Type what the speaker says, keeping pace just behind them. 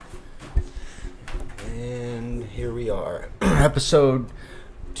Here we are. Episode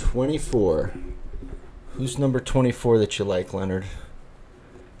 24. Who's number 24 that you like, Leonard?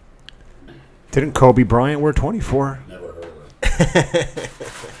 Didn't Kobe Bryant wear 24? Never heard of it.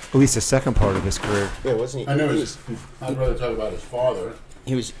 At least the second part of his career. Yeah, wasn't he? I know I'd rather talk about his father.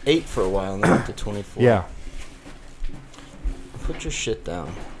 He was 8 for a while and then went to 24. Yeah. Put your shit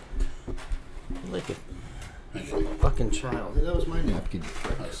down. You're like a fucking child. That was my napkin.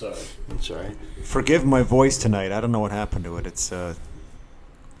 Oh, sorry. I'm sorry. Forgive my voice tonight. I don't know what happened to it. It's I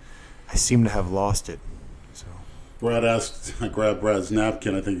seem to have lost it. So Brad asked, I grabbed Brad's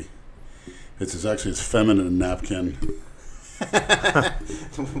napkin. I think it's actually his feminine napkin.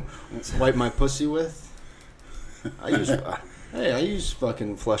 Wipe my pussy with? I use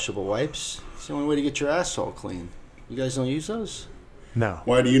fucking flushable wipes. It's the only way to get your asshole clean. You guys don't use those? no.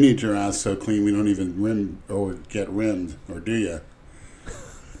 Why do you need your ass so clean we don't even rim or get rimmed, or do you?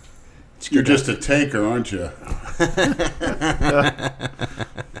 You're just a taker, aren't you?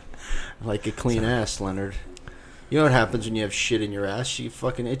 Like a clean ass, Leonard. You know what happens when you have shit in your ass? You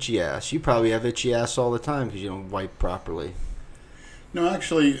fucking itchy ass. You probably have itchy ass all the time because you don't wipe properly. No,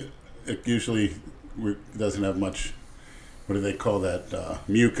 actually, it usually doesn't have much, what do they call that,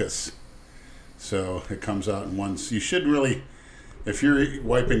 mucus. So it comes out in once. You should really, if you're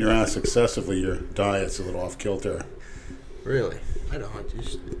wiping your ass excessively, your diet's a little off kilter. Really? I don't.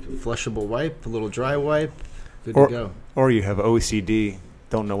 Just flushable wipe, a little dry wipe, good Or- to go. Or you have OCD.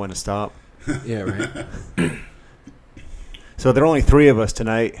 Don't know when to stop. Yeah, right. So there are only 3 of us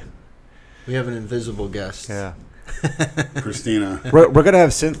tonight. We have an invisible guest. Yeah. Christina. We're going to have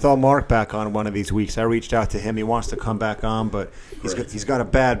Synthol Mark back on one of these weeks. I reached out to him. He wants to come back on, but he's got a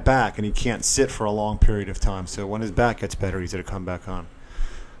bad back, and he can't sit for a long period of time. So when his back gets better, he's going to come back on.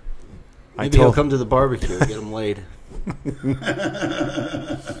 Maybe he'll come to the barbecue and get him laid.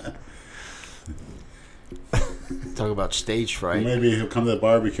 Talk about stage fright. Maybe he'll come to the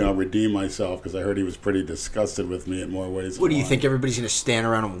barbecue and I'll redeem myself because I heard he was pretty disgusted with me in more ways than What do you one. think? Everybody's going to stand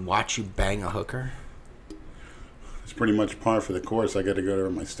around and watch you bang a hooker? It's pretty much par for the course. I got to go to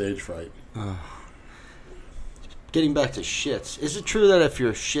my stage fright. Getting back to shits. Is it true that if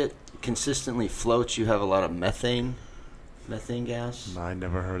your shit consistently floats, you have a lot of methane gas? I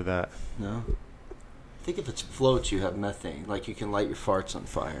never heard of that. No? I think if it floats, you have methane. Like you can light your farts on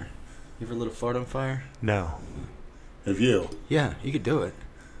fire. You ever lit a fart on fire? No. Have you? Yeah, you could do it.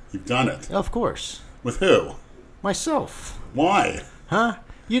 You've done it. Of course. With who? Myself. Why? Huh?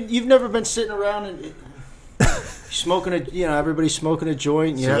 You've never been sitting around and smoking everybody's smoking a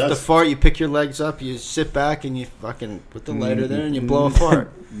joint. You So have to that's- fart. You pick your legs up. You sit back and you fucking put the lighter there and you blow a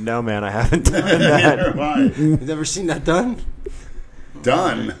fart. No, man, I haven't done that. Neither have I. You've never seen that done?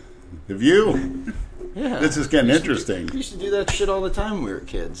 Done? Have you? Yeah. This is getting interesting. We used to do that shit all the time when we were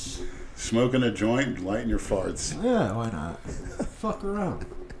kids. Smoking a joint, lighting your farts. Yeah, why not? Fuck around.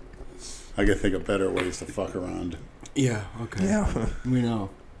 I can think of better ways to fuck around. Yeah, okay. Yeah. We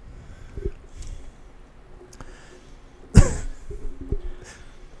know.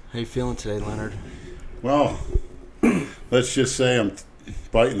 How you feeling today, Leonard? Well, let's just say I'm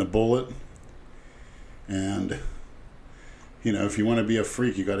biting the bullet. And, if you want to be a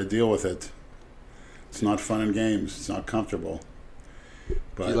freak, you got to deal with it. It's not fun and games. It's not comfortable.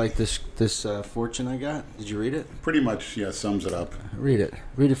 But Do you like this fortune I got? Did you read it? pretty much, sums it up. Read it.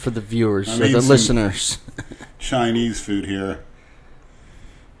 Read it for the viewers, I or made the some- listeners. Chinese food here.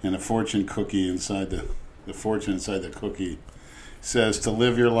 And a fortune cookie inside the fortune inside the cookie says to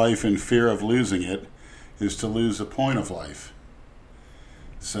live your life in fear of losing it is to lose a point of life.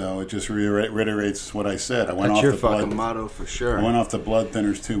 So it just reiterates what I said. I went That's off your the fucking blood. motto for sure. I went off the blood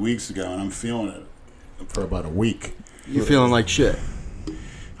thinners 2 weeks ago, and I'm feeling it for about a week. You're feeling like shit.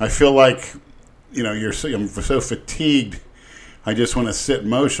 I feel like, I'm so fatigued. I just want to sit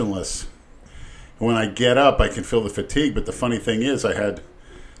motionless. And when I get up, I can feel the fatigue. But the funny thing is, I had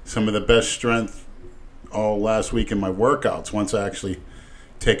some of the best strength all last week in my workouts. Once I actually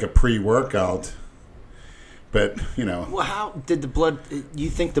take a pre-workout, but Well, how did the blood? You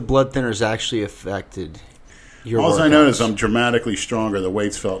think the blood thinners actually affected your? all I workouts? know is I'm dramatically stronger. The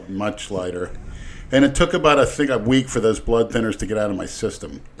weights felt much lighter. And it took about, a week for those blood thinners to get out of my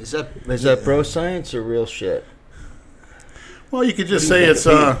system. Is that bro science or real shit? Well, you could just say it's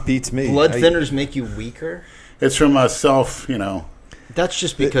Beats me. Blood thinners make you weaker. it's from a self, That's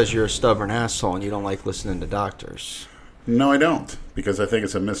just because you're a stubborn asshole and you don't like listening to doctors. No, I don't, because I think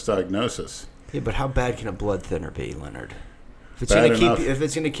it's a misdiagnosis. Yeah, but how bad can a blood thinner be, Leonard? If it's Bad going to enough. if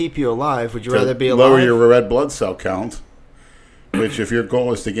it's going to keep you alive, would you To rather be alive? lower your red blood cell count, which if your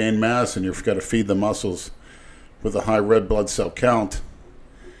goal is to gain mass and you've got to feed the muscles with a high red blood cell count,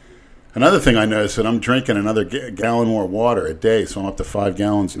 Another thing I noticed that I'm drinking another gallon more water a day, so I'm up to 5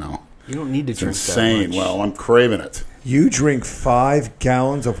 gallons now. You don't need to It's drink insane. that much. Well, I'm craving it. You drink 5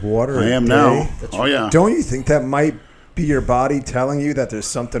 gallons of water I a am day? now. Oh, yeah. Don't you think that might be your body telling you that there's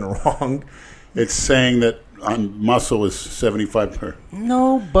something wrong? It's saying that muscle is 75%.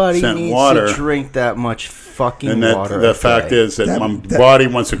 Nobody needs water. to drink that much fucking And that water. the a fact day. is that my body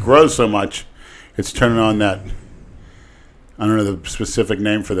wants to grow so much, it's turning on that. I don't know the specific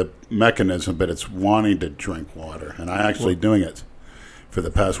name for the mechanism, but it's wanting to drink water, and I'm actually doing it for the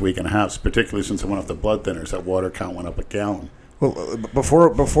past week and a half. Particularly since I went off the blood thinners, that water count went up a gallon. Well,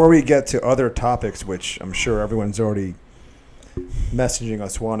 before we get to other topics, which I'm sure everyone's already messaging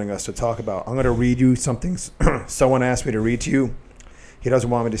us, wanting us to talk about, I'm going to read you something someone asked me to read to you. He doesn't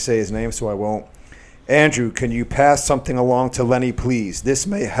want me to say his name, so I won't. Andrew, can you pass something along to Lenny, please? This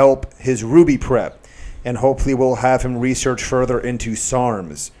may help his Ruby prep, and hopefully we'll have him research further into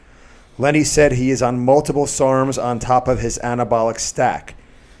SARMs. Lenny said he is on multiple SARMs on top of his anabolic stack.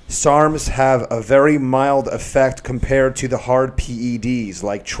 SARMs have a very mild effect compared to the hard PEDs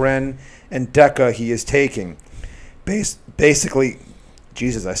like Tren and Deca he is taking. Basically,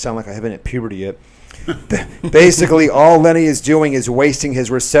 Jesus, I sound like I haven't hit puberty yet. Basically, all Lenny is doing is wasting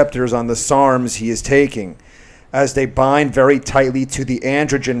his receptors on the SARMs he is taking, as they bind very tightly to the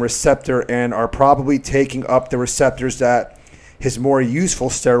androgen receptor and are probably taking up the receptors that his more useful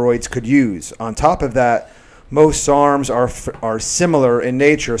steroids could use. On top of that, most SARMs are similar in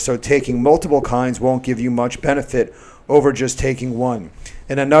nature, so taking multiple kinds won't give you much benefit over just taking one.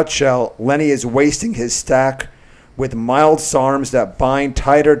 In a nutshell, Lenny is wasting his stack with mild SARMs that bind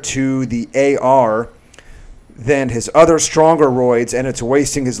tighter to the AR than his other stronger roids, and it's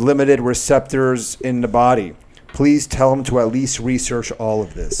wasting his limited receptors in the body. Please tell him to at least research all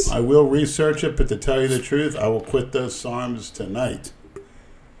of this. I will research it, but to tell you the truth, I will quit those SARMs tonight.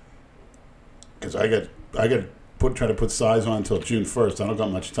 Because I got try to put size on until June 1st. I don't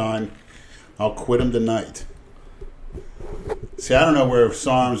got much time. I'll quit them tonight. See, I don't know where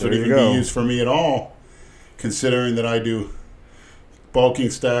SARMs would even be used for me at all, considering that I do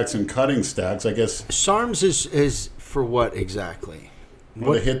bulking stacks and cutting stacks. I guess SARMs is for what exactly?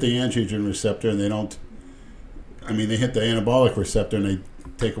 Well, they hit the androgen receptor, and they don't. I mean, they hit the anabolic receptor, and they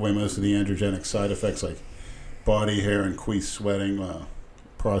take away most of the androgenic side effects like body hair and quease sweating,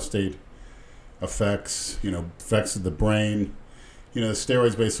 prostate effects, effects of the brain. The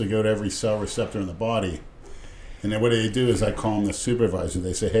steroids basically go to every cell receptor in the body. And then what they do is I call them the supervisor.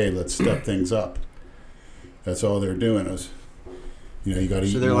 They say, hey, let's step things up. That's all they're doing is, you got to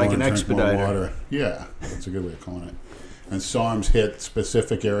eat more like and an drink more expediter. water. Yeah, that's a good way of calling it. And SARMs hit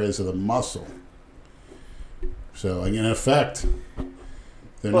specific areas of the muscle. So, in effect,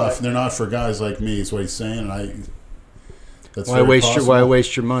 they're not for guys like me, is what he's saying. And why waste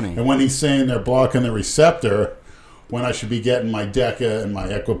your money? And when he's saying they're blocking the receptor, when I should be getting my Deca and my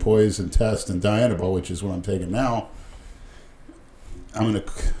Equipoise and Test and Dianabol, which is what I'm taking now, I'm going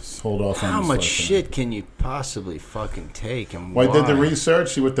to hold off on How this much lesson. shit can you possibly fucking take, and Well, why? I did the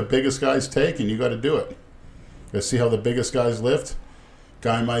research, see what the biggest guys take, and you got to do it. You got to see how the biggest guys lift.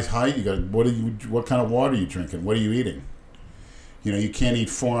 Guy my height, you got what kind of water are you drinking? What are you eating? You can't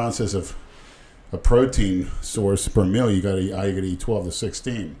eat 4 ounces of a protein source per meal. You got to eat 12 to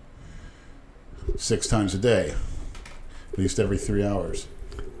 16, 6 times a day, at least every 3 hours.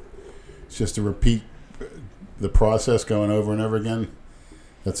 It's just to repeat the process going over and over again.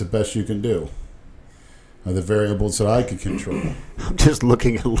 That's the best you can do. Are the variables that I can control. I'm just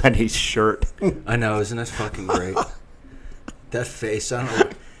looking at Lenny's shirt. I know, isn't that fucking great? That face, I don't know.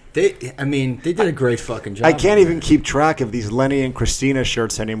 They did a great fucking job. I can't even keep track of these Lenny and Christina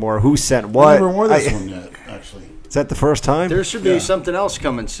shirts anymore. Who sent what? I never wore this one yet, actually. Is that the first time? There should be something else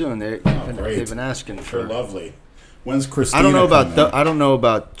coming soon. They've great. been asking They're for. lovely. When's Christina? I don't know coming about out? I don't know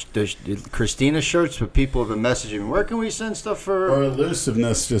about the Christina shirts, but people have been messaging me. Where can we send stuff for? Or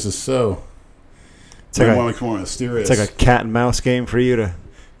elusiveness just is so. It's like much more mysterious. It's like a cat and mouse game for you to.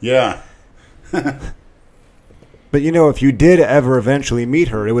 Yeah. But if you did ever eventually meet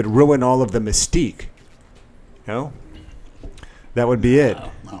her, it would ruin all of the mystique. That would be it.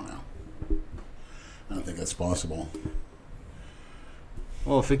 I don't know. I don't think that's possible.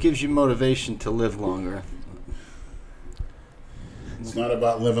 Well, if it gives you motivation to live longer. It's not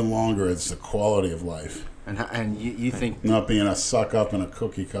about living longer. It's the quality of life. And you think Not being a suck up and a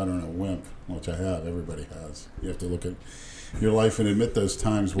cookie cutter and a wimp, which I have. Everybody has. You have to look at your life and admit those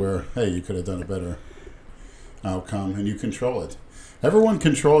times where, hey, you could have done a better outcome, and you control it. Everyone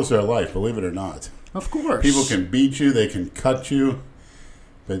controls their life, believe it or not. of course People can beat you, they can cut you,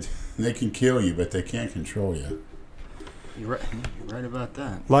 but they can kill you, but they can't control you. You're right about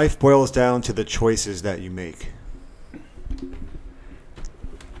that. Life boils down to the choices that you make.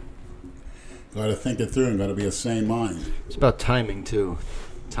 Got to think it through and got to be a sane mind. It's about timing too.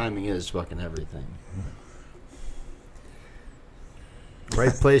 Timing is fucking everything.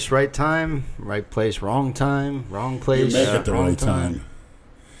 Right place, right time. Right place, wrong time. Wrong You place, make it the wrong right time.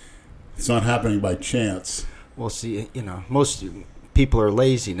 It's not happening by chance. Well, see, most people are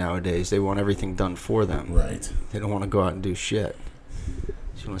lazy nowadays. They want everything done for them. Right. They don't want to go out and do shit.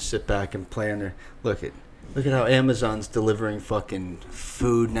 Just want to sit back and play on their... Look at how Amazon's delivering fucking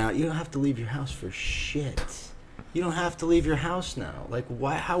food now. You don't have to leave your house for shit. You don't have to leave your house now. Like,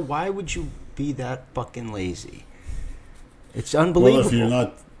 why would you be that fucking lazy? It's unbelievable.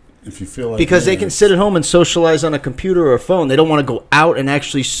 Well, if you feel like... Because they can sit at home and socialize on a computer or a phone. They don't want to go out and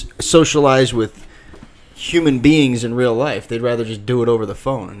actually socialize with human beings in real life. They'd rather just do it over the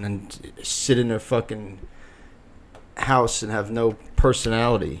phone and then sit in their fucking house and have no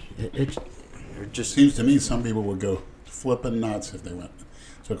personality. It just seems to me some people would go flipping nuts if they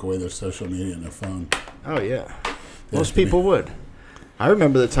took away their social media and their phone. Oh yeah, most people would. I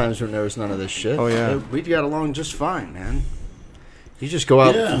remember the times when there was none of this shit. Oh yeah, we got along just fine, man. You just go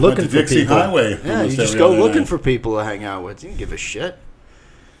out looking went to for Dixie people. Highway. Yeah, you just go looking for people to hang out with. You didn't give a shit.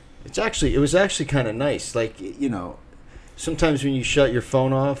 It was actually kind of nice. Like, sometimes when you shut your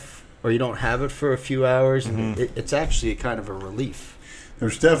phone off or you don't have it for a few hours, it's actually kind of a relief.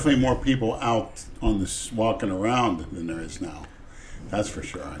 There's definitely more people out on this walking around than there is now. That's for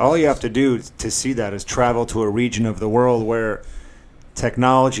sure. All you have to do to see that is travel to a region of the world where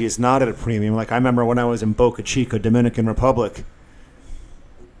technology is not at a premium. Like I remember when I was in Boca Chica, Dominican Republic.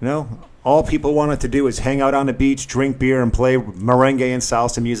 All people wanted to do is hang out on the beach, drink beer, and play merengue and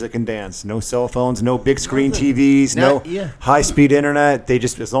salsa music and dance. No cell phones, no big screen TVs, no high-speed internet. They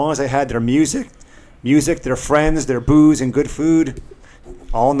just, as long as they had their music, their friends, their booze, and good food,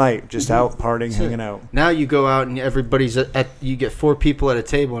 all night, just out partying, hanging out. Now you go out and everybody's you get 4 people at a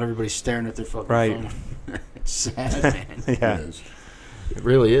table and everybody's staring at their fucking phone. It's sad, man. Yeah. It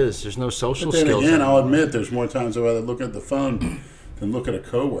really is. There's no social skills. But then again, I'll admit there's more times I'd rather look at the phone than look at a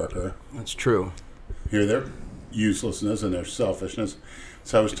coworker. That's true. Hear their uselessness and their selfishness.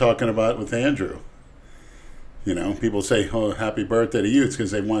 So I was talking about with Andrew. People say, "Oh, happy birthday to you." It's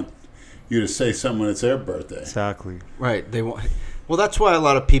because they want you to say something when it's their birthday. Exactly. Right. They want. Well, that's why a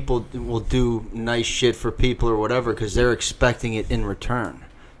lot of people will do nice shit for people or whatever because they're expecting it in return.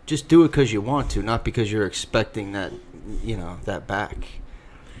 Just do it because you want to, not because you're expecting that, that back.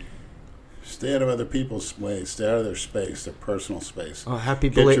 Stay out of other people's ways. Stay out of their space, their personal space. Oh, happy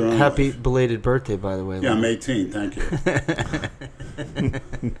belated birthday, by the way. Yeah, I'm 18. Thank you.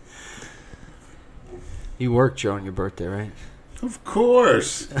 You worked, Joe, on your birthday, right? Of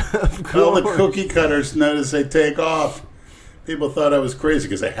course. All the cookie cutters notice they take off. People thought I was crazy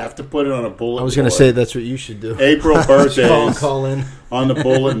because I have to put it on a bulletin board. I was going to say that's what you should do. April birthdays call in on the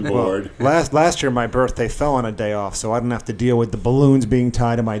bulletin board. Last year my birthday fell on a day off, so I didn't have to deal with the balloons being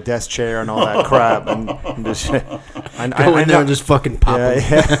tied to my desk chair and all that crap. And just, I know and just fucking pop them.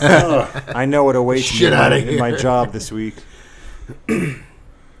 Yeah. I know what awaits me in my job this week. Yeah,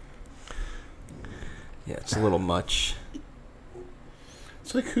 it's a little much.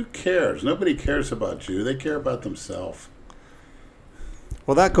 It's like, who cares? Nobody cares about you. They care about themselves.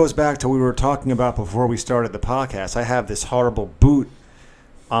 Well, that goes back to what we were talking about before we started the podcast. I have this horrible boot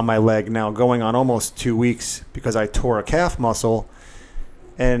on my leg now going on almost 2 weeks because I tore a calf muscle.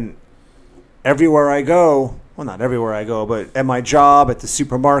 And everywhere I go, well, not everywhere I go, but at my job, at the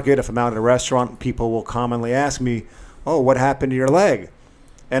supermarket, if I'm out at a restaurant, people will commonly ask me, "Oh, what happened to your leg?"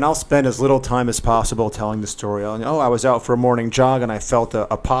 And I'll spend as little time as possible telling the story. I was out for a morning jog and I felt a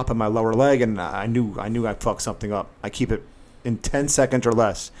pop in my lower leg and I knew I fucked something up. I keep it in 10 seconds or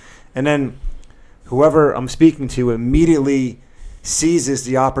less. And then whoever I'm speaking to immediately seizes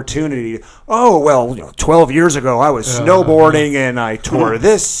the opportunity. 12 years ago I was snowboarding and I tore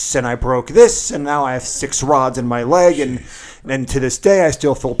this and I broke this and now I have 6 rods in my leg and to this day I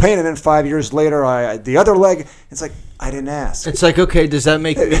still feel pain. And then 5 years later, the other leg, it's like, I didn't ask. It's like, okay, does it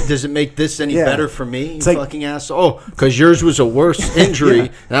make this any better for me? It's you like, fucking asshole. Oh, because yours was a worse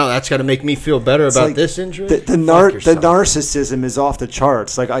injury. Now that's got to make me feel better about this injury. The narcissism is off the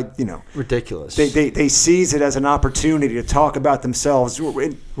charts. Like ridiculous. They seize it as an opportunity to talk about themselves.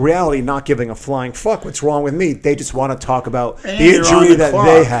 In reality, not giving a flying fuck what's wrong with me. They just want to talk about the injury that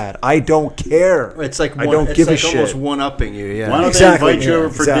they had. I don't care. It's like I don't give a shit. Almost one-upping you. Yeah. Why don't they invite you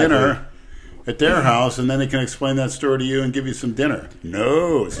over for dinner at their house, and then they can explain that story to you and give you some dinner?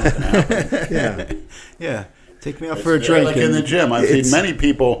 No, it's not going to happen. Yeah. Take me out for a drink. Like in the gym, I've seen many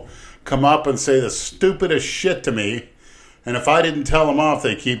people come up and say the stupidest shit to me And if I didn't tell them off,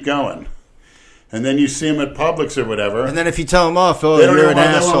 they keep going. And then you see them at Publix or whatever. And then if you tell them off, oh, they don't you're even an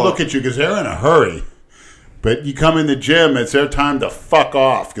want to asshole. look at you because they're in a hurry. But you come in the gym, it's their time to fuck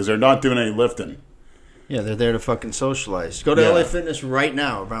off because they're not doing any lifting. Yeah, they're there to fucking socialize. Go to Yeah. LA Fitness right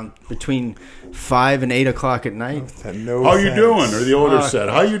now, around between 5 and 8 o'clock at night. No How you thanks. doing? Or the older said,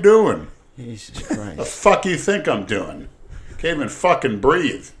 how you doing? Jesus The Christ. fuck you think I'm doing? Can't even fucking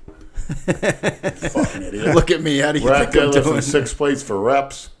breathe. Fucking idiot. Look at me. How do you We're out think there I'm lifting doing? 6 plates for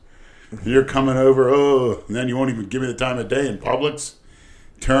reps. And you're coming over, and then you won't even give me the time of day in Publix.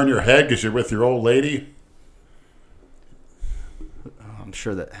 Turn your head because you're with your old lady. I'm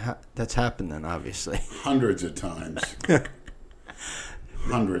sure that's happened then, obviously. Hundreds of times.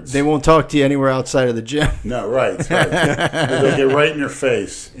 Hundreds. They won't talk to you anywhere outside of the gym. No, right. They'll get right in your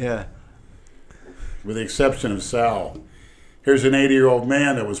face. Yeah. With the exception of Sal. Here's an 80-year-old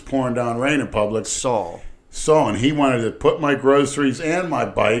man that was pouring down rain in Publix. Saul. And he wanted to put my groceries and my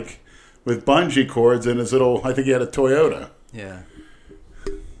bike with bungee cords in his little, I think he had a Toyota. Yeah.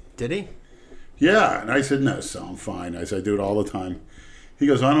 Did he? Yeah, and I said, no, Sal, I'm fine. I said, I do it all the time. He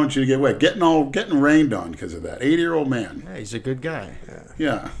goes, I don't want you to get wet. Getting rained on because of that. 80-year-old man. Yeah, he's a good guy.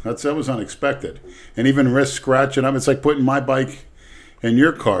 Yeah, that was unexpected. And even risk scratching up. It's like putting my bike in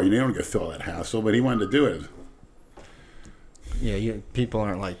your car. You don't get through all that hassle, but he wanted to do it. Yeah, people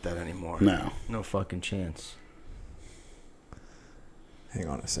aren't like that anymore. No. No fucking chance. Hang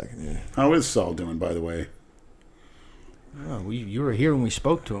on a second here. How is Saul doing, by the way? Oh, you were here when we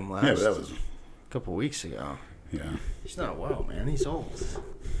spoke to him last. Yeah, but that was... a couple weeks ago. Yeah. He's not well, man. He's old.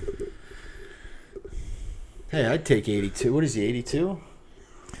 Hey, I'd take 82. What is he, 82?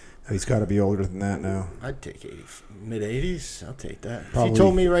 He's got to be older than that now. I'd take 80, mid-80s. I'll take that. If Probably you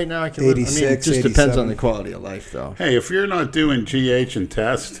told me right now I can live, I mean, it 86, just depends 87. on the quality of life, though. Hey, if you're not doing GH and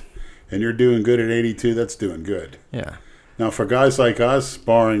test and you're doing good at 82, that's doing good. Yeah. Now, for guys like us,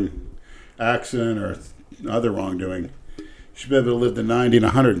 barring accident or other wrongdoing, you should be able to live to 90 and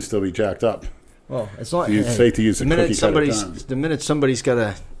 100 and still be jacked up. Well, it's not. You'd say to use a cookie cutter time. The minute somebody's got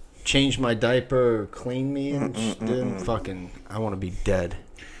to change my diaper or clean me, and then fucking, I want to be dead.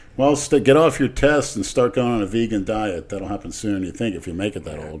 Well, get off your test and start going on a vegan diet. That'll happen sooner than you think if you make it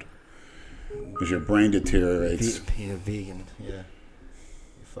that old. Because your brain deteriorates. Be a vegan, yeah. You're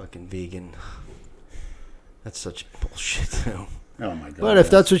fucking vegan. That's such bullshit, too. Oh, my God. But if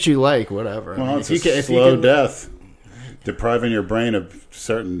that's what you like, whatever. Well, I mean, it's if you a can, slow death. Depriving your brain of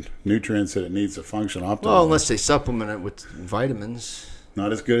certain nutrients that it needs to function optimally. Well, unless they supplement it with vitamins.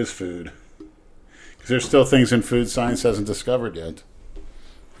 Not as good as food. Because there's still things in food science hasn't discovered yet.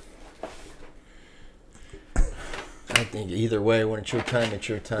 I think either way, when it's your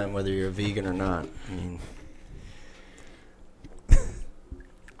time, whether you're a vegan or not. I mean, I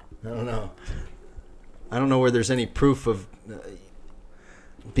don't know. I don't know where there's any proof of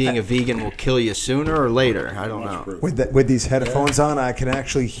being a vegan will kill you sooner or later. I don't know. With these headphones on, I can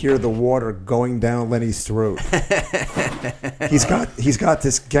actually hear the water going down Lenny's throat. He's got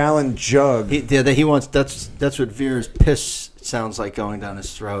this gallon jug. He wants. That's what Vera's piss sounds like going down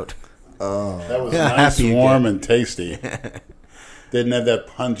his throat. That was Yeah, nice, happy warm, again. and tasty. Didn't have that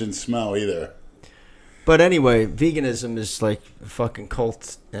pungent smell either. But anyway, veganism is like a fucking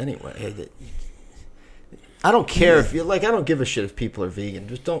cult anyway. I don't care if you like. I don't give a shit if people are vegan.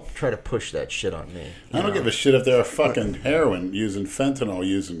 Just don't try to push that shit on me. I don't give a shit if they're a fucking heroin using fentanyl,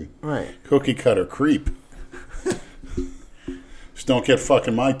 using Right. cookie cutter creep. Just don't get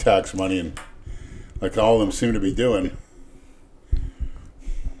fucking my tax money, and like all of them seem to be doing.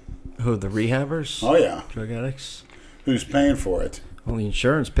 Who, the rehabbers? Oh yeah, Drug addicts? who's paying for it? Well, the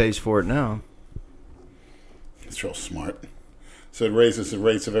insurance pays for it now. It's real smart. So it raises the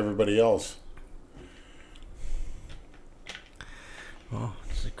rates of everybody else. Well,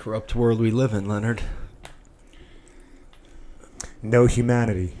 it's a corrupt world we live in, Leonard. No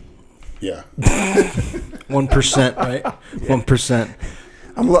humanity. Yeah. 1%, right? 1%.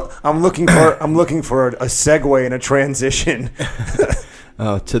 I'm looking for a segue and a transition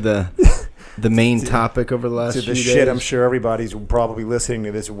Oh, to the main topic over the last to few the days. shit I'm sure everybody's probably listening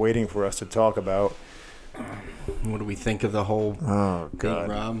to this waiting for us to talk about. What do we think of the whole Oh thing, God.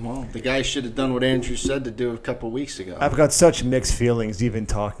 Rob? Well, the guy should have done what Andrew said to do a couple weeks ago. I've got such mixed feelings even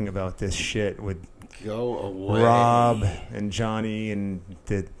talking about this shit with Go away. Rob and Johnny and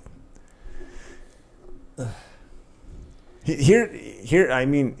the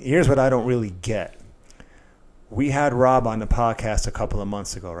here's what I don't really get. We had Rob on the podcast a couple of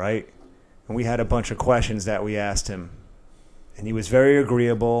months ago, right? And we had a bunch of questions that we asked him. And he was very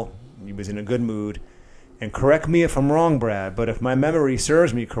agreeable. He was in a good mood. And correct me if I'm wrong, Brad, but if my memory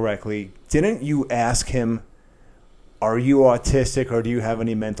serves me correctly, didn't you ask him are you autistic or do you have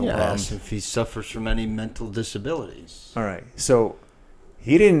any mental Yeah, problems? if he suffers from any mental disabilities. All right. So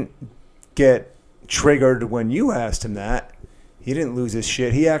he didn't get triggered when you asked him that. He didn't lose his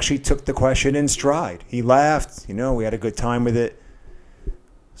shit. He actually took the question in stride. He laughed. We had a good time with it.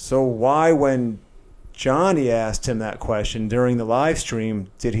 So why, when Johnny asked him that question during the live stream,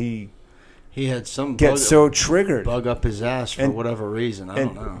 did he had some get so triggered? Bug up his ass for whatever reason. I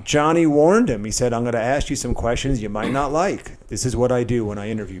don't know. Johnny warned him. He said, I'm going to ask you some questions you might not like. This is what I do when I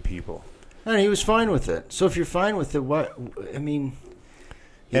interview people. And he was fine with it. So if you're fine with it, what? I mean,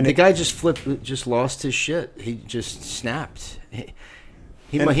 and the guy just lost his shit. He just snapped.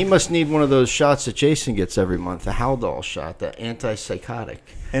 He must need one of those shots that Jason gets every month, the Haldol shot, the antipsychotic.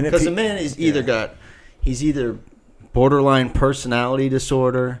 Because the man is he's either borderline personality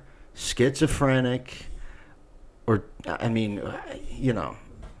disorder, schizophrenic, or, I mean,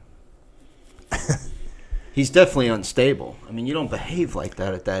 he's definitely unstable. I mean, you don't behave like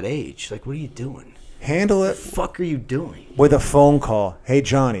that at that age. Like, what are you doing? Handle it. What the fuck are you doing? With a phone call. Hey,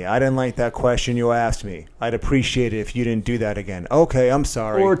 Johnny, I didn't like that question you asked me. I'd appreciate it if you didn't do that again. Okay, I'm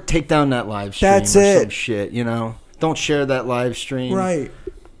sorry. Or take down that live stream. That's or it. Some shit, Don't share that live stream. Right.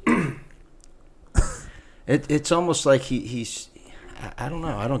 It's almost like he's... I don't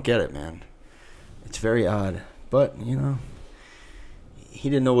know. I don't get it, man. It's very odd. But, he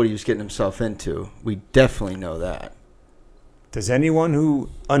didn't know what he was getting himself into. We definitely know that. Does anyone who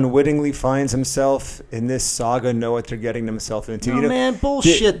unwittingly finds himself in this saga know what they're getting themselves into? No, man,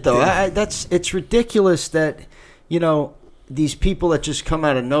 bullshit, though. It's ridiculous that, these people that just come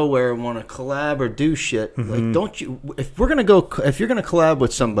out of nowhere and want to collab or do shit. Mm-hmm. Like, don't you... If you're going to collab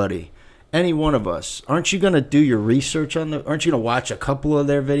with somebody, any one of us, aren't you going to do your research on them? Aren't you going to watch a couple of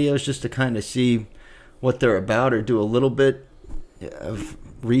their videos just to kind of see what they're about or do a little bit of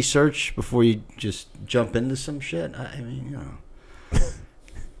research before you just jump into some shit? I mean,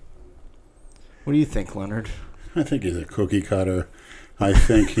 What do you think, Leonard? I think he's a cookie cutter. I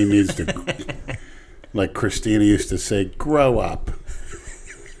think he needs to, like Christina used to say, grow up.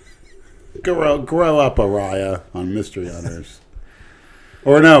 Grow up, Araya, on Mystery Hunters.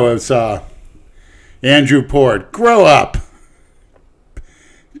 Or no, it's Andrew Port. Grow up.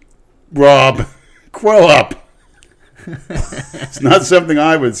 Rob, grow up. It's not something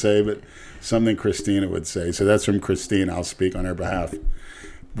I would say, but something Christina would say. So that's from Christine. I'll speak on her behalf.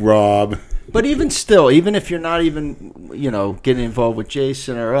 Rob. But even still, even if you're not even, getting involved with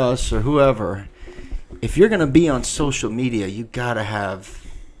Jason or us or whoever, if you're going to be on social media, you got to have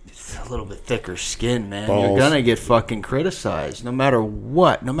a little bit thicker skin, man. Balls. You're going to get fucking criticized no matter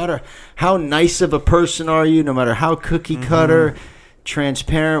what. No matter how nice of a person are you, no matter how cookie cutter,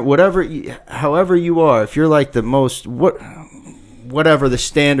 transparent, however you are, if you're like the most, whatever the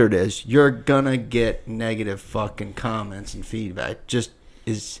standard is, you're going to get negative fucking comments and feedback.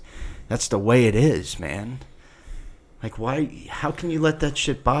 That's the way it is, man. Like, how can you let that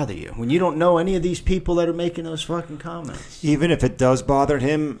shit bother you when you don't know any of these people that are making those fucking comments? Even if it does bother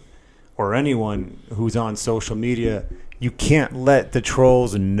him or anyone who's on social media, you can't let the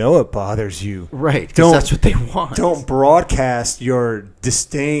trolls know it bothers you. Right, because that's what they want. Don't broadcast your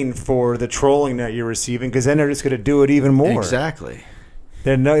disdain for the trolling that you're receiving, because then they're just going to do it even more. Exactly.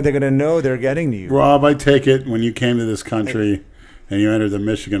 They're going to know they're getting to you. Rob, I take it when you came to this country and you entered the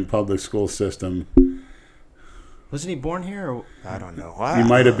Michigan public school system. Wasn't he born here? Or? I don't know. You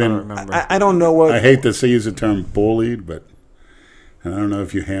might have been. I don't remember. I don't know what. I hate to use the term bullied, but I don't know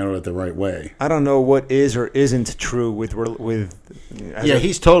if you handle it the right way. I don't know what is or isn't true with. Yeah,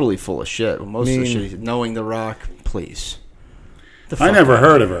 he's totally full of shit. Most of the shit. Knowing The Rock, please. I never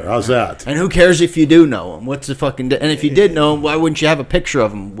heard of her. How's that? And who cares if you do know him? What's the fucking... And if you did know him, why wouldn't you have a picture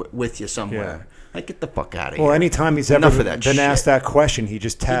of him with you somewhere? Yeah. Like, get the fuck out of here. Well, anytime he's Enough ever of that been shit. asked that question, he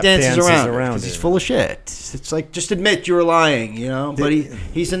just dances around it. he's full of shit. It's like, just admit you were lying, But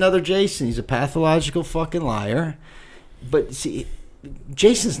he's another Jason. He's a pathological fucking liar. But see,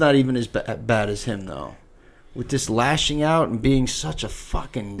 Jason's not even as bad as him, though. With this lashing out and being such a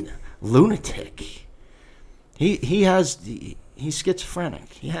fucking lunatic. He's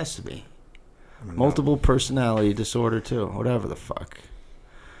schizophrenic. He has to be. Multiple personality disorder, too. Whatever the fuck.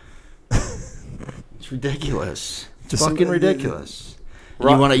 It's ridiculous. It's fucking ridiculous. You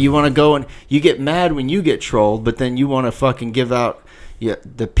want to go and you get mad when you get trolled, but then you want to fucking give out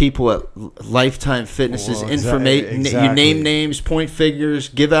the people at Lifetime Fitness's information. Exactly. You name names, point figures,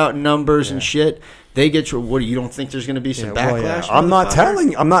 give out numbers and shit. They get trolled. What, you don't think there's going to be some backlash? I'm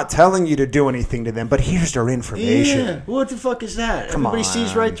not telling you to do anything to them, but here's their information. Yeah. What the fuck is that? Everybody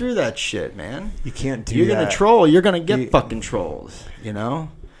sees right through that shit, man. You can't do You're that. going to troll. You're going to get fucking trolled.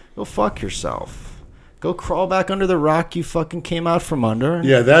 Go fuck yourself. Go crawl back under the rock you fucking came out from under.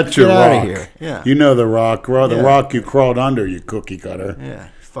 Yeah, that's Get your out of rock. here. Yeah. You know the rock. The Yeah. rock you crawled under, you cookie cutter. Yeah.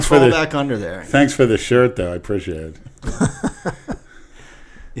 for Crawl the- back under there. Thanks for the shirt, though. I appreciate it.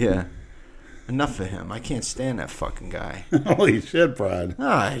 Yeah. Enough of him. I can't stand that fucking guy. Holy shit, Brad.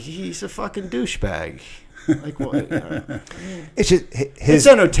 Nah, he's a fucking douchebag. Like what? It's just It's his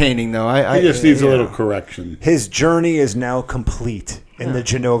entertaining though. He just needs a yeah. little correction. his journey is now complete in Yeah. the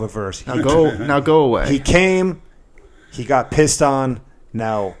Genova verse. Now go away. He came, he got pissed on.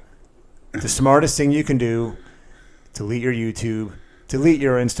 Now, the smartest thing you can do: delete your YouTube, delete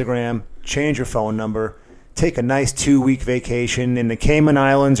your Instagram, change your phone number, take a nice 2-week vacation in the Cayman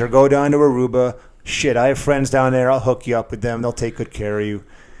Islands or go down to Aruba. Shit, I have friends down there. I'll hook you up with them. They'll take good care of you.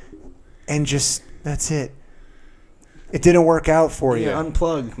 And just, that's it. It didn't work out for you. Yeah,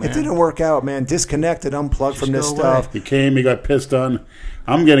 unplug, man. It didn't work out, man. Disconnected, unplugged Just from this go stuff. He came, he got pissed on.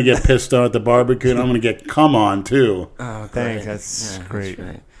 I'm going to get pissed on at the barbecue, and I'm going to get cum on, too. Oh, Thanks, great. that's Yeah, great. That's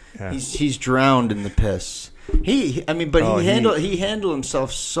right. Yeah. He's drowned in the piss. He handled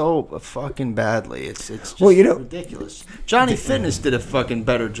himself so fucking badly. It's just ridiculous. Johnny Fitness did a fucking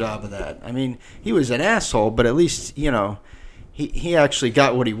better job of that. I mean, he was an asshole, but at least he actually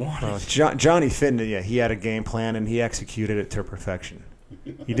got what he wanted. Johnny Fitton, yeah, he had a game plan and he executed it to perfection.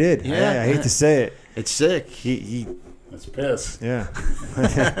 He did. Yeah. I hate to say it. It's sick. He That's piss. yeah.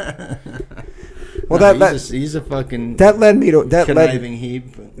 Well, well, he's a fucking that led me to conniving heap.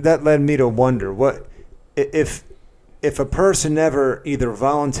 that led me to wonder what if a person ever either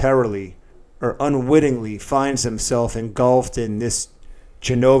voluntarily or unwittingly finds himself engulfed in this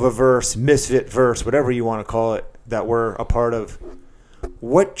Genova verse, misfit verse, whatever you want to call it, that we're a part of.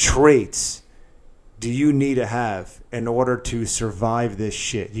 What traits do you need to have in order to survive this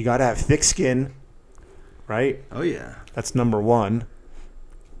shit? You got to have thick skin, right? Oh yeah. That's number one.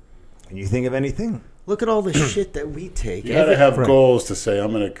 Can you think of anything? Look at all the shit that we take. You got to have Right. goals to say,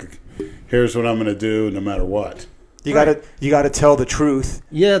 here's what I'm going to do no matter what. You Right. got to tell the truth.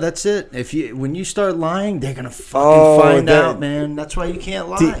 Yeah, that's it. When you start lying, they're gonna fucking find out, man. That's why you can't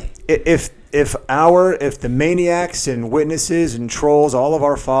lie. If the maniacs and witnesses and trolls, all of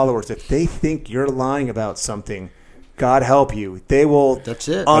our followers, if they think you're lying about something, God help you. They will. That's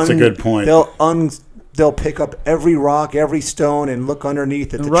it. That's a good point. They'll pick up every rock, every stone, and look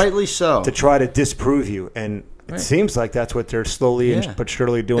underneath it. And rightly so. To try to disprove you, and it Right. seems like that's what they're slowly Yeah. but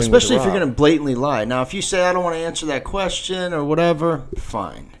surely doing. Especially with if the you're rock. going to blatantly lie. Now, if you say, I don't want to answer that question or whatever,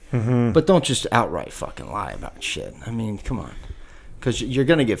 fine. Mm-hmm. But don't just outright fucking lie about shit. I mean, come on. Because you're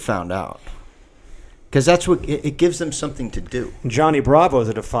going to get found out. Because that's what it gives them something to do. Johnny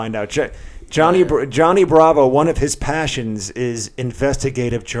Bravo's to find out. Johnny Bravo, one of his passions is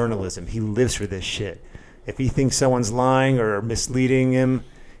investigative journalism. He lives for this shit. If he thinks someone's lying or misleading him,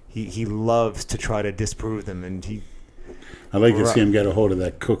 he loves to try to disprove them. And I'd like to see him get a hold of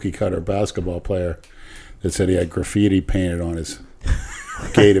that cookie cutter basketball player that said he had graffiti painted on his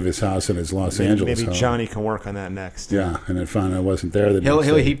gate of his house in his Los Angeles maybe home. Johnny can work on that next. Yeah, and then found out I wasn't there. The next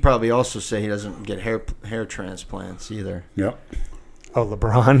day. He'd probably also say he doesn't get hair transplants either. Yep. Oh,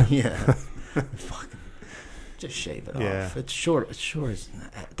 LeBron. Yeah. Fucking just shave it Yeah. off. It's short.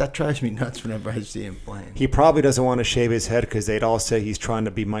 That drives me nuts whenever I see him playing. He probably doesn't want to shave his head because they'd all say he's trying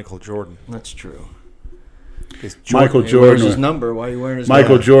to be Michael Jordan. That's true. Michael He wears Jordan. his number. Why are you wearing his Michael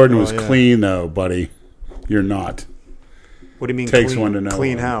number? Jordan Oh, was yeah. clean though, buddy. You're not. What do you mean Takes clean? one to know.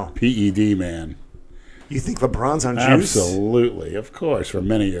 Clean how? PED man. You think LeBron's on juice? Absolutely, of course, for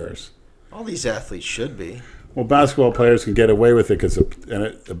many years. All these athletes should be. Well, basketball players can get away with it because the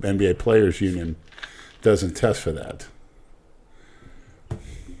NBA Players Union doesn't test for that.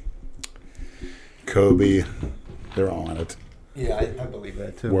 Kobe, they're all on it. Yeah, I believe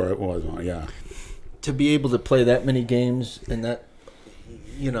that too. Where it was on, yeah. To be able to play that many games and that,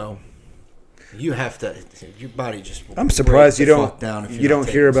 you have to. Your body just. I'm surprised you break the don't fuck down if you you're don't not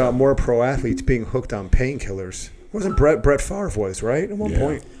hear taking about more pro athletes being hooked on painkillers. Wasn't Brett Favre was right at one Yeah.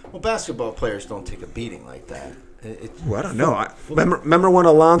 point? something. Well, basketball players don't take a beating like that. Well, I don't know. Remember when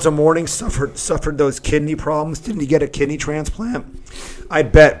Alonzo Mourning suffered those kidney problems? Didn't he get a kidney transplant? I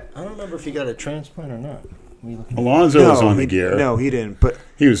bet. I don't remember if he got a transplant or not. Alonzo was on the he, gear. No, he didn't. But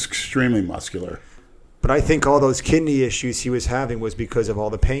He was extremely muscular. I think all those kidney issues he was having was because of all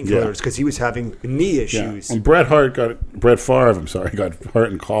the painkillers. Because he was having knee Yeah. issues. When Brett Favre, got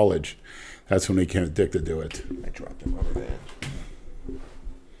hurt in college, that's when he became addicted to it. I dropped a rubber band.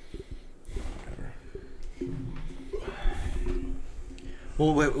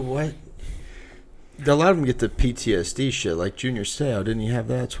 Well, what? A lot of them get the PTSD shit, like Junior Seau. Didn't he have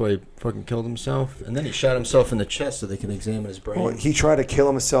that? That's why he fucking killed himself. And then he shot himself in the chest so they can examine his brain. Well, he tried to kill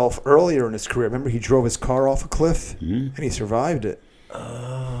himself earlier in his career. Remember, he drove his car off a cliff, Mm-hmm. and he survived it.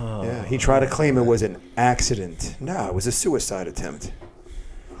 Oh. Yeah, he tried to claim it was an accident. No, it was a suicide attempt.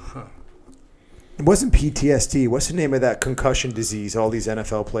 It wasn't PTSD. What's the name of that concussion disease all these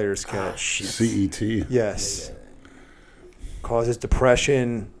NFL players Oh, catch? shit. CET. Yes. Causes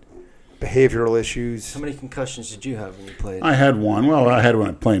depression, behavioral issues. How many concussions did you have when you played? I had one. Well, I had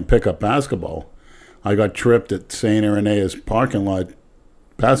one playing pickup basketball. I got tripped at St. Irenaeus parking lot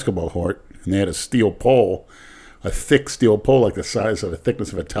basketball court, and they had a steel pole, a thick steel pole like the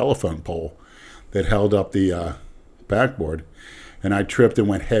thickness of a telephone pole that held up the backboard. And I tripped and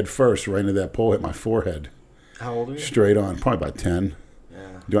went head first right into that pole, hit my forehead. How old were you? Straight on, probably about 10. Yeah.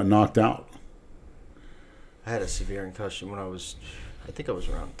 Got knocked out. I had a severe concussion when I think I was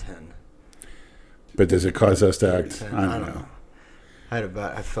around 10. But does it cause us to act? 10, I don't know.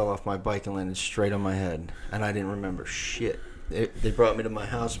 I fell off my bike and landed straight on my head, and I didn't remember shit. They brought me to my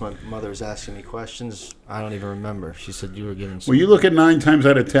house. My mother was asking me questions. I don't even remember. She said you were given. Well, you look at 9 times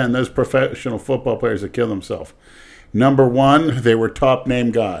out of 10, those professional football players that kill themselves. Number one, they were top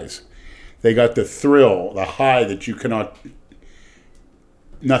name guys. They got the thrill, the high that you cannot.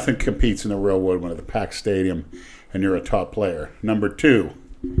 Nothing competes in the real world when at the packed stadium, and you're a top player. Number two,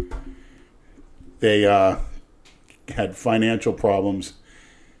 they had financial problems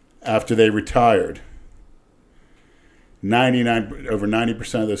after they retired. Over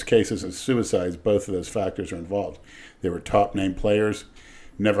 90% of those cases of suicides, both of those factors are involved. They were top name players,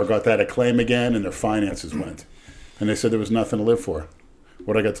 never got that acclaim again, and their finances went. And they said there was nothing to live for.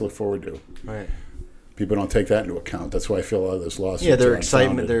 What I got to look forward to. Right. People don't take that into account. That's why I feel a lot of those lawsuits. Yeah, their are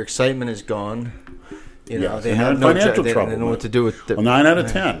unfounded. excitement is gone. You know, Yes, they and have they're no in financial they trouble. don't know what to do with the. Well, 9 out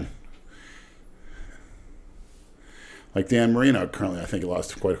of 10. Like Dan Marino currently, I think he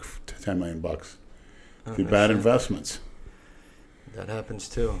lost quite $10 million through bad investments. That happens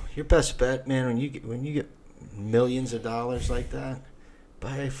too. Your best bet, man, when you get millions of dollars like that,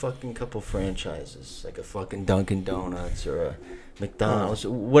 buy a fucking couple franchises, like a fucking Dunkin' Donuts or a McDonald's,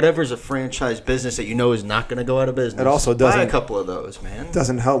 whatever's a franchise business that you know is not going to go out of business. It also buy a doesn't- couple of those, man.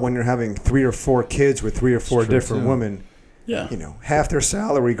 Doesn't help when you're having 3 or 4 kids with 3 or 4 true, different too. women. Yeah. You know, half their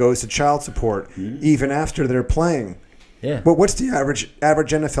salary goes to child support, even after they're playing. Yeah. But what's the average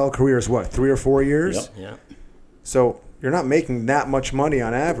NFL career is what, 3 or 4 years? Yep. Yeah. So you're not making that much money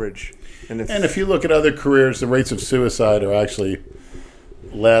on average. And And if you look at other careers, the rates of suicide are actually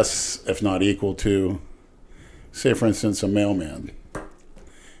less, if not equal to, say, for instance, a mailman.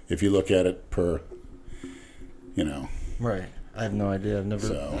 If you look at it per, Right. I have no idea. I've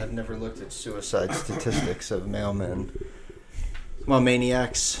So- never looked at suicide statistics of mailmen. Come on,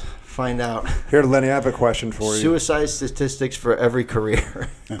 maniacs, find out. here, Lenny, I have a question for you. Suicide statistics for every career.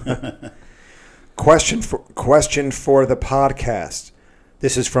 Question for the podcast.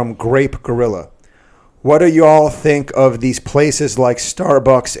 This is from Grape Gorilla. What do you all think of these places like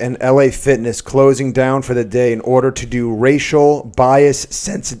Starbucks and LA Fitness closing down for the day in order to do racial bias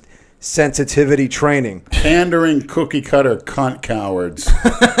sensitivity training? Pandering cookie cutter cunt cowards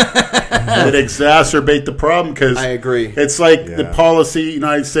that exacerbate the problem because I agree. It's like the Yeah. policy the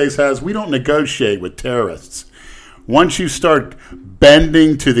United States has. We don't negotiate with terrorists. Once you start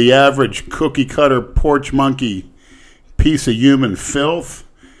bending to the average cookie cutter porch monkey piece of human filth,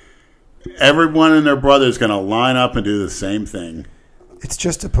 everyone and their brother is going to line up and do the same thing. It's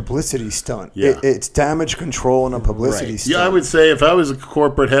just a publicity stunt. Yeah. It's damage control and a publicity Right. stunt. Yeah, I would say if I was a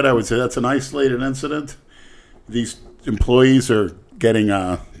corporate head, I would say that's an isolated incident. These employees are getting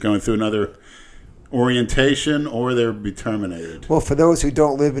going through another orientation, or they'll be terminated. Well, for those who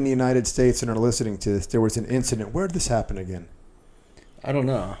don't live in the United States and are listening to this, there was an incident. Where did this happen again? I don't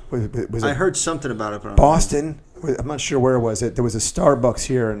know. Was I it heard something about it, but Boston? I'm not sure where it was. There was a Starbucks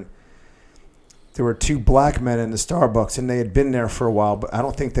here, and there were 2 black men in the Starbucks, and they had been there for a while, but I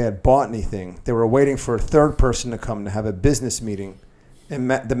don't think they had bought anything. They were waiting for a third person to come to have a business meeting,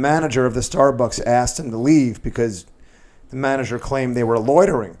 and the manager of the Starbucks asked them to leave because the manager claimed they were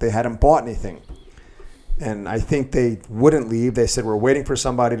loitering. They hadn't bought anything. And I think they wouldn't leave. They said, we're waiting for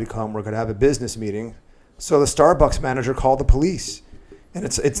somebody to come. We're going to have a business meeting. So the Starbucks manager called the police. And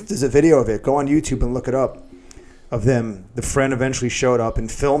there's a video of it. Go on YouTube and look it up. Of them. The friend eventually showed up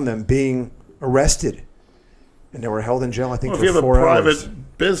and filmed them being arrested. And they were held in jail, I think, Well, if you for have a 4 private hours.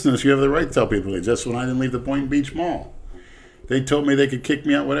 business, you have the right to tell people. Just when I didn't leave the Point Beach Mall, they told me they could kick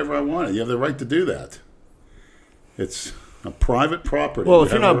me out whatever I wanted. You have the right to do that. It's a private property. Well, You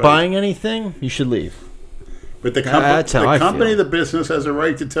if you're have the not right. buying anything, you should leave. But the, That's how I company, feel. the business, has a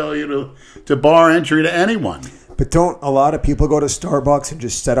right to tell you to bar entry to anyone. But don't a lot of people go to Starbucks and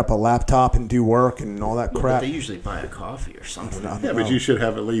just set up a laptop and do work and all that But crap? they usually buy a coffee or something. Yeah, but you should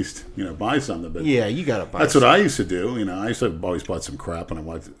have at least buy something. But Yeah, you gotta buy. that's what I used to do. I used to always bought some crap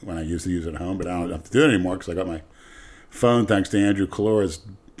when I used to use it at home, but I don't have to do it anymore because I got my phone thanks to Andrew Calora's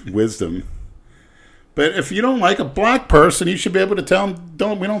wisdom. But if you don't like a black person, you should be able to tell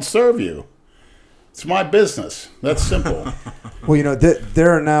them, we don't serve you. It's my business. That's simple. Well,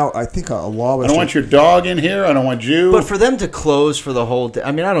 there are now, I think, a law was... I don't want your dog in here. I don't want you. But for them to close for the whole day,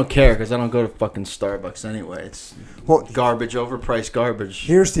 I mean, I don't care because I don't go to fucking Starbucks anyway. It's garbage, overpriced garbage.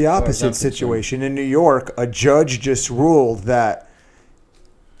 Here's the opposite situation. In New York, a judge just ruled that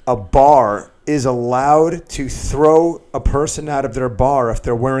a bar is allowed to throw a person out of their bar if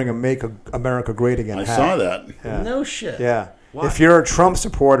they're wearing a Make America Great Again I hat. saw that. Yeah. No shit. Yeah. Why? If you're a Trump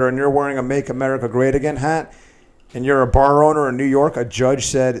supporter and you're wearing a Make America Great Again hat and you're a bar owner in New York, a judge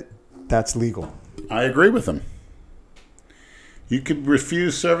said that's legal. I agree with him. You could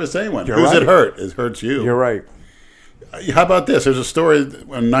refuse service to anyone. You're Who's right. it hurt? It hurts you. You're right. How about this? There's a story in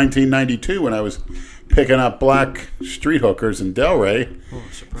 1992 when I was picking up black street hookers in Delray.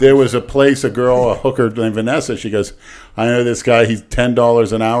 There was a girl, a hooker named Vanessa. She goes, I know this guy. He's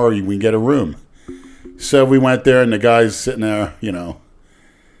 $10 an hour. We can get a room. So we went there, and the guy's sitting there,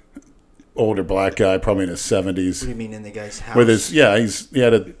 older black guy, probably in his 70s. What do you mean in the guy's house? With he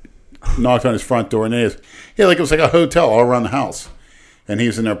had a knocked on his front door, and it was like a hotel all around the house. And he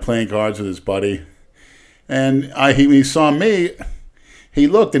was in there playing cards with his buddy. And he saw me. He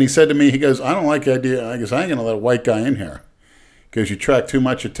looked and he said to me, he goes, I don't like the idea. I guess I ain't going to let a white guy in here because you attract too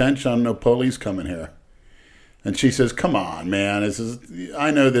much attention. I don't know police coming here. And she says, come on, man.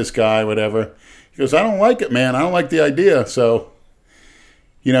 I know this guy, whatever. He goes, I don't like it, man. I don't like the idea. So,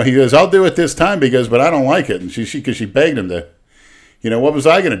 he goes, I'll do it this time but I don't like it. And because she begged him to, what was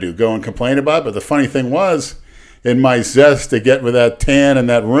I going to do? Go and complain about it? But the funny thing was, in my zest to get with that tan in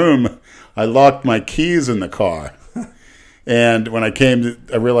that room, I locked my keys in the car. And when I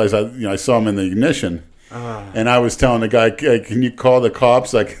I realized I saw him in the ignition. And I was telling the guy, hey, can you call the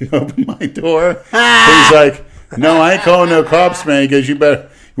cops? I can open my door. He's like, no, I ain't calling no cops, man. He goes, you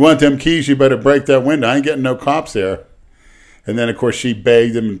want them keys, you better break that window. I ain't getting no cops there. And then, of course, she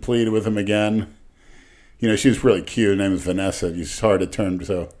begged him and pleaded with him again. She was really cute. Her name was Vanessa. She's hard to turn.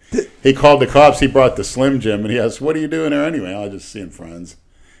 So he called the cops. He brought the Slim Jim, and he asked, what are you doing there anyway? I was just seeing friends.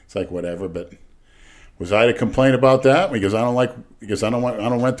 It's like, whatever, but... Was I to complain about that? Because I don't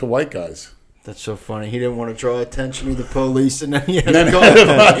rent to white guys. That's so funny. He didn't want to draw attention to the police, and then he had And then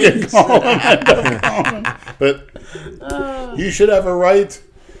to call call him. But you should have a right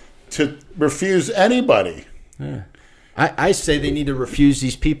to refuse anybody. Yeah. I say they need to refuse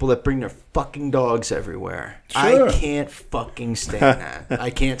these people that bring their fucking dogs everywhere. Sure. I can't fucking stand that. I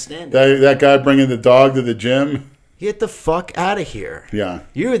can't stand it. That guy bringing the dog to the gym. Get the fuck out of here. Yeah.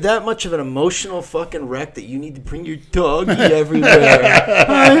 You're that much of an emotional fucking wreck that you need to bring your doggy everywhere.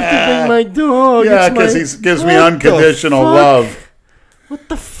 I have to bring my dog. Yeah, It's my- because he gives me What unconditional the fuck? love. What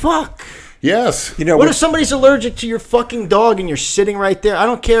the fuck? Yes. What if somebody's allergic to your fucking dog and you're sitting right there? I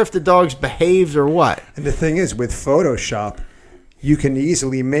don't care if the dog's behaved or what. And the thing is, with Photoshop, you can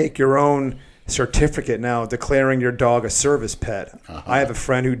easily make your own certificate now declaring your dog a service pet. I have a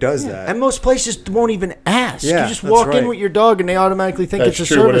friend who does that. And most places won't even ask. Yeah, you just that's walk in right. with your dog and they automatically think That's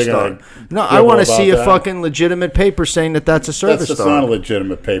it's a true. What are service they gonna dog. No, I quibble want to see a about that? fucking legitimate paper saying that that's a service That's dog. not a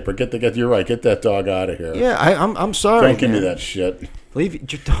legitimate paper. You're right. Get that dog out of here. Yeah, I'm sorry. Don't give me man. that shit. Leave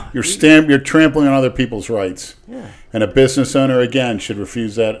your dog. You're trampling on other people's rights. Yeah. And a business owner, again, should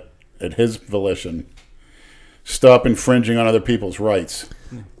refuse that at his volition. Stop infringing on other people's rights.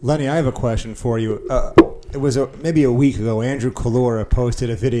 Lenny, I have a question for you. It was maybe a week ago. Andrew Calora posted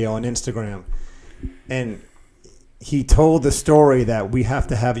a video on Instagram, and he told the story that we have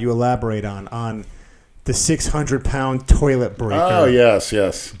to have you elaborate on the 600-pound toilet breaker. Oh,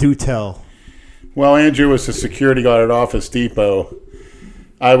 yes. Do tell. Well, Andrew was a security guard at Office Depot,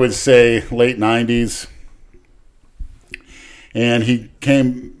 I would say late 90s. And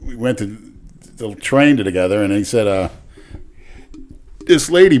we went to the train together, and he said,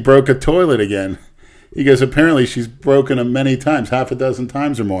 this lady broke a toilet again. He goes, apparently she's broken them many times, half a dozen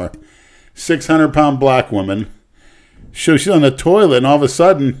times or more. 600-pound black woman. So she's on the toilet, and all of a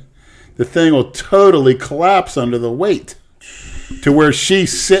sudden, the thing will totally collapse under the weight to where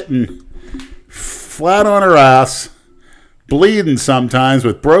she's sitting flat on her ass, bleeding sometimes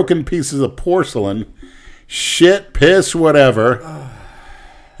with broken pieces of porcelain, shit, piss, whatever.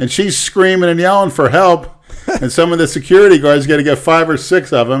 And she's screaming and yelling for help. And some of the security guards got to get 5 or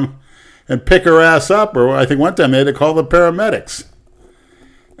 6 of them. and pick her ass up. Or I think one time they had to call the paramedics.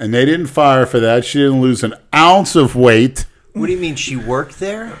 And they didn't fire her for that. She didn't lose an ounce of weight. What do you mean she worked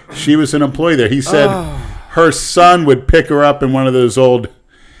there? She was an employee there. He said her son would pick her up in one of those old,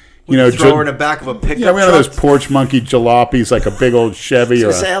 Throw her in the back of a pickup one of truck? those porch monkey jalopies, like a big old Chevy.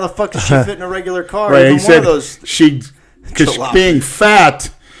 Say, how the fuck does she fit in a regular car? Right, Even he one said of those because jalopies. being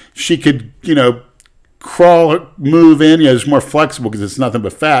fat, she could, crawl, move in. It's more flexible because it's nothing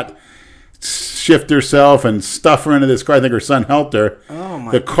but fat. Shift herself and stuff her into this car. I think her son helped her. Oh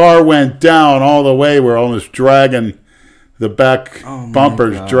my! The car went down all the way. We're almost dragging the back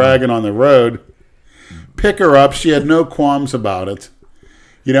bumpers, dragging on the road. Pick her up. She had no qualms about it.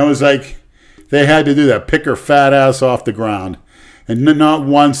 It was like they had to do that. Pick her fat ass off the ground. And not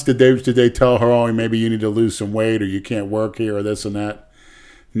once did they tell her, oh, maybe you need to lose some weight or you can't work here or this and that.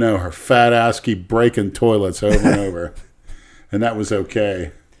 No, her fat ass keep breaking toilets over and over. And that was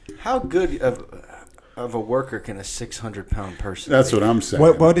okay. How good of a worker can a 600-pound person That's be? what I'm saying.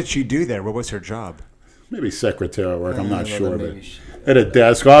 What did she do there? What was her job? Maybe secretarial work. I'm not sure. But maybe at a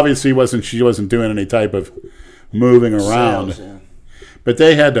desk. Obviously, she wasn't doing any type of moving around. Sales, yeah. But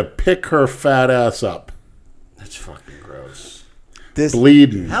they had to pick her fat ass up. That's fucking gross.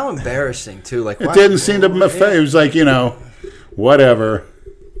 Bleeding. How embarrassing, too. Like, It didn't seem to affect. It was like, whatever.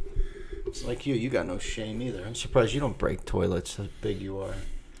 It's like you got no shame either. I'm surprised you don't break toilets, how big you are.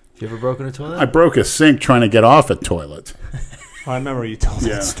 Have you ever broken a toilet? I broke a sink trying to get off a toilet. I remember you told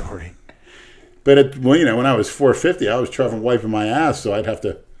Yeah. that story. But when I was 450, I was trouble wiping my ass, so I'd have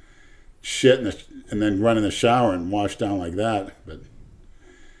to shit and then run in the shower and wash down like that. But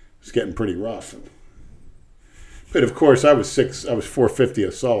it's getting pretty rough. But of course, I was 450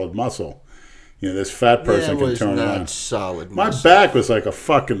 of solid muscle. This fat person can turn not around. solid My muscle. back was like a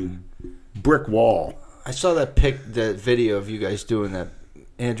fucking brick wall. I saw that video of you guys doing that.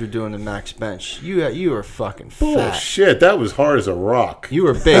 Andrew doing the max bench. You were fucking fat. Bullshit, that was hard as a rock. You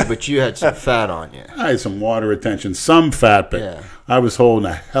were big, but you had some fat on you. I had some water retention, some fat, but Yeah. I was holding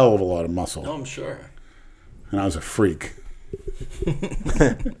a hell of a lot of muscle. No, I'm sure. And I was a freak.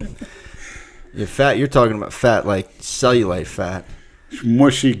 You're fat. You're talking about fat like cellulite fat.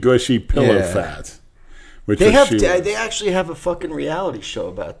 Mushy, gushy pillow Yeah. fat. Which They was she was. they actually have a fucking reality show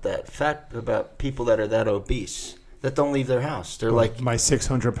about that. About people that are that obese that don't leave their house. They're like, My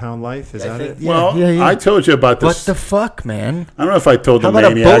 600-pound life, is I that think- it? Yeah, Well, yeah. I told you about what this. the fuck, man? I don't know if I told How the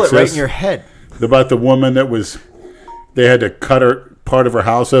about a maniacs bullet right this, in your head? about the woman that was. They had to cut her part of her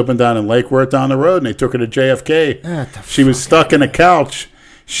house open down in Lake Worth down the road, and they took her to JFK. What the She was stuck in a couch.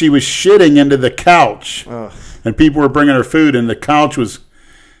 She was shitting into the couch, Ugh. and people were bringing her food, and the couch was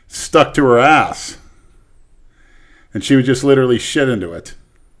stuck to her ass, and she would just literally shit into it.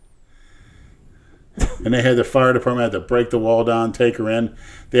 And they had the fire department had to break the wall down, take her in.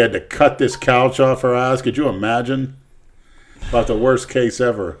 They had to cut this couch off her ass. Could you imagine? About the worst case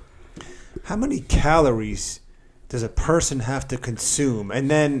ever. How many calories does a person have to consume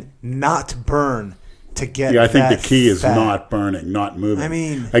and then not burn to get Yeah, I think the that key is fat? not burning, not moving. I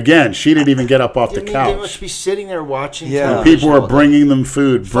mean- again, she didn't even get up off the They couch. must be sitting there watching. Yeah. television People all were day. bringing them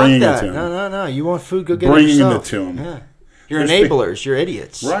food, Fuck bringing that. it to them. No. You want food? Go get Bringing it yourself. it to 'em. Yeah. You're Just be- enablers. You're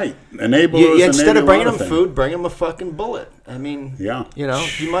idiots. Right. Enablers. You, instead enable of bringing them anything. food, bring them a fucking bullet. I mean, Yeah.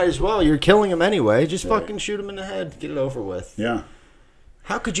 you might as well. You're killing them anyway. Just fucking shoot them in the head. Get it over with. Yeah.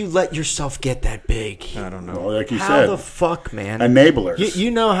 How could you let yourself get that big? I don't know. Well, like you How said, the fuck, man? enablers. You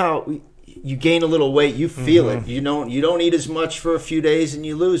know how you gain a little weight, you feel it. You don't eat as much for a few days and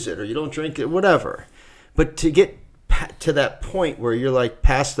you lose it, or you don't drink it, whatever. But to get to that point where you're like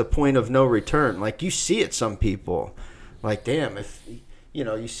past the point of no return, like you see it, some people, like damn, if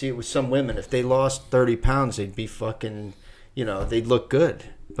you see it with some women, if they lost 30 pounds, they'd be fucking, they'd look good,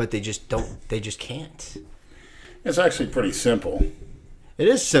 but they just don't. They just can't. It's actually pretty simple. It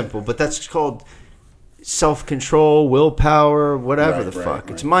is simple, but that's called self-control, willpower, whatever Right, the right, fuck.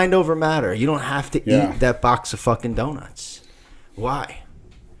 right. It's mind over matter. You don't have to Yeah. eat that box of fucking donuts. Why?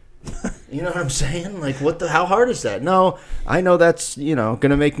 You know what I'm saying? Like, how hard is that? No, I know that's, going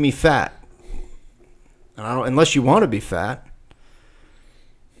to make me fat. And I don't, unless you want to be fat.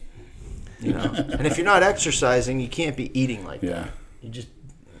 And if you're not exercising, you can't be eating like Yeah. that.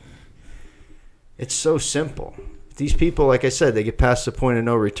 It's so simple. These people, like I said, they get past the point of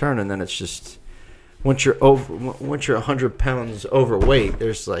no return, and then it's just once you're 100 pounds overweight,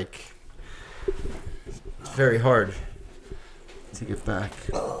 there's like it's very hard to get back.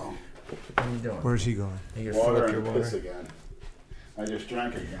 What are you doing? Where's he going? You gonna fill Water up your and water? piss again. I just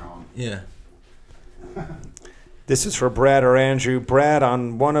drank a gallon. Yeah. This is for Brad or Andrew. Brad,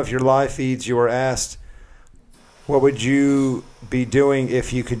 on one of your live feeds, you were asked, What would you be doing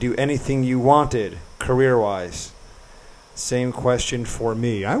if you could do anything you wanted, career-wise? Same question for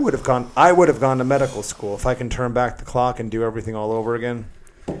me. I would have gone to medical school if I can turn back the clock and do everything all over again.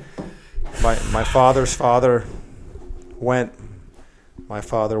 My father's father went. My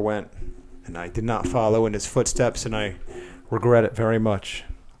father went, and I did not follow in his footsteps, and I regret it very much.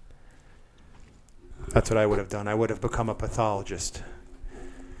 That's what I would have done. I would have become a pathologist.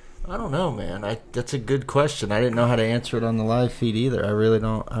 I don't know, man. That's a good question. I didn't know how to answer it on the live feed either. I really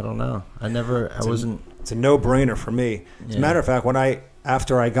don't. I don't know. Wasn't. It's a no-brainer for me. As a matter of fact,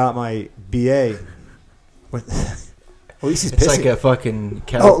 after I got my BA, at least he's It's pissing. like a fucking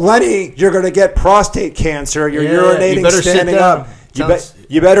Oh, Lenny, you're going to get prostate cancer. You're urinating you better standing sit down. up.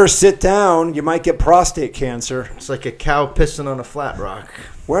 You better sit down. You might get prostate cancer. It's like a cow pissing on a flat rock.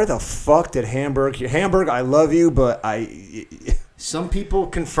 Where the fuck did Hamburg? Hamburg, I love you, but Some people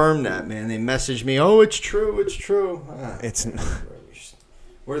confirm that, man. They message me, "Oh, it's true. It's true." It's.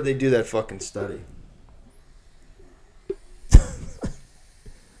 Where did they do that fucking study?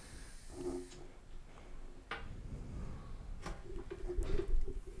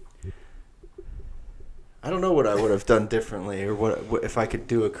 I don't know what I would have done differently, or what if I could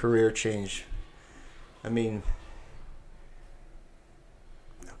do a career change. I mean,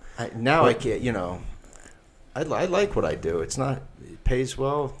 I can't. I like what I do. It pays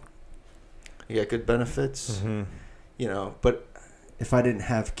well. You get good benefits. Mm-hmm. But if I didn't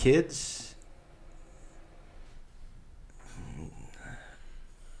have kids,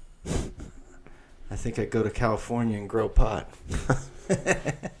 I think I'd go to California and grow pot.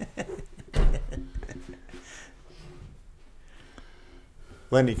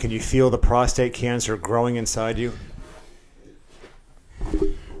 Lenny, can you feel the prostate cancer growing inside you?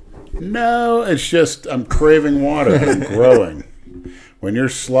 No, it's just I'm craving water and I'm growing. When you're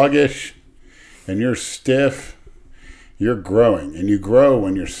sluggish and you're stiff, you're growing. And you grow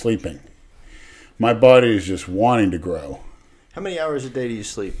when you're sleeping. My body is just wanting to grow. How many hours a day do you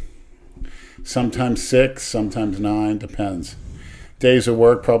sleep? Sometimes 6, sometimes 9, depends. Days of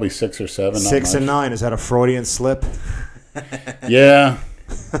work, probably 6 or 7. 6 and 9, is that a Freudian slip? Yeah.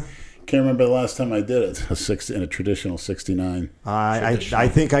 Can't remember the last time I did it. In a traditional 69. I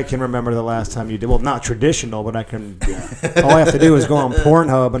think I can remember the last time you did. Well, not traditional, but I can. All I have to do is go on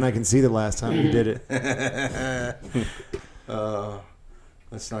Pornhub, and I can see the last time you did it.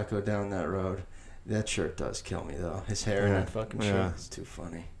 Let's not go down that road. That shirt does kill me, though. His hair in that fucking shirt is too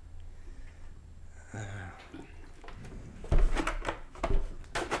funny.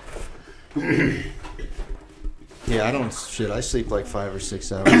 Yeah, I don't. Shit, I sleep like 5 or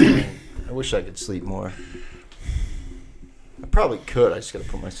 6 hours. I wish I could sleep more. I probably could. I just got to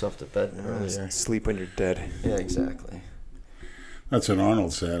put myself to bed earlier. Sleep when you're dead. Yeah, exactly. That's what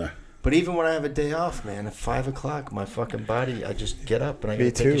Arnold said. But even when I have a day off, man, at 5 o'clock, my fucking body, I just get up and I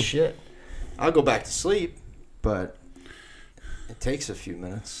gotta take a shit. I'll go back to sleep, but it takes a few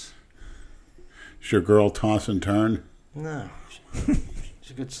minutes. Is your girl toss and turn? No.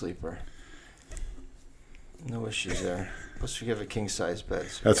 She's a good sleeper. No issues there. Plus, we have a king-size bed.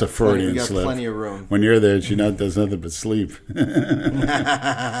 So that's a Freudian slip. We got slip. plenty of room. When you're there, she does nothing but sleep.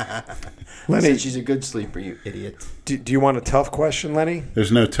 Lenny, she's a good sleeper, you idiot. Do you want a tough question, Lenny?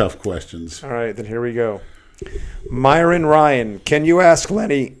 There's no tough questions. All right, then here we go. Myron Ryan, can you ask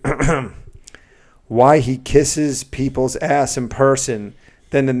Lenny why he kisses people's ass in person,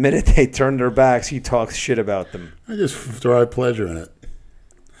 then the minute they turn their backs, he talks shit about them? I just derive pleasure in it.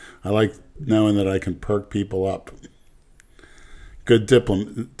 I like knowing that I can perk people up. Good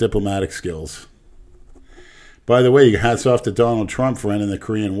diplomatic skills. By the way, hats off to Donald Trump for ending the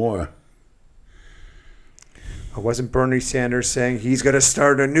Korean War. Wasn't Bernie Sanders saying he's going to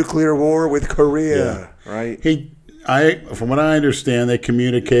start a nuclear war with Korea? Yeah. Right? From what I understand, they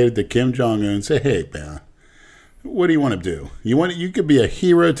communicated to Kim Jong-un and said, "Hey, man, what do you want to do? You could be a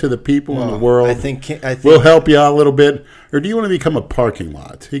hero to the people in the world. I think we'll help you out a little bit, or do you want to become a parking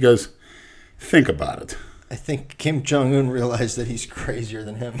lot?" He goes, "Think about it." I think Kim Jong-un realized that he's crazier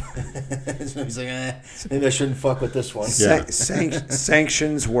than him. So he's like, maybe I shouldn't fuck with this one. Yeah.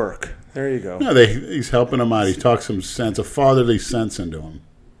 Sanctions work. There you go. No, he's helping him out. He talks some sense, a fatherly sense into him.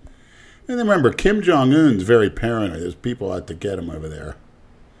 And remember, Kim Jong-un's very paranoid. There's people out to get him over there.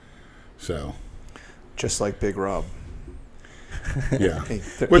 So, just like Big Rob. Yeah.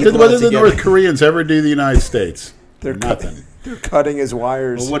 What did the North Koreans ever do to the United States? They're nothing. They're cutting his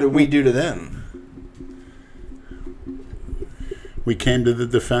wires. Well, what did we do to them? We came to the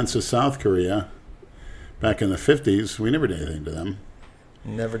defense of South Korea back in the 50s. We never did anything to them.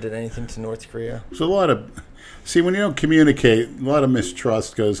 Never did anything to North Korea. There's a lot of... See, when you don't communicate, a lot of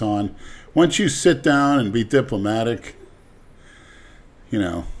mistrust goes on. Once you sit down and be diplomatic,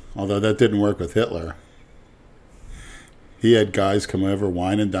 although that didn't work with Hitler. He had guys come over,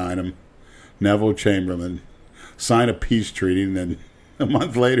 wine and dine him, Neville Chamberlain, sign a peace treaty, and then a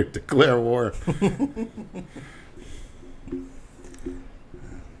month later declare war.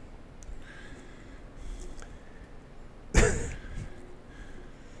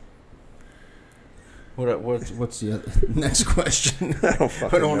 What's the other, next question? I don't I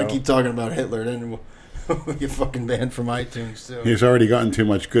fucking don't want know. to keep talking about Hitler. Then we'll get fucking banned from iTunes too. He's already gotten too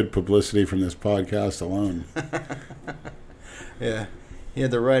much good publicity from this podcast alone. Yeah, he had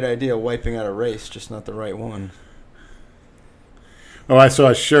the right idea of wiping out a race, just not the right one. Oh, I saw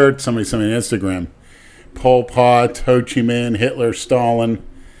a shirt somebody sent me on Instagram. Pol Pot, Ho Chi Minh, Hitler, Stalin,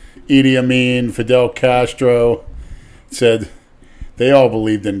 Idi Amin, Fidel Castro. It said they all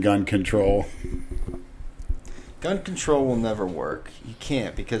believed in gun control. Gun control will never work. You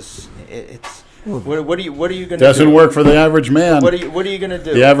can't because it's. What are you going to do? Doesn't work for the average man. What are you going to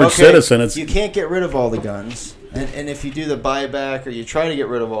do? The average citizen. You can't get rid of all the guns, and if you do the buyback or you try to get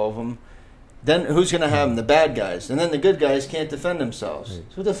rid of all of them, then who's going to have them? The bad guys, and then the good guys can't defend themselves. So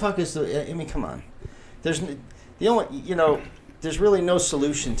what the fuck is the? I mean, come on. There's really no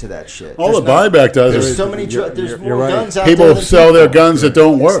solution to that shit. All the buyback does There's is so many. There's more right. guns out there. people than sell their people. guns that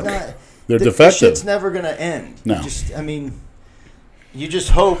don't work. They're The defective. shit's never going to end. No. You just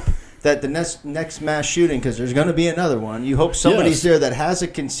hope that the next mass shooting, because there's going to be another one, you hope somebody's there that has a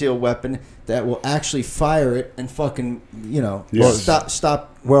concealed weapon that will actually fire it and fucking, Yes.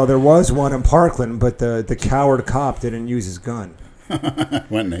 stop. Well, there was one in Parkland, but the coward cop didn't use his gun.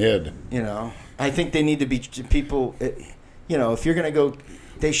 Went and hid. I think they need to be people, if you're going to go,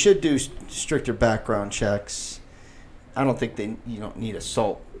 they should do stricter background checks. I don't think you don't need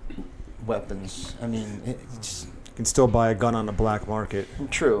assault weapons. I mean, it's You can still buy a gun on the black market.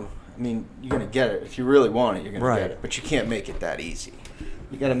 true. I mean, you're going to get it. If you really want it, you're going Right. to get it. But you can't make it that easy.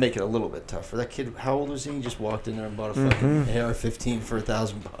 You got to make it a little bit tougher. That kid, how old was he? He just walked in there and bought a fucking AR-15 for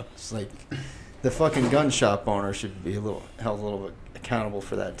 $1,000. Like, the fucking gun shop owner should be held a little bit accountable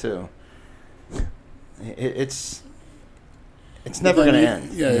for that too. It's never going to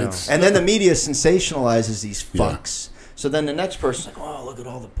end. Yeah, No. it's And then the media sensationalizes these Yeah. fucks. So then the next person's like, "Oh, look at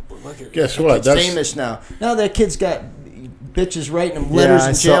all the look at Guess that what? kid's That's- famous now. Now that kid's got bitches writing him letters I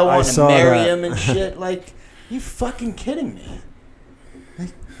in saw- jail I wanting to saw marry that. him and shit. Like, you fucking kidding me?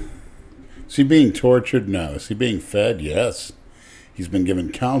 Is he being tortured? No. Is he being fed? Yes. He's been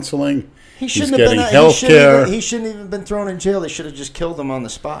given counseling. He He's shouldn't getting have been. health care. He shouldn't even been thrown in jail. They should have just killed him on the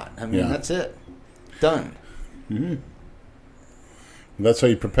spot. I mean, Yeah. that's it. Done. That's how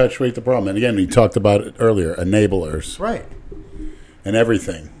you perpetuate the problem. And again, we talked about it earlier, enablers Right. and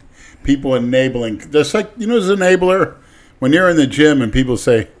everything. People enabling. Just like, as an enabler, when you're in the gym and people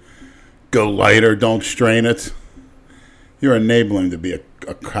say, go lighter, don't strain it, you're enabling to be a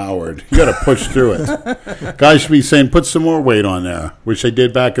coward. You got to push through it. Guys should be saying, put some more weight on there, which they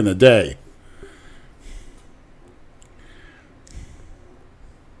did back in the day.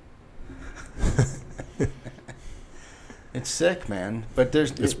 It's sick, man. But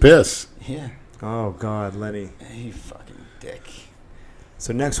It's piss. yeah. Oh, God, Lenny. You fucking dick.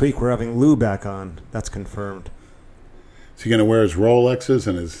 So next week we're having Lou back on. That's confirmed. Is he going to wear his Rolexes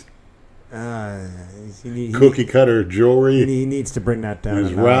and his He cookie cutter jewelry he needs to bring that down. and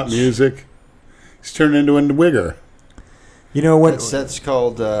his a rap notch. music? He's turned into a wigger. You know what? That's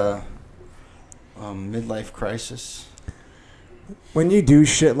called midlife crisis. When you do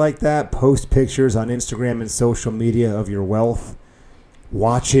shit like that, post pictures on Instagram and social media of your wealth,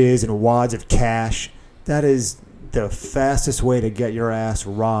 watches and wads of cash, that is the fastest way to get your ass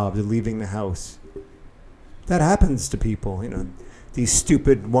robbed leaving the house. That happens to people, These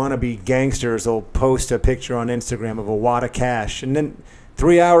stupid wannabe gangsters will post a picture on Instagram of a wad of cash, and then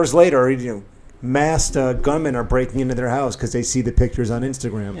 3 hours later, masked gunmen are breaking into their house because they see the pictures on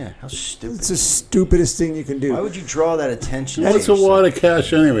Instagram. Yeah, how stupid. It's the stupidest thing you can do. Why would you draw that attention? What's to a wad yourself? of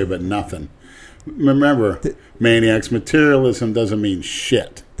cash anyway but nothing? Remember, maniacs, materialism doesn't mean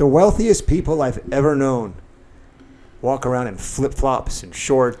shit. The wealthiest people I've ever known walk around in flip-flops and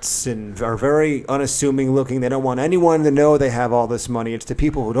shorts and are very unassuming looking. They don't want anyone to know they have all this money. It's the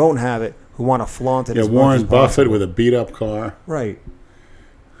people who don't have it who want to flaunt it Yeah, as much Warren as Buffett possible. with a beat-up car. Right.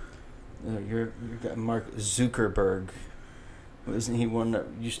 You're got Mark Zuckerberg. Isn't he one that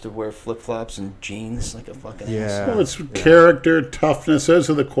used to wear flip-flops and jeans like a fucking Yeah. asshole? Well, it's character, toughness. Those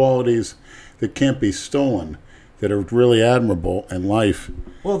are the qualities that can't be stolen. that are really admirable in life.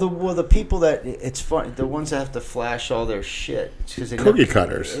 Well, the people that it's fun, the ones that have to flash all their shit, because Cookie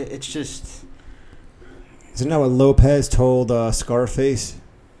cutters. It's just. Isn't that what Lopez told Scarface?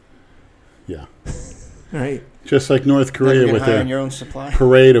 Yeah. Right. Just like North Korea with their your own supply.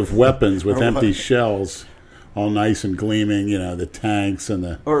 parade of weapons with Or empty what? shells, all nice and gleaming. You know, the tanks and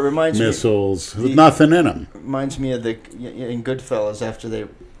the Or it reminds missiles with nothing in them. reminds me of in Goodfellas after they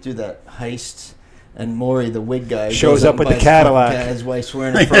do that heist. And Maury, the wig guy, Shows goes up with and the buys Cadillac. fucking His wife's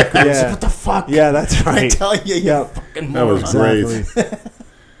wearing a fur coat. Yeah. What the fuck? Yeah, that's I right. tell you, you Yeah. fucking That was moron. great. Exactly.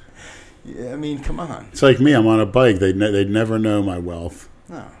 Yeah, I mean, come on. It's like me. I'm on a bike. They'd never know my wealth.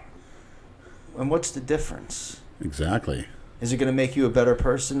 No. And what's the difference? Exactly. Is it going to make you a better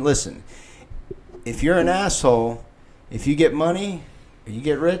person? Listen, if you're an asshole, if you get money or you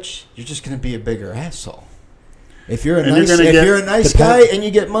get rich, you're just going to be a bigger asshole. If you're a And you're nice, gonna you're a nice guy and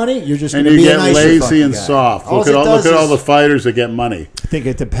you get money, you're just going And to you be a get nicer lazy fucking and guy. soft. All Look it at does all the is- fighters that get money. I think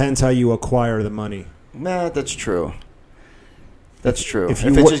it depends how you acquire the money. Nah, that's true. That's true. If If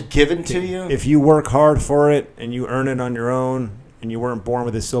you it's wo- just given to you, If you work hard for it and you earn it on your own and you weren't born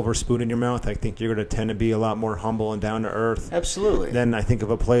with a silver spoon in your mouth, I think you're going to tend to be a lot more humble and down to earth. absolutely. Then I think of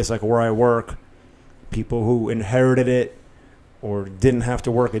a place like where I work, people who inherited it or didn't have to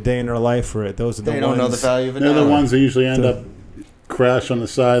work a day in their life for it. Those are the They ones. don't know the value of a They're the dollar. ones that usually end The- up crash on the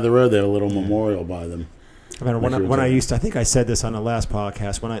side of the road. They have a little memorial by them. I mean, when Which I was- used to, I think I said this on the last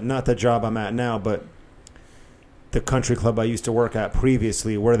podcast, not the job I'm at now, but the country club I used to work at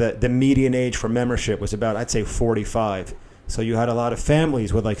previously, where the median age for membership was about, I'd say, 45. So you had a lot of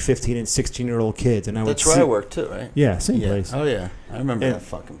families with like 15 and 16-year-old kids. And That's where I work too, right? Yeah, same Yeah. place. Oh yeah, I remember And that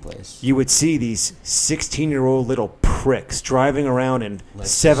fucking place. You would see these 16-year-old little pricks driving around in Lexus.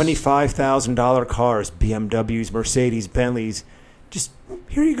 $75,000 cars, BMWs, Mercedes, Bentleys. Just,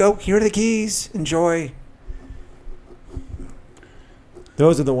 here you go. Here are the keys. Enjoy.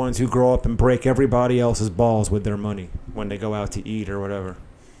 Those are the ones who grow up and break everybody else's balls with their money when they go out to eat or whatever.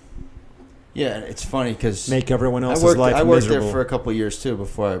 Yeah, it's funny because Make everyone else's I life worked miserable. there for a couple of years too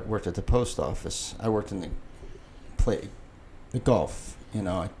before I worked at the post office. I worked in the golf. You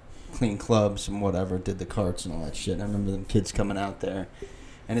know, I cleaned clubs and whatever, did the carts and all that shit. I remember them kids coming out there,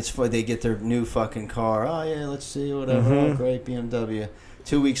 and it's funny. They get their new fucking car. Oh yeah, let's see whatever. Oh Mhm. great BMW.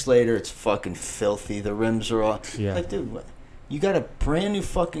 2 weeks later, it's fucking filthy. The rims are all Yeah. like, dude, what? You got a brand new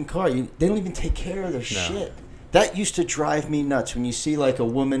fucking car. They don't even take care of their shit. That used to drive me nuts when you see like a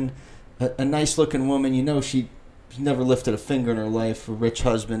woman, a nice looking woman, you know she never lifted a finger in her life, a rich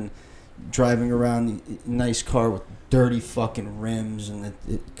husband driving around a nice car with dirty fucking rims and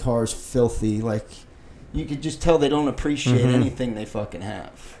the car's filthy. Like, you could just tell they don't appreciate Mhm. anything they fucking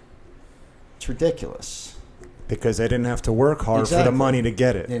have. It's ridiculous. Because they didn't have to work hard for the Exactly. money to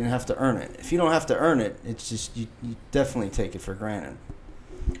get it. They didn't have to earn it. If you don't have to earn it, it's just, you definitely take it for granted.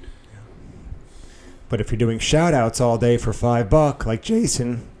 But if you're doing shout-outs all day for $5, like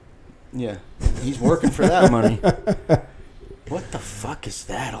Jason... Yeah, he's working for that money. What the fuck is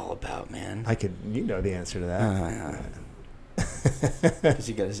that all about, man? You know the answer to that. Because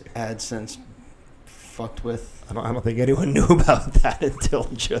he got his AdSense fucked with. I don't think anyone knew about that until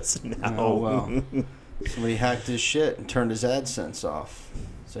just now. Oh, well. Somebody hacked his shit and turned his AdSense off.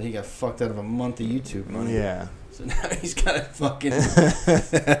 So he got fucked out of a month of YouTube money. Yeah. So now he's got to fucking...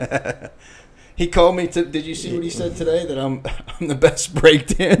 He called me to... Did you see what he said today? That I'm the best break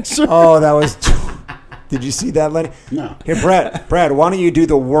dancer? Oh, that was... Did you see that, Lenny? No. Here, Brad, why don't you do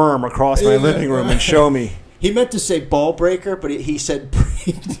the worm across my living room and show me? He meant to say ball breaker, but he said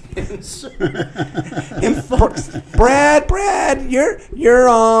break dancer. Brad,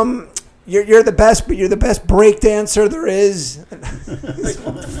 you're the best, but you're the best break dancer there is.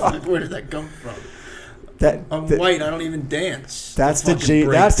 Where did that come from? I'm That white. I don't even dance. that's the Fucking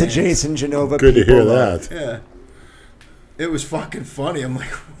break that's the dance. Jason Genova. Good to people hear love. that. Yeah. It was fucking funny. I'm like,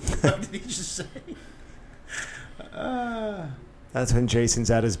 what did he just say? That's when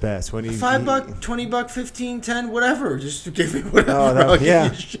Jason's at his best. When he $5, $20, $15, $10, whatever. Just give me whatever. Oh, that- I'll give yeah.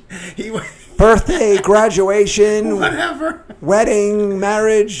 you shit. He went, birthday, graduation, whatever. wedding,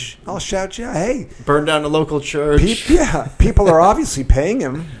 marriage. I'll shout you. Hey, Burn down the local church. people are obviously paying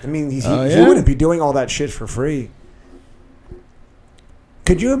him. I mean, he wouldn't be doing all that shit for free.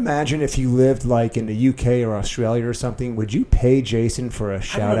 Could you imagine if you lived like in the UK or Australia or something? Would you pay Jason for a I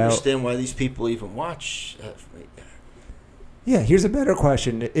shout don't out? understand why these people even watch. Yeah, here's a better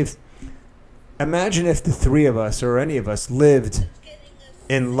question. Imagine if the three of us or any of us lived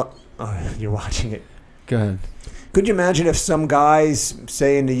in... Oh, you're watching it. Go ahead. Could you imagine if some guys,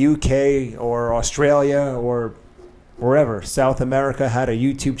 say in the UK or Australia or wherever, South America, had a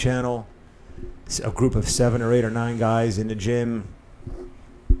YouTube channel a group of 7 or 8 or 9 guys in the gym,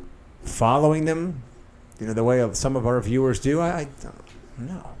 following them, the way of some of our viewers do. I don't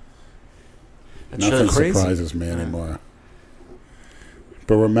know. Nothing crazy. surprises me anymore.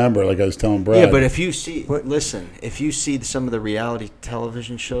 But remember, like I was telling Brad. Yeah, but if you see, if you see some of the reality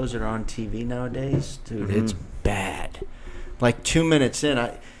television shows that are on TV nowadays, dude, it's bad. Like 2 minutes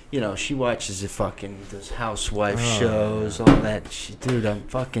in, she watches those housewife shows, all that shit. Dude, I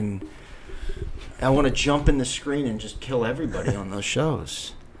want to jump in the screen and just kill everybody on those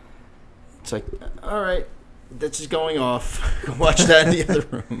shows. It's like, all right, this is going off. Go watch that in the other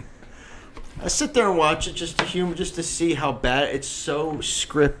room. I sit there and watch it just to see how bad it's so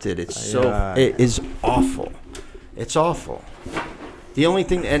scripted. It is awful. It's awful. The only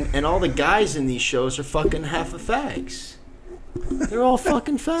thing, and all the guys in these shows are fucking half of fags. They're all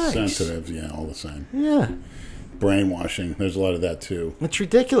fucking fags. Sensitive, yeah, all the same. Yeah. Brainwashing. There's a lot of that too. It's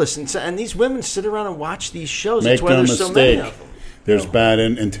ridiculous, and these women sit around and watch these shows. Make That's why no there's mistake. so many of them. There's bad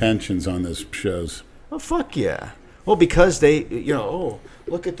intentions on those shows. Oh, fuck yeah. Well, because they,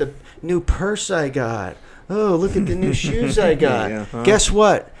 look at the new purse I got. Oh, look at the new shoes I got. Guess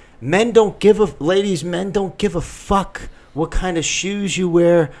what? Men don't give a fuck what kind of shoes you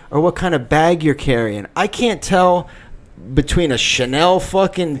wear or what kind of bag you're carrying. I can't tell between a Chanel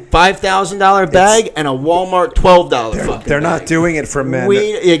fucking $5,000 bag and a Walmart $12 fucking bag. They're not doing it for men.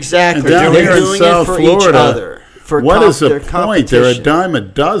 Exactly. Down They're here in doing South it for Florida, each other. What is the point? They're a dime a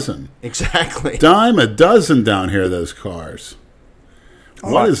dozen. Exactly. Dime a dozen down here, those cars.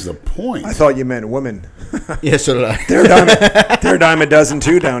 What is the point? I thought you meant women. Yeah, so did I. They're a dime a dozen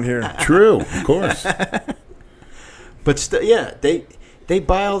too down here. True, of course. But they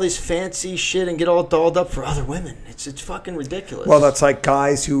buy all this fancy shit and get all dolled up for other women. It's fucking ridiculous. Well, that's like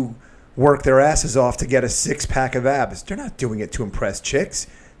guys who work their asses off to get a 6-pack of abs. They're not doing it to impress chicks.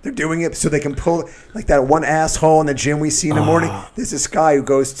 They're doing it so they can pull, like that one asshole in the gym we see in the morning. There's this guy who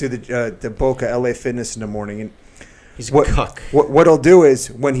goes to the Boca LA Fitness in the morning, and he's a cuck. What he'll do is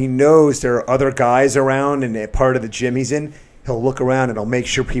when he knows there are other guys around in a part of the gym he's in, he'll look around and he'll make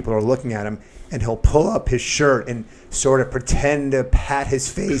sure people are looking at him, and he'll pull up his shirt and sort of pretend to pat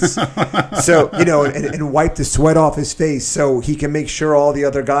his face, so and wipe the sweat off his face so he can make sure all the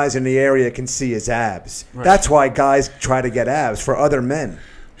other guys in the area can see his abs. Right. That's why guys try to get abs for other men.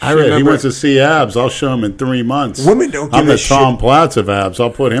 Shit, he wants to see abs. I'll show him in 3 months. Women don't give I'm a the shit. Tom Platz of abs.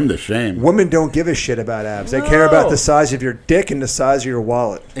 I'll put him to shame. Women don't give a shit about abs. They care about the size of your dick and the size of your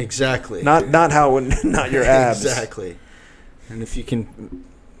wallet. Exactly. Not your abs. Exactly. And if you can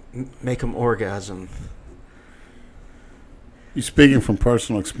make them orgasm. You speaking from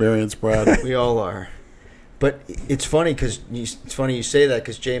personal experience, Brad? We all are. But it's funny you say that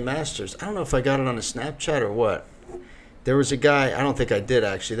because Jay Masters, I don't know if I got it on a Snapchat or what. There was a guy, I don't think I did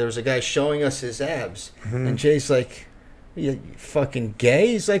actually, there was a guy showing us his abs. Mm-hmm. And Jay's like, you fucking gay?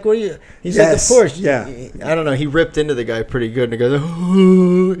 He's like, what are you? He's like, of course. Yeah. I don't know. He ripped into the guy pretty good. And he goes,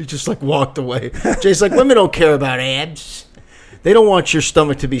 oh, he just like walked away. Jay's like, women don't care about abs. They don't want your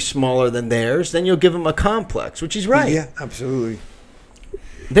stomach to be smaller than theirs. Then you'll give them a complex, which is right. Yeah, absolutely.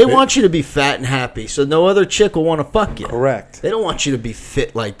 They want you to be fat and happy, so no other chick will want to fuck you. Correct. They don't want you to be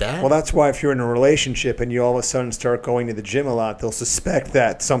fit like that. Well, that's why if you're in a relationship and you all of a sudden start going to the gym a lot, they'll suspect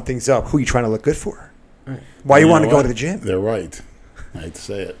that something's up. Who are you trying to look good for? Right. Why you want to go to the gym? They're right. I hate to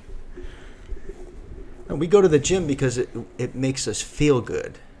say it. And we go to the gym because it makes us feel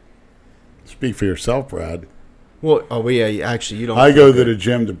good. Speak for yourself, Brad. Well, actually, you don't. I go to the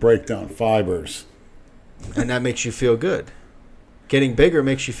gym to break down fibers. And that makes you feel good. Getting bigger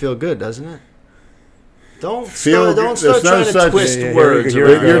makes you feel good, doesn't it? Don't start trying to twist words.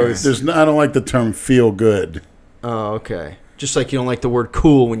 I don't like the term "feel good." Oh, okay. Just like you don't like the word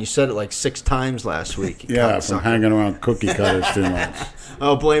 "cool" when you said it like 6 times last week. Yeah, from hanging around cookie cutters too much.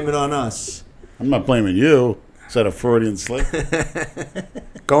 Oh, blame it on us. I'm not blaming you. Is that a Freudian slip?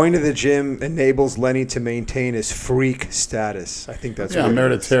 Going to the gym enables Lenny to maintain his freak status. I think that's I'm there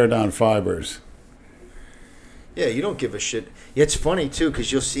to tear down fibers. Yeah, you don't give a shit. It's funny, too,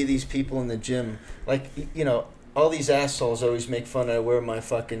 because you'll see these people in the gym. Like, all these assholes always make fun that I wear my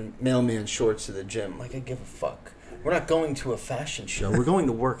fucking mailman shorts to the gym. Like, I give a fuck. We're not going to a fashion show. We're going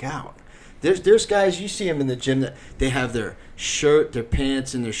to work out. There's guys, you see them in the gym, that they have their shirt, their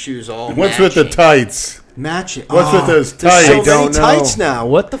pants, and their shoes all What's matching. with the tights? Matching. What's with those There's tights? so many tights now.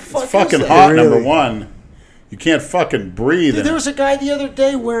 What the fuck It's fucking is that? hot, Really? number one. You can't fucking breathe. Dude, there was a guy the other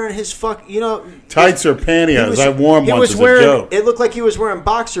day wearing his tights or pantyhose. I wore them once as a joke. It looked like he was wearing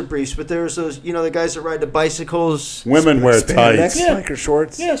boxer briefs, but there was those, the guys that ride the bicycles. Women wear tights. Biker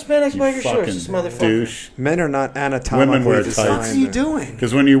shorts. Yeah, spandex biker shorts. Fucking This motherfucker. douche. Men are not anatomically Women wear designed. tights. What are you doing?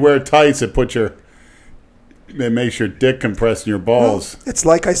 Because when you wear tights, it makes your dick compress in your balls. Well, it's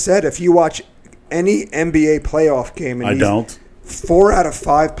like I said, if you watch any NBA playoff game, and I don't. 4 out of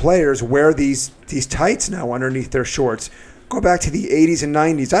 5 players wear these tights now underneath their shorts. Go back to the 80s and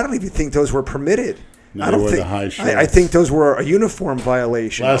 90s. I don't even think those were permitted. No, I don't they were think the high shorts. I think those were a uniform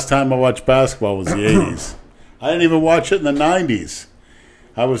violation. Last time I watched basketball was the 80s. I didn't even watch it in the 90s.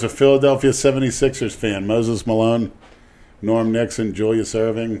 I was a Philadelphia 76ers fan. Moses Malone, Norm Nixon, Julius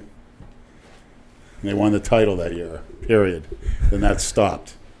Erving. They won the title that year, period. Then that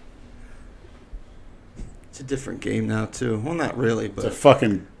stopped. It's a different game now, too. Well, not really, It's a but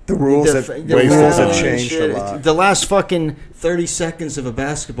fucking... The rules waste have of time. changed a lot. The last fucking 30 seconds of a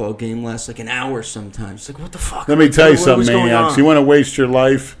basketball game lasts like an hour sometimes. It's like, what the fuck? Let me tell you What something, was going maniacs. on? You want to waste your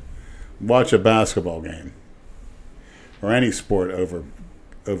life? Watch a basketball game. Or any sport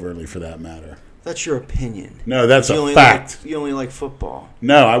overly for that matter. That's your opinion. No, that's You a only fact. You only like football.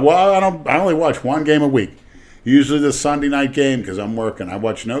 No, I only watch one game a week. Usually the Sunday night game because I'm working. I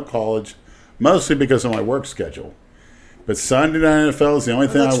watch no college, mostly because of my work schedule. But Sunday night NFL is the only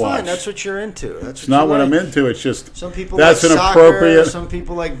thing That's I watch. fine. That's what you're into. That's It's not what like. I'm into. It's just Some people that's like an soccer, appropriate. Some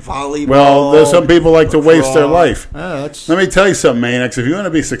people like volleyball. Well, there's some people like to waste their lacrosse. life. Oh, that's, Let me tell you something, Maniacs. If you want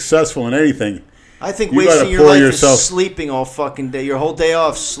to be successful in anything, I think you wasting gotta your pour life yourself- is sleeping all fucking day. Your whole day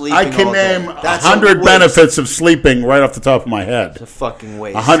off sleeping. I can all day. name That's 100 waste. benefits of sleeping right off the top of my head. It's a fucking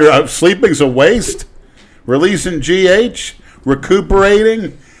waste. 100. Sleeping's a waste. Releasing GH,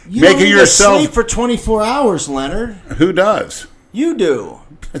 recuperating, You making don't need yourself. to sleep for 24 hours, Leonard. Who does? You do.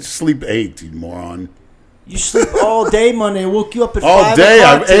 Sleep 8, you moron. You sleep all day Monday. I woke you up at All 5 day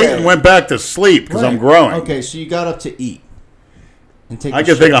o'clock I today. ate and went back to sleep because I'm Right. growing. Okay, so you got up to eat and take. I a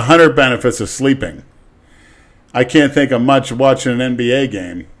can shit. think 100 benefits of sleeping. I can't think of much watching an NBA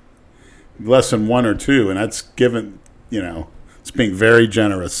game. Less than 1 or 2, and that's given, it's being very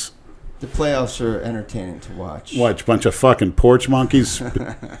generous. The playoffs are entertaining to watch. Watch a bunch of fucking porch monkeys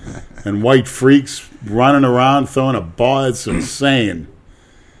and white freaks running around throwing a ball. It's insane.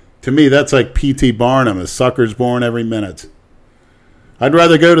 To me, that's like P.T. Barnum, a sucker's born every minute. I'd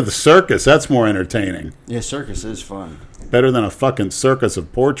rather go to the circus. That's more entertaining. Yeah, circus is fun. Better than a fucking circus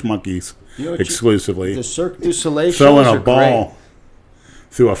of porch monkeys You know what exclusively. The Cirque du Soleil Throwing shows a are ball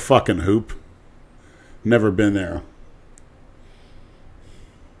through a fucking hoop. Never been there.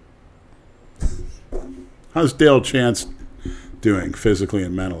 How's Dale Chance doing physically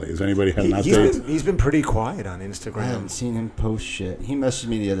and mentally? Has anybody had an update? He's been pretty quiet on great. I Instagram. haven't seen him post shit. He messaged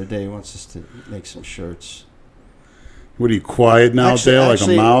me the other day. He wants us to make some shirts. What are you, quiet now, Dale? Like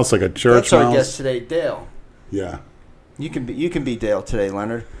Actually, a mouse? Like a church That's our mouse? guest today, Dale. Yeah. You can be Dale today,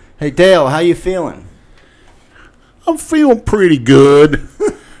 Leonard. Hey, Dale, how you feeling? I'm feeling pretty good.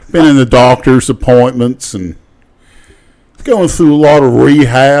 Been in the doctor's appointments and going through a lot of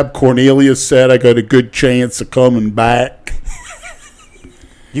rehab. Cornelius said I got a good chance of coming back.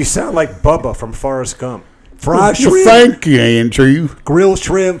 You sound like Bubba from Forrest Gump. Fried Well, shrimp, thank you, Andrew. grilled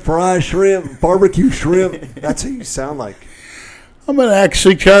shrimp, fried shrimp, barbecue shrimp. That's who you sound like. I'm going to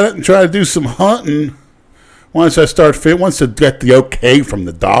actually try to do some hunting once I get the okay from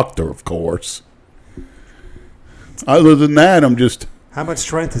the doctor, of course. Other than that, I'm just... How much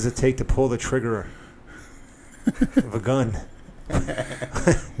strength does it take to pull the trigger of a gun?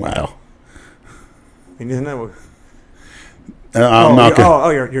 Wow. I mean, isn't that what? I'm not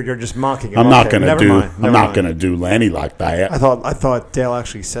going. You're just mocking him. I'm not Okay, going to never do. mind, I'm never not mind. going to do Lenny like that. I thought Dale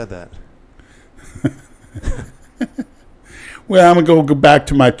actually said that. Well, I'm going to go back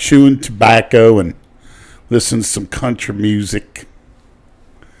to my chewing tobacco and listen to some country music.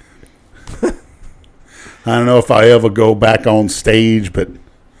 I don't know if I ever go back on stage, but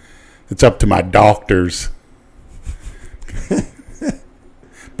it's up to my doctors.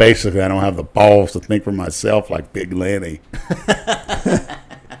 Basically, I don't have the balls to think for myself like Big Lenny.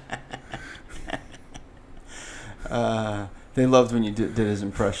 They loved when you did his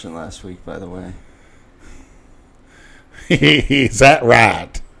impression last week, by the way. Is that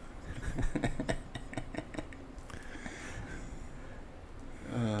right?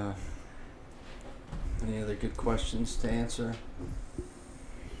 Any other good questions to answer?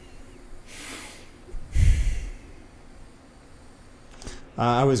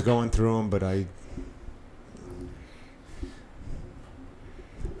 I was going through them, but I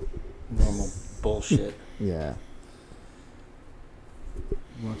Normal bullshit. yeah.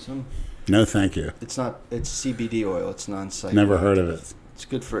 You want some? No, thank you. It's CBD oil. It's non-psychoactive. Never heard of it. It's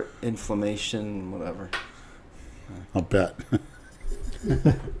good for inflammation, whatever. I'll bet.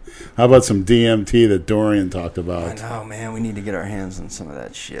 How about some DMT that Dorian talked about? I know, man. We need to get our hands on some of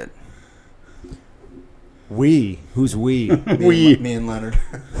that shit. Who's we? Me and Leonard.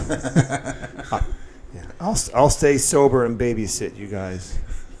 Yeah. I'll stay sober and babysit you guys.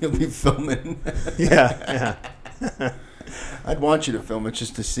 You'll be filming. Yeah. I'd want you to film it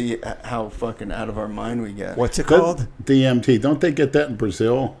just to see how fucking out of our mind we get. What's it called? DMT. Don't they get that in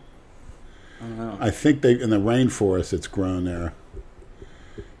Brazil? I don't know. I think in the rainforest it's grown there.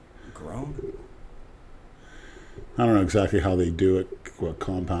 Grown? I don't know exactly how they do it, what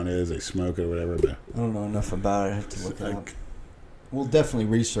compound it is, they smoke it or whatever. But I don't know enough about it. I have to look it up. We'll definitely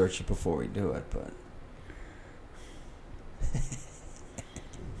research it before we do it, but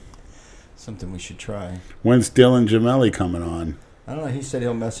something we should try. When's Dylan Gemelli coming on? I don't know. He said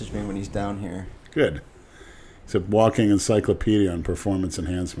he'll message me when he's down here. Good. It's a walking encyclopedia on performance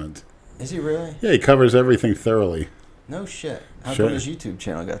enhancement. Is he really? Yeah, he covers everything thoroughly. No shit. How Sure. come his YouTube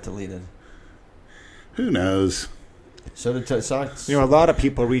channel got deleted? Who knows? So did Sox. A lot of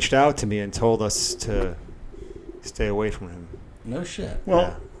people reached out to me and told us to stay away from him. No shit.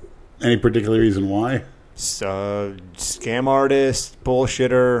 Well, any particular reason why? Scam artist,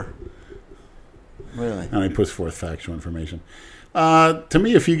 bullshitter. Really? And he puts forth factual information. To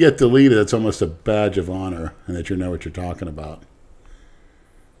me, if you get deleted, it's almost a badge of honor and that you know what you're talking about.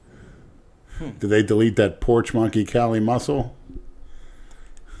 Did they delete that porch monkey Cali Muscle?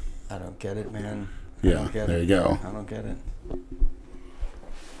 I don't get it, man. Yeah, there you go. I don't get it.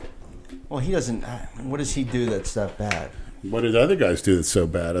 Well, he doesn't. What does he do that's that bad? What did other guys do that's so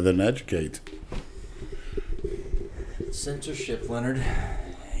bad other than educate? Censorship, Leonard.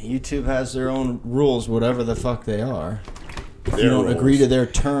 YouTube has their own rules, whatever the fuck they are. If you don't agree to their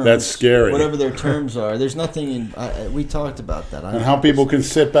terms, that's scary. Whatever their terms are, there's nothing in. We talked about that. And how people can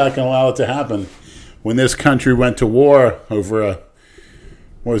sit back and allow it to happen. When this country went to war over a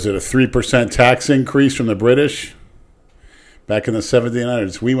 3% tax increase from the British back in the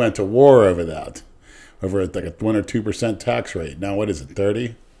 1700s, we went to war over that, over like a 1 or 2% tax rate. Now what is it,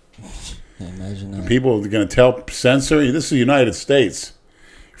 30? Yeah, imagine that. People are going to censor you. This is the United States.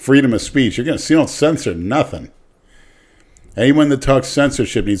 Freedom of speech. You don't censor nothing. Anyone that talks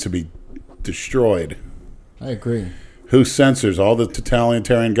censorship needs to be destroyed. I agree. Who censors all the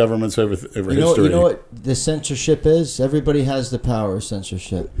totalitarian governments over history? You know what the censorship is? Everybody has the power of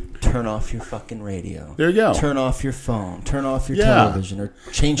censorship. Turn off your fucking radio. There you go. Turn off your phone. Turn off your television. Or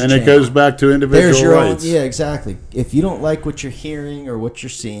change the And channel. it goes back to individual There's your rights. own. Yeah, exactly. If you don't like what you're hearing or what you're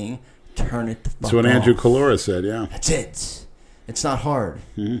seeing, turn it the fuck off. That's what Andrew Calora said, yeah. That's it. It's not hard.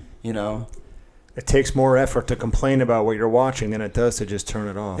 Mm-hmm. You know? It takes more effort to complain about what you're watching than it does to just turn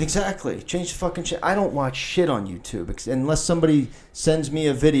it off. Exactly. Change the fucking shit. I don't watch shit on YouTube unless somebody sends me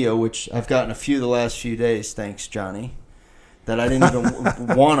a video, which I've gotten a few the last few days, thanks, Johnny, that I didn't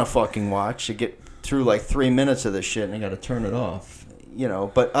even want to fucking watch. I get through like 3 minutes of this shit and I got to turn it off. You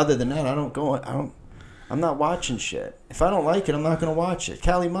know, but other than that, I'm not watching shit. If I don't like it, I'm not going to watch it.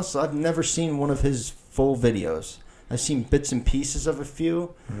 Cali Muscle, I've never seen one of his full videos. I've seen bits and pieces of a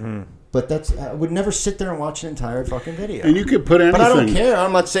few. Mm-hmm. But I would never sit there and watch an entire fucking video. And you could put anything. But I don't care.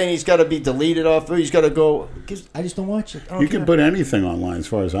 I'm not saying he's got to be deleted off. He's got to go. I just don't watch it. You can put anything online as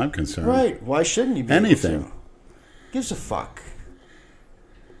far as I'm concerned. Right. Why shouldn't you be anything? Able to? Gives a fuck.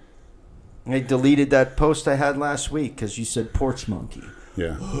 I deleted that post I had last week because you said porch monkey.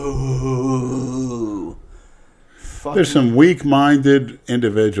 Yeah. Ooh. There's some weak-minded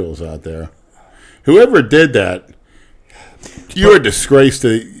individuals out there. Whoever did that, you're a disgrace to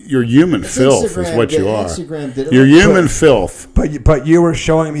your human filth. Is what you are. You're human filth. But you were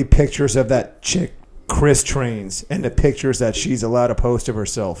showing me pictures of that chick Chris trains and the pictures that she's allowed to post of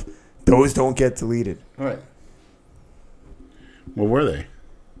herself. Those don't get deleted. All right. What were they?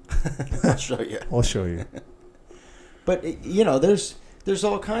 I'll show you. I'll show you. But there's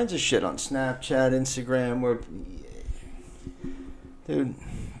all kinds of shit on Snapchat, Instagram, where, dude,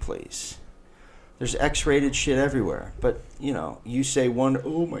 please. There's X-rated shit everywhere. But, you say one,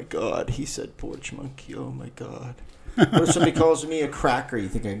 oh my God, he said porch monkey, oh my God. What if somebody calls me a cracker? You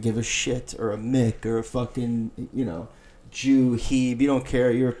think I give a shit? Or a Mick? Or a fucking, Jew, Hebe? You don't care.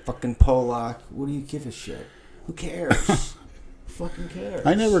 You're a fucking Polak. What do you give a shit? Who cares? Who fucking cares?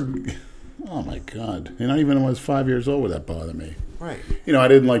 I never... Oh my God. Even when I was 5 years old would that bother me. Right. I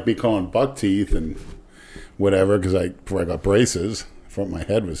didn't like be calling buck teeth and whatever before I got braces. My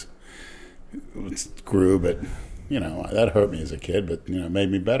head grew, but that hurt me as a kid, but it made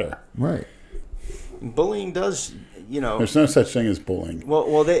me better. Right. Bullying does, There's no such thing as bullying.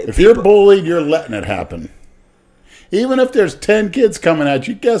 Well, if you're bullied, you're letting it happen. Even if there's 10 kids coming at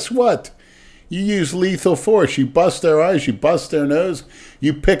you, guess what? You use lethal force. You bust their eyes. You bust their nose.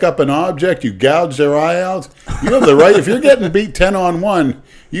 You pick up an object. You gouge their eye out. You have the right. If you're getting beat 10-on-1,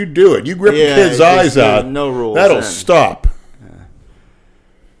 you do it. You rip a kid's eyes out. No rules. That'll stop.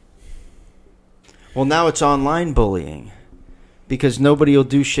 Well, now it's online bullying because nobody will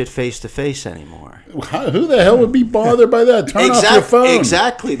do shit face to face anymore. Who the hell would be bothered by that? Turn off your phone.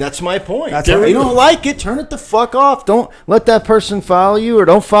 Exactly. That's my point. That's If right. you don't like it, turn it the fuck off. Don't let that person follow you or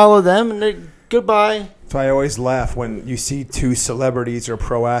don't follow them. And goodbye. So I always laugh when you see two celebrities or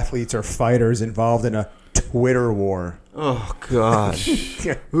pro athletes or fighters involved in a Twitter war. Oh, God.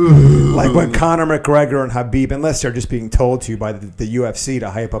 Like when Conor McGregor and Habib, unless they're just being told to by the UFC to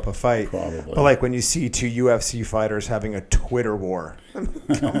hype up a fight. Probably. But like when you see two UFC fighters having a Twitter war. Come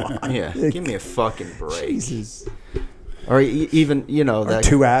on. Yeah. Give me a fucking break. Jesus. Or even, Or that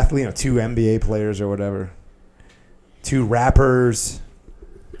two athletes, two NBA players or whatever. Two rappers.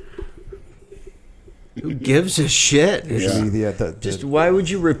 who gives a shit? Just why would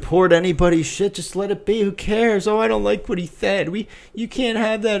you report anybody's shit? Just let it be. Who cares? Oh, I don't like what he said. You can't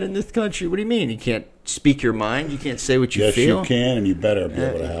have that in this country. What do you mean? You can't speak your mind? You can't say what you feel? Yes, you can, and you better be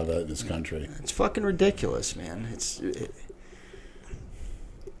able to have that in this country. It's fucking ridiculous, man.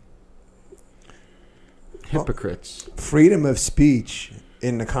 Hypocrites. Freedom of speech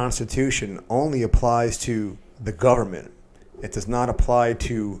in the Constitution only applies to the government. It does not apply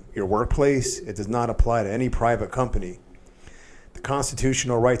to your workplace. It does not apply to any private company. The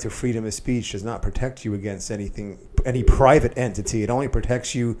constitutional right to freedom of speech does not protect you against any private entity. It only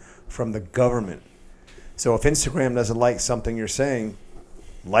protects you from the government. So if Instagram doesn't like something you're saying,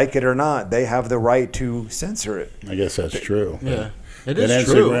 like it or not, they have the right to censor it. I guess that's true. Yeah, it and is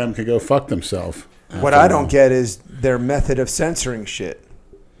true. Instagram could go fuck themselves. What I don't get is their method of censoring shit.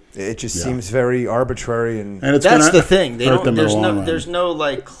 It just seems very arbitrary, and it's that's the thing. There's no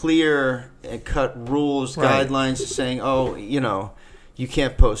like clear cut rules, guidelines saying, oh, you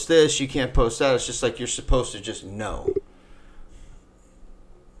can't post this, you can't post that. It's just like you're supposed to just know.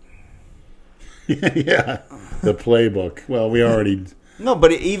 Yeah, the playbook. Well, we already. No,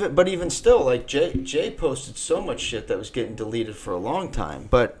 but even still, like Jay posted so much shit that was getting deleted for a long time.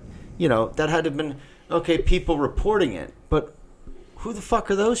 But that had to have been people reporting it, but. Who the fuck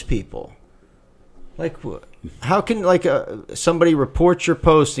are those people? Like, how can somebody report your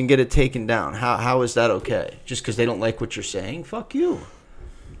post and get it taken down? How is that okay? Just because they don't like what you're saying? Fuck you.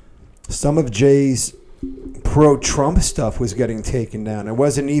 Some of Jay's pro-Trump stuff was getting taken down. It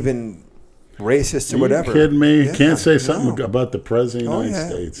wasn't even racist or whatever. Are you kidding me? Yeah, Can't say something about the President of the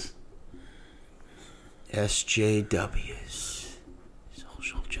United States. SJWs.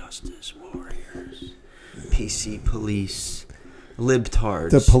 Social Justice Warriors. PC Police.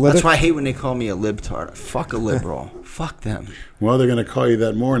 Libtards. That's why I hate when they call me a libtard. Fuck a liberal. Fuck them. Well, they're going to call you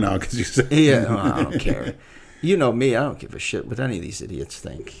that more now because you said. Yeah, well, I don't care. You know me. I don't give a shit what any of these idiots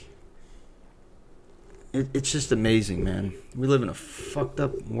think. It's just amazing, man. We live in a fucked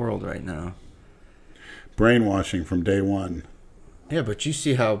up world right now. Brainwashing from day one. Yeah, but you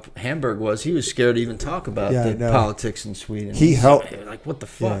see how Hamburg was. He was scared to even talk about politics in Sweden. He held what the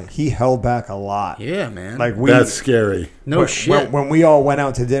fuck? Yeah, he held back a lot. Yeah, man. That's scary. Shit. When we all went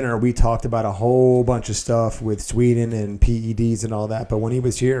out to dinner, we talked about a whole bunch of stuff with Sweden and PEDs and all that. But when he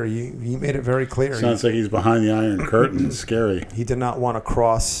was here, he made it very clear. Sounds like he's behind the Iron Curtain. It's scary. He did not want to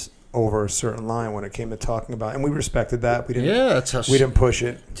cross over a certain line when it came to talking about, and we respected that. We didn't. Yeah, that's how. We didn't push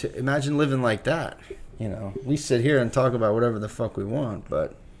it. Imagine living like that. We sit here and talk about whatever the fuck we want,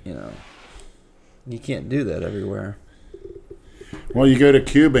 but, you can't do that everywhere. Well, you go to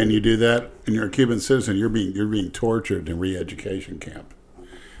Cuba and you do that, and you're a Cuban citizen, you're being tortured in re-education camp.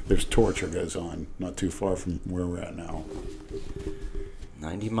 There's torture goes on not too far from where we're at now.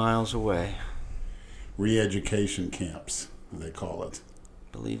 90 miles away. Re-education camps, they call it.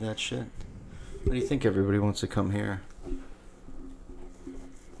 Believe that shit? What do you think everybody wants to come here?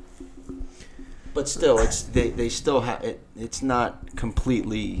 But still, they still have it. It's not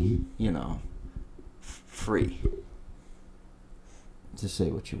completely, free to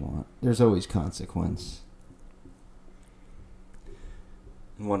say what you want. There's always consequence,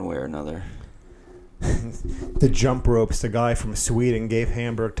 in one way or another. The jump ropes the guy from Sweden gave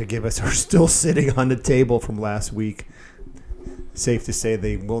Hamburg to give us are still sitting on the table from last week. Safe to say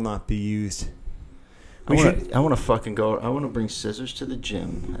they will not be used. I want to fucking go. I want to bring scissors to the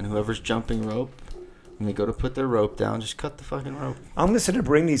gym, and whoever's jumping rope, when they go to put their rope down, just cut the fucking rope. I'm just going to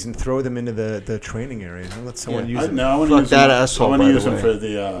bring these and throw them into the training area. I'll let someone use them. I want to use them for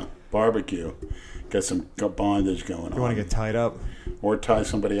the barbecue. get some bondage going on. You want to get tied up? Or tie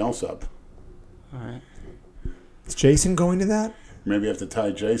somebody else up. All right. Is Jason going to that? Maybe you have to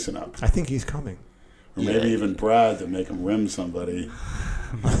tie Jason up. I think he's coming. Or maybe Yeah. even Brad to make him rim somebody.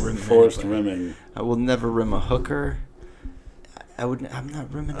 I'm not rimming Forced anybody. rimming. I will never rim a hooker. I'm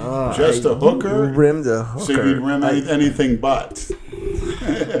not rimming anybody. Just a hooker? Rimmed a hooker. So you'd rim anything but.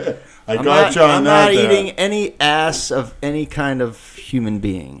 I I'm got not, you on I'm that. not eating any ass of any kind of human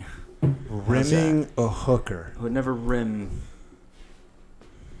being. Rimming a hooker. I would never rim.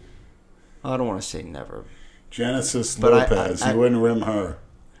 I don't want to say never. Genesis But Lopez. I- You wouldn't rim her.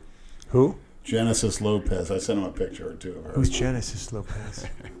 Who? Genesis Lopez. I sent him a picture or two of her. Who's Genesis Lopez?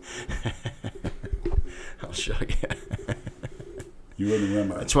 I'll show you. You wouldn't rim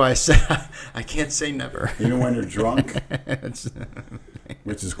her. That's why I said I can't say never. Even when you're drunk, It's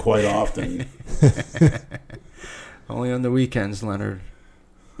which is quite often. only on the weekends, Leonard.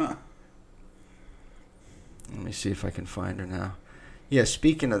 Huh. Let me see if I can find her now. Yeah,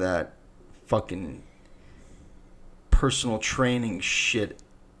 speaking of that fucking personal training shit,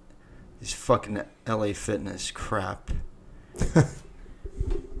 this fucking LA Fitness crap.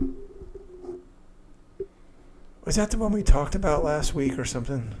 Was that the one we talked about last week or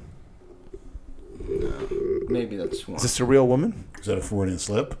something? Maybe that's one. Is this a real woman? Is that a Freudian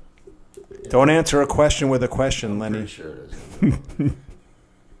slip? Don't answer a question with a question, I'm Lenny. pretty sure it is.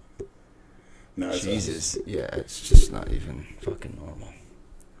 No, it's Jesus. Yeah, it's just not even fucking normal.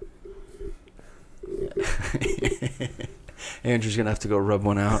 Yeah. Andrew's going to have to go rub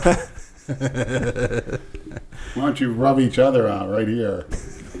one out. Why don't you rub each other out right here?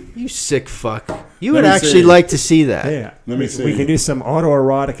 You sick fuck. You Let would me actually see. like to see that. Yeah. Let me see. We can do some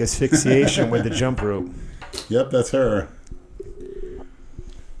autoerotic asphyxiation with the jump rope. Yep, that's her.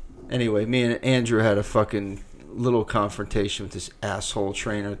 Anyway, me and Andrew had a fucking little confrontation with this asshole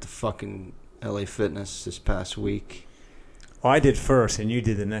trainer at the fucking LA Fitness this past week. Well, I did first, and you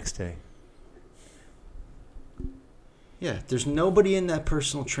did the next day. Yeah, there's nobody in that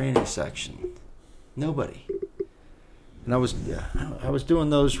personal training section. Nobody. And I was doing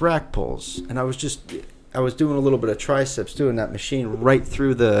those rack pulls, and I was doing a little bit of triceps doing that machine right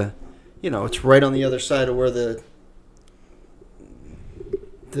through the, it's right on the other side of where the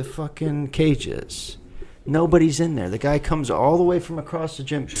fucking cage is. Nobody's in there. The guy comes all the way from across the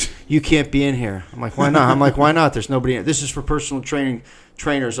gym. You can't be in here. I'm like, why not? Why not? There's nobody in. This is for personal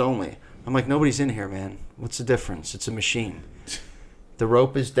trainers only. I'm like, nobody's in here, man. What's the difference? It's a machine. The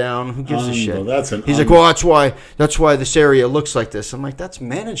rope is down. Who gives a shit? He's like, well, that's why this area looks like this. I'm like, that's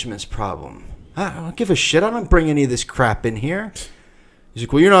management's problem. I don't give a shit. I don't bring any of this crap in here. He's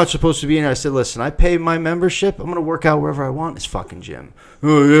like, well, you're not supposed to be in here. I said, listen, I pay my membership. I'm going to work out wherever I want in this fucking gym.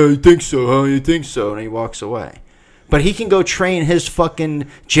 Oh, yeah, you think so, huh? You think so? And he walks away. But he can go train his fucking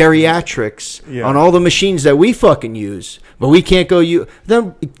geriatrics on all the machines that we fucking use. But we can't go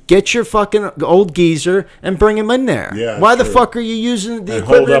then get your fucking old geezer and bring him in there. Yeah, why the true. fuck are you using the And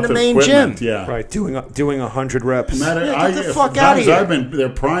hold equipment in up the main equipment, gym? Yeah. Right, doing 100 reps. Get the fuck outta here. I've been there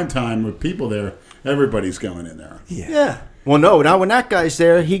prime time with people there. Everybody's going in there. Yeah. Well, no. Now when that guy's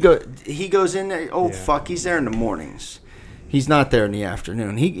there, he goes in there. Old fuck, he's there in the mornings. He's not there in the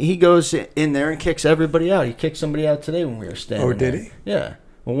afternoon. He goes in there and kicks everybody out. He kicked somebody out today when we were standing. Oh, did there. he? Yeah.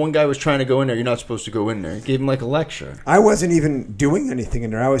 Well, one guy was trying to go in there. You're not supposed to go in there. He gave him like a lecture. I wasn't even doing anything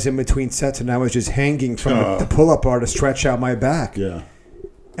in there. I was in between sets, and I was just hanging from the pull-up bar to stretch out my back. Yeah.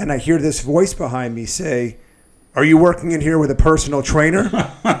 And I hear this voice behind me say, "Are you working in here with a personal trainer?"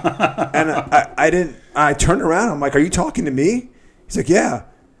 And I turned around. I'm like, "Are you talking to me?" He's like, "Yeah."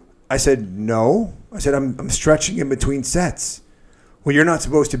 I said, "No." I said, I'm stretching in between sets. Well, you're not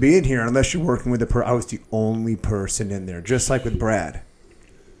supposed to be in here unless you're working with I was the only person in there, just like with Brad.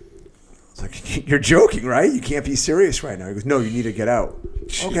 I was like, "You're joking, right? You can't be serious right now." He goes, "No, you need to get out."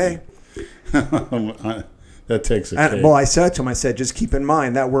 Okay. That takes a And, cake. well, I said to him, I said, just keep in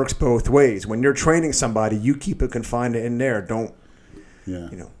mind that works both ways. When you're training somebody, you keep it confined in there. Don't, Yeah.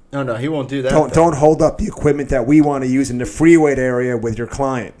 No, he won't do that. don't hold up the equipment that we want to use in the free weight area with your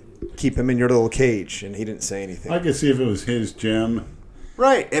client. Keep him in your little cage. And he didn't say anything. I could see if it was his gym.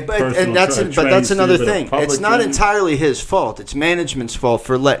 Right, but Personal that's training another Steve at a thing. public It's not gym. entirely his fault. It's management's fault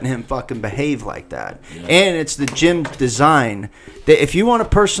for letting him fucking behave like that. And it's the gym design that if you want a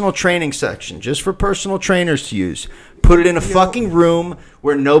personal training section just for personal trainers to use, put it in a fucking room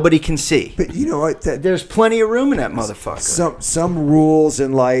where nobody can see. But you know what? There's plenty of room in that motherfucker. Some rules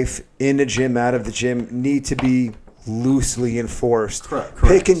in life, in the gym, out of the gym, need to be loosely enforced. Correct.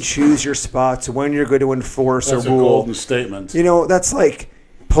 Pick and choose your spots when you're going to enforce That's a a rule. golden statement. That's like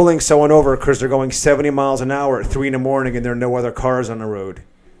pulling someone over because they're going 70 miles an hour at 3 a.m. and there are no other cars on the road.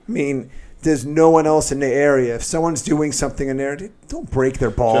 I mean, there's no one else in the area. If someone's doing something in there, don't break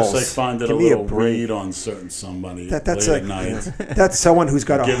their balls. Just like finding Give a me little break. weed on certain somebody That's late like at night. that's someone who's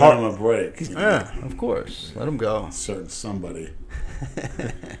got a Giving heart. them a break. You know, Yeah, of course. Let them go. certain somebody.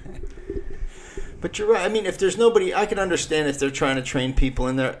 But you're right. I mean, if there's nobody, I can understand if they're trying to train people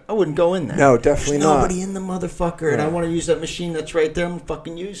in there. I wouldn't go in there. No, definitely there's not. nobody in the motherfucker, and Yeah. I want to use that machine that's right there. I'm gonna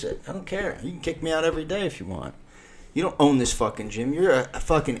fucking use it. I don't care. You can kick me out every day if you want. You don't own this fucking gym. You're a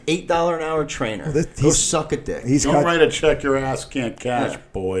fucking $8 an hour trainer. Well, Go suck a dick. Don't write a check your ass can't cash,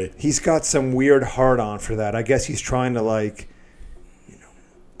 boy. He's got some weird hard on for that. I guess he's trying to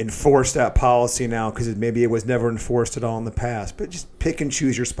enforce that policy now because maybe it was never enforced at all in the past. But just pick and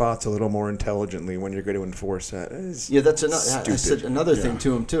choose your spots a little more intelligently when you're going to enforce that. Yeah, that's another. I stupid. said another thing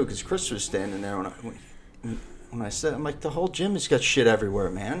to him too because Chris was standing there when I said, I'm like, the whole gym has got shit everywhere,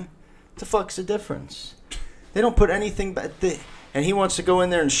 man. What the fuck's the difference? They don't put anything back. And he wants to go in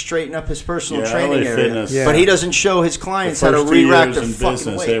there and straighten up his personal training LA area, Fitness. Yeah. but he doesn't show his clients The how to first 2 re-rack years their in fucking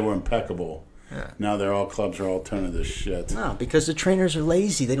business, weight. they were impeccable. Yeah. Now they're all clubs are all turning to this shit. No, because the trainers are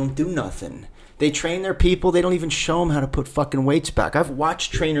lazy. They don't do nothing. They train their people. They don't even show them how to put fucking weights back. I've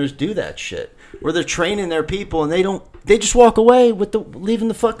watched trainers do that shit where they're training their people and they don't. They just walk away with leaving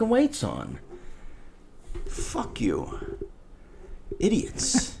the fucking weights on. Fuck you,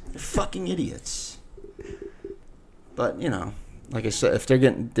 idiots. They're fucking idiots. But like I said, if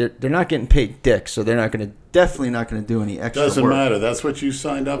they're not getting paid dick, so they're definitely not gonna do any extra Doesn't work. matter. That's what you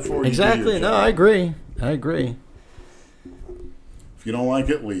signed up for. You do Exactly. your No, job. I agree. If you don't like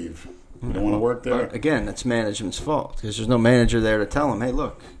it, leave. You don't want to work there. But again, that's management's fault because there's no manager there to tell them, hey,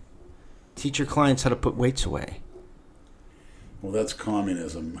 look, teach your clients how to put weights away. Well, that's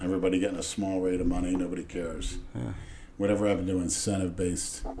communism. Everybody getting a small rate of money. Nobody cares. Yeah. Whatever happened to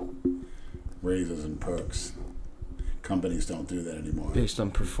incentive-based raises and perks? Companies don't do that anymore. Based on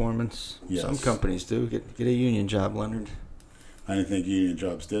performance. Yes. Some companies do. Get a union job, Leonard. I didn't think union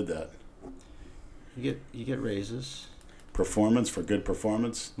jobs did that. You get raises. Performance for good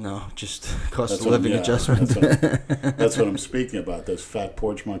performance? No, just cost That's of what I'm- living yeah, adjustment. That's what I'm speaking about. Those fat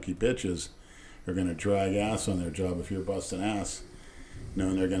porch monkey bitches are going to drag ass on their job if you're busting ass,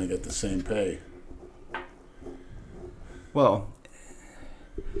 knowing they're going to get the same pay, Well,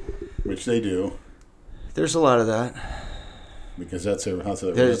 which they do there's a lot of that. because that's their. That's how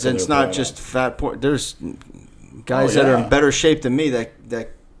It's they're not brought just up. fat poor. There's guys Oh, that are yeah. in better shape than me that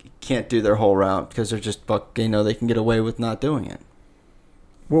can't do their whole route because they're just they can get away with not doing it.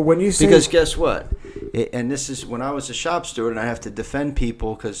 Well, when you say Because guess what? And this is when I was a shop steward and I have to defend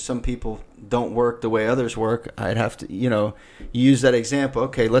people because some people don't work the way others work. I'd have to, use that example.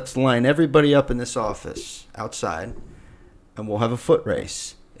 Okay, let's line everybody up in this office outside and we'll have a foot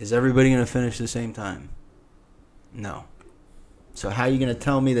race. Is everybody going to finish the same time? No. So how are you going to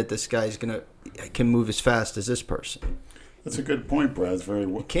tell me that this guy's can move as fast as this person? That's a good point, Brad. It's very.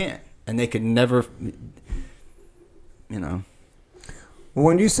 You can't. And they could never,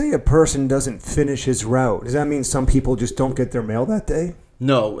 when you say a person doesn't finish his route, does that mean some people just don't get their mail that day?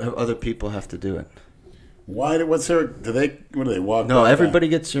 No, other people have to do it. Why? What's their? What do they walk? No, by? everybody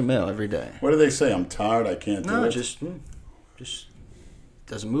gets their mail every day. What do they say? I'm tired. I can't do No, it. just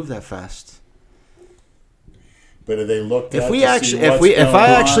doesn't move that fast. But are they looked at? If we to actually, see what's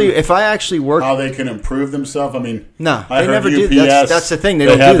if I actually work, how they can improve themselves? I mean, no, I they heard never do. UPS, That's the thing. They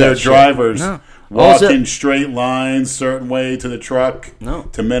they don't have do their that shit. drivers No. walk All in straight lines, certain way to the truck. No.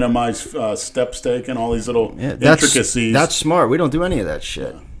 To minimize step stake and all these little Yeah, that's intricacies. That's smart. We don't do any of that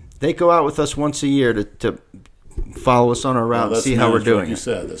shit. They go out with us once a year to follow us on our route and that's see how we're management, doing like you it.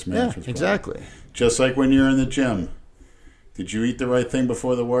 said, that's Yeah, management's problem. exactly. Just like when you're in the gym. Did you eat the right thing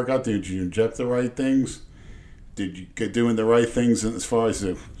before the workout? Did you inject the right things? Did you get doing the right things as far as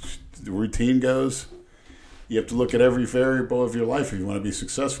the routine goes? You have to look at every variable of your life if you want to be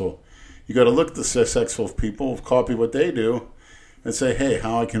successful. You got to look at the successful people, copy what they do, and say, hey,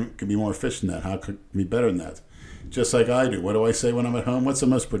 how I can be more efficient than that? How could I be better than that? Just like I do. What do I say when I'm at home? What's the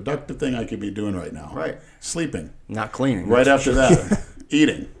most productive thing I could be doing right now? Right. Sleeping. Not cleaning. Right That's after that,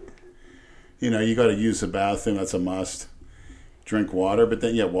 eating. You got to use the bathroom. That's a must. Drink water, but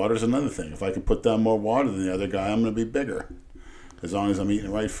then water's another thing. If I can put down more water than the other guy, I'm going to be bigger. As long as I'm eating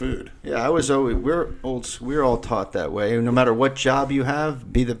the right food. Yeah, we're all taught that way. No matter what job you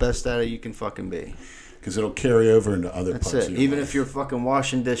have, be the best at it you can fucking be. Because it'll carry over into other That's parts it. of your Even life. if you're fucking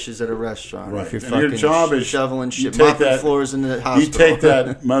washing dishes at a restaurant, or Right. if you're And your fucking job is shoveling you shit, take mopping that- floors in the hospital. You take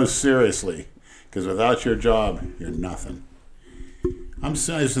that most seriously. Because without your job, you're nothing. I'm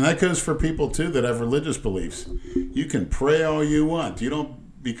serious. And that goes for people, too, that have religious beliefs. You can pray all you want. You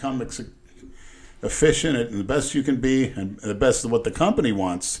don't become efficient and the best you can be and the best of what the company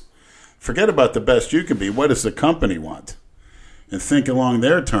wants, Forget about the best you can be. What does the company want? And think along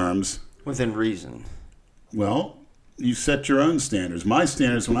their terms. Within reason. Well, you set your own standards. My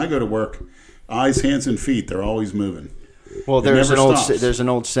standards, when I go to work, eyes, hands, and feet, they're always moving. Well, It there's never an stops. there's an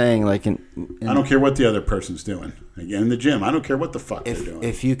old saying like I don't care what the other person's doing. Again, in the gym, I don't care what the fuck they're doing.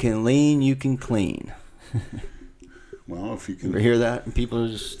 if you can lean, you can clean. Well, if you You ever can. hear that? And people are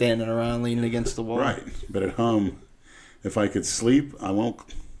just standing around leaning against the wall. Right. But at home, if I could sleep, I won't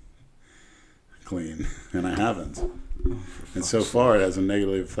clean. And I haven't. And so far, it hasn't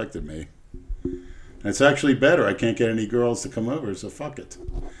negatively affected me. And it's actually better. I can't get any girls to come over, so fuck it.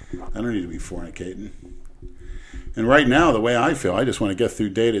 I don't need to be fornicating. And right now, the way I feel, I just want to get through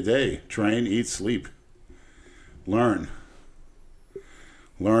day to day. Train, eat, sleep. Learn.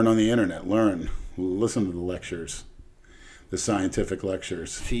 Learn on the internet. Learn. Listen to the lectures. The scientific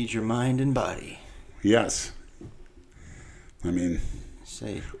lectures. Feed your mind and body. Yes. I mean,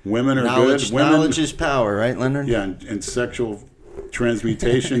 Say women are knowledge. good. Women, Knowledge is power, right, Leonard? yeah, and sexual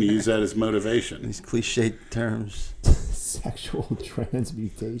transmutation, use that as motivation. These cliched terms. Sexual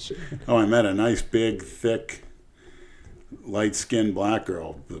transmutation. Oh, I met a nice, big, thick, light-skinned black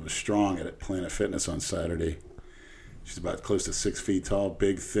girl that was strong at Planet Fitness on Saturday. She's about close to 6 feet tall,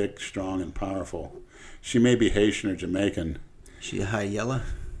 big, thick, strong, and powerful. She may be Haitian or Jamaican. She a high yellow.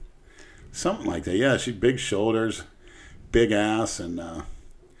 Something like that. Yeah, she big shoulders, big ass, and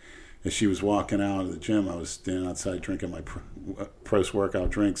as she was walking out of the gym, I was standing outside drinking my post-workout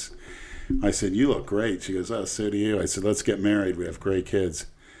drinks. I said, "You look great." She goes, "Oh, so do you." I said, "Let's get married. We have great kids."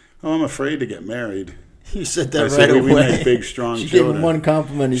 "Oh, I'm afraid to get married." You said that I right said, away. "We make big, strong she children." gave him one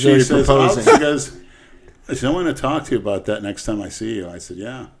compliment. He's She already says, proposing. She goes, I said, "I want to talk to you about that next time I see you." I said,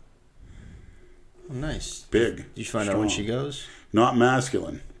 "Yeah." Oh, nice. Big. Did you find out when strong. she goes? Not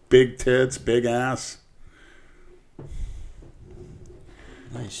masculine. Big tits, big ass,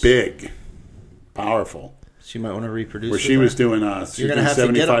 Nice. big, powerful. She might want to reproduce. Where with she her. was doing, You're gonna have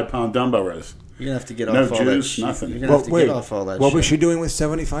to get 75-pound dumbbell rows. You're gonna have to get No off all that juice, shit. nothing. You're gonna have to Wait, get off all that. what shit. was she doing with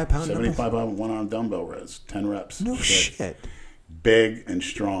 75-pound dumbbells? 75-pound one-arm dumbbell rows, 10 reps. No Shit. shit. Big and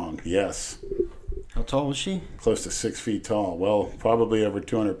strong, yes. How tall was she? Close to 6 feet tall. Well, probably over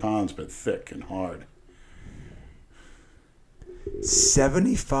 200 pounds, but thick and hard.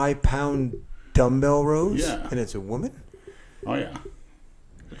 75-pound dumbbell rows? Yeah. And it's a woman? Oh, yeah.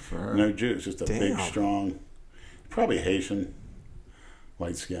 Good for her. No juice, just a big, Damn. strong, probably Haitian,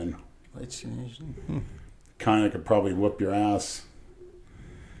 light skin. Light skin Asian. Kind of could probably whoop your ass.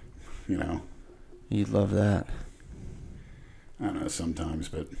 You know, You'd love that. I don't know sometimes,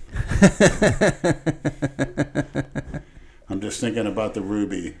 but I'm just thinking about the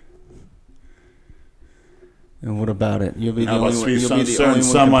Ruby. And what about it? You'll be the Now, only let's one. be You'll some be the certain only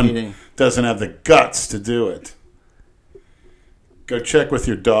one someone competing. doesn't have the guts to do it. Go check with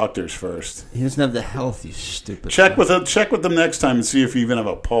your doctors first. He doesn't have the health. You stupid. Check with them next time and see if you even have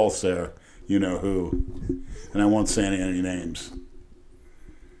a pulse there. You know who, and I won't say any names.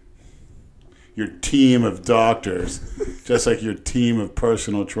 Your team of doctors, just like your team of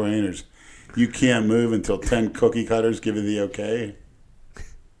personal trainers, you can't move until 10 cookie cutters give you the okay.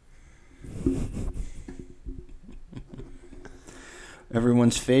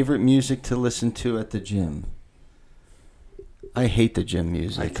 Everyone's favorite music to listen to at the gym. I hate the gym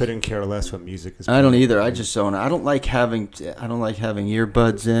music. I couldn't care less what music is. I don't either. I just don't. I don't like having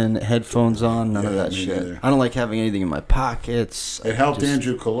earbuds in, headphones on, none of Yeah, that me shit. neither. I don't like having anything in my pockets. It helped Just-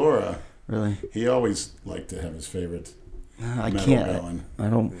 Andrew Calora. Really, He always liked to have his favorite I metal can't. going. I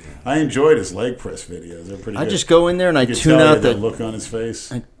don't. I enjoyed his leg press videos. They're pretty I good. just go in there and I You could tune tell he out had that that. look on his face.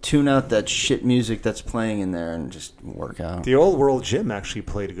 I tune out that shit music that's playing in there and just work out. The old World Gym actually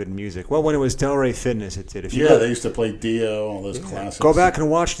played good music. Well, when it was Delray Fitness, it did. If you Yeah, go, they used to play Dio, all those classics. go back and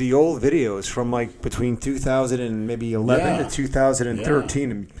watch the old videos from like between 2000 and maybe 11 Yeah. to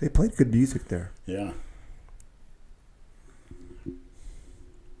 2013, and they played good music there. Yeah.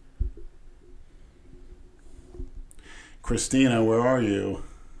 Christina, where are you?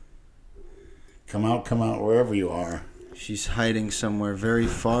 Come out, wherever you are. She's hiding somewhere very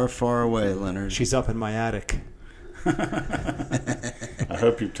far, far away, Leonard. She's up in my attic. I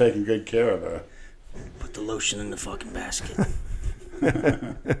hope you've taken good care of her. Put the lotion in the fucking basket.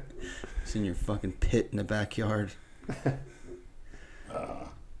 It's in your fucking pit in the backyard.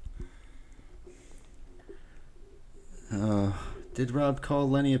 Did Rob call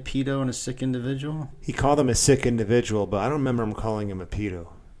Lenny a pedo and a sick individual? He called him a sick individual, but I don't remember him calling him a pedo.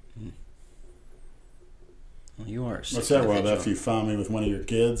 Well, you are a sick What's that, Rob? individual. After you found me with one of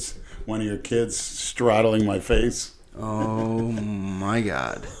your kids straddling my face, Oh my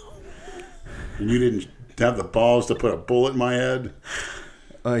God. and you didn't have the balls to put a bullet in my head?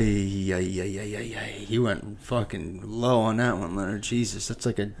 You went fucking low on that one, Leonard. Jesus, that's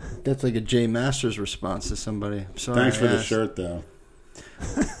like a Jay Masters response to somebody. I'm sorry. Thanks for the asked. shirt, though.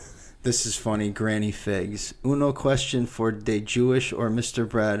 This is funny. Granny Figs. Uno question for De Jewish or Mr.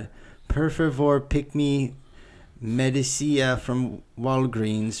 Brad. Per favor, pick me Medicina from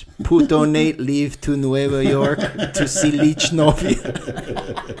Walgreens. Puto Nate leave to Nueva York to see Leech Novia.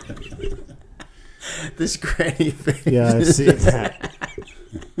 This Granny Figs. Yeah, I've seen that.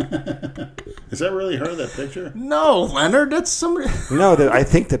 Is that really her, that picture? No, Leonard, that's somebody. No, I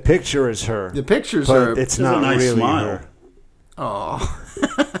think the picture is her. The pictures but are. it's She has not a nice really smile. her. Oh.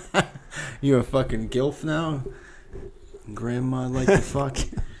 You a fucking gilf now? Grandma like to fuck.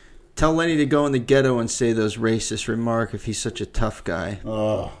 Tell Lenny to go in the ghetto and say those racist remarks if he's such a tough guy.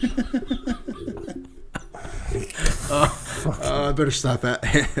 Oh, I better stop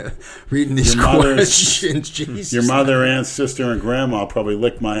reading these Your mother's- questions. Jesus. your mother, aunt, sister, and grandma probably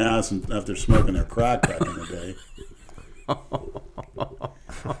licked my ass after smoking their crack back in the day.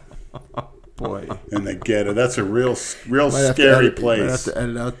 Boy. In the ghetto. That's a real Might have to scary edit- place. Might have to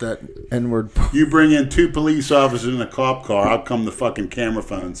edit out that N-word. You bring in 2 police officers in a cop car, out come the fucking camera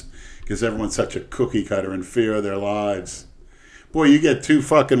phones because everyone's such a cookie cutter in fear of their lives. Boy, you get 2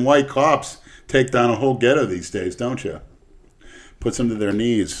 fucking white cops take down a whole ghetto these days, don't you? Puts them to their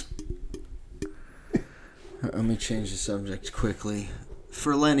knees. Let me change the subject quickly.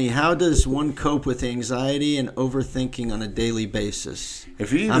 For Lenny, how does one cope with anxiety and overthinking on a daily basis?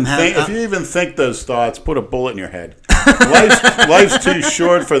 If you I'm even think those thoughts, put a bullet in your head. Life's too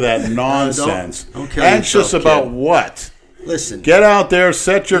short for that nonsense. Don't kill Anxious yourself, about kid. what? Listen. Get out there,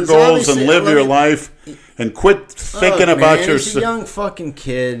 set your He's goals, and obviously- live let your me- life, and quit thinking Look, about man, your. He's a young fucking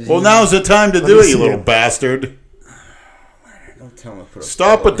kid. Well, now's the time to Let do me it, see you little him. bastard. Don't tell him to put a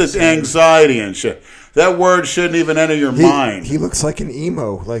Stop bullet with in his the head. anxiety and shit. That word shouldn't even enter your mind. He looks like an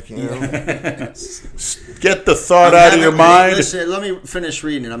emo. Like, you know. Get the thought I'm out of having- your mind. Listen, let me finish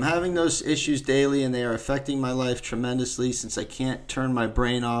reading it. I'm having those issues daily, and they are affecting my life tremendously since I can't turn my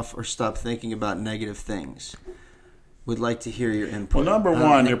brain off or stop thinking about negative things. Would like to hear your input. Well, number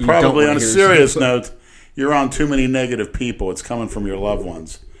one, you're You probably, don't on a wanna hear serious his input. note, you're on too many negative people. It's coming from your loved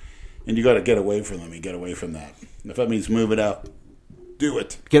ones. And you got to get away from them. You get away from that. If that means move it out, do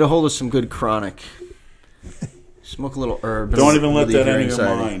it. Get a hold of some good chronic. Smoke a little herb. Don't even let relieve that enter your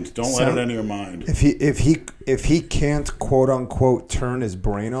anxiety. mind. Don't let it enter your mind. If he can't quote unquote turn his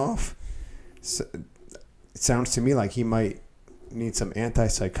brain off, it sounds to me like he might need some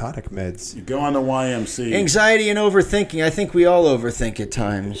antipsychotic meds. You go on the YMC. Anxiety and overthinking. I think we all overthink at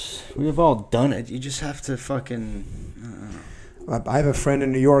times. We have all done it. You just have to fucking. I have a friend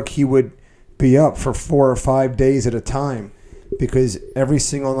in New York. He would be up for 4 or 5 days at a time because every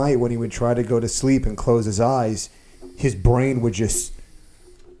single night when he would try to go to sleep and close his eyes, his brain would just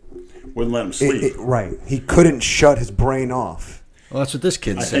Wouldn't let him sleep. right. He couldn't shut his brain off. Well, that's what this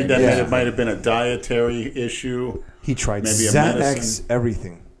kid's I saying. think that Yeah. might have been a dietary issue. He tried Maybe a Xanax, medicine.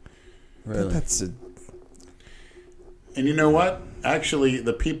 everything. Really? That's a, And you know what? Actually,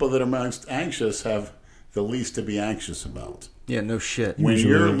 the people that are most anxious have the least to be anxious about. Yeah, no shit. When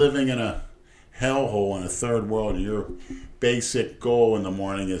Usually. you're living in a hellhole in a third world, and your basic goal in the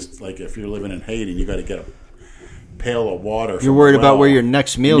morning is like if you're living in Haiti, you got to get a pail of water. You're worried about where your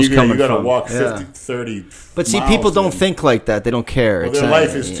next meal's coming You got to from. walk Yeah. 50, 30 But see, miles people to don't them. think like that. They don't care. Well, It's their not-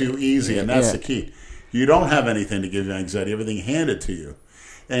 life is too easy, and that's Yeah. the key. You don't have anything to give you anxiety. Everything handed to you.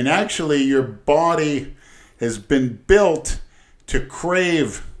 And actually, your body has been built to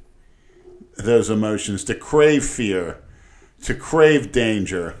crave those emotions, to crave fear, to crave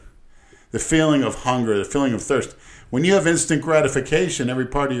danger, the feeling of hunger, the feeling of thirst. When you have instant gratification every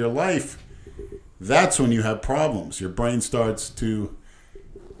part of your life, that's when you have problems. Your brain starts to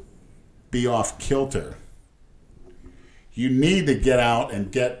be off kilter. You need to get out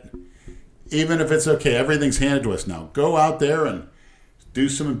and get, even if it's okay, everything's handed to us now. Go out there and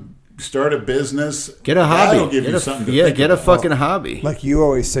start a business. Get a hobby. That'll give Get you a- something to yeah, think get a about. fucking hobby. like you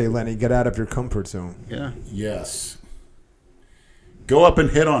always say, Lenny, get out of your comfort zone. Yeah. Yes. Go up and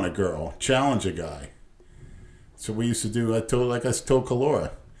hit on a girl. Challenge a guy. So we used to do. I told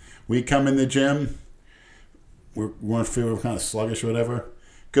Kalora. We come in the gym. We weren't feeling kind of sluggish or whatever.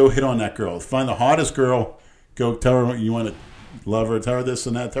 Go hit on that girl. Find the hottest girl. Go tell her you want to love her. Tell her this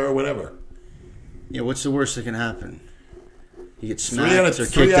and that. Tell her whatever. Yeah, what's the worst that can happen? You get 3 smacked or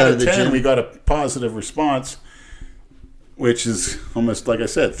out kicked out of the 10, gym? we got a positive response, which is almost like I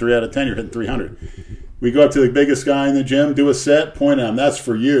said, 3 out of 10, you're hitting 300. We go up to the biggest guy in the gym, do a set, point at him, that's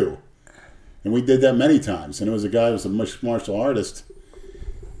for you. And we did that many times. And it was a guy who was a martial artist,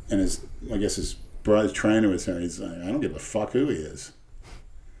 and his brother's trainer was there. He's like, I don't give a fuck who he is.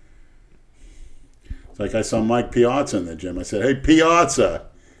 It's like I saw Mike Piazza in the gym. I said, "Hey, Piazza,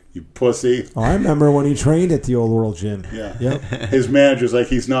 you pussy." Oh, I remember when he trained at the Old World Gym. Yeah. Yep. His manager's like,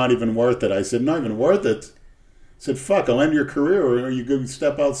 "He's not even worth it." I said, "Not even worth it." I said, "Fuck, I'll end your career or you go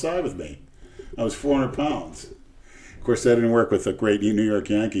step outside with me." I was 400 pounds. Of course, that didn't work with the great New York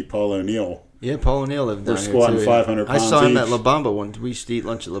Yankee, Paul O'Neill. Yeah, Paul O'Neill lived down We're here squatting too. 500 I pounds saw him each. at La Bamba once. We used to eat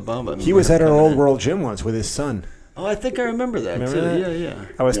lunch at La Bamba. He was at our Old World Gym once with his son. Oh, I think I remember that Remember too. that? Yeah, yeah.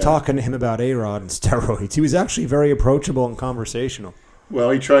 I was Yeah. talking to him about A-Rod and steroids. He was actually very approachable and conversational. Well,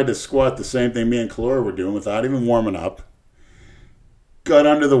 he tried to squat the same thing me and Calora were doing without even warming up. Got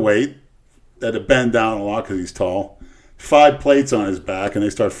under the weight. Had to bend down a lot because he's tall. 5 plates on his back, and they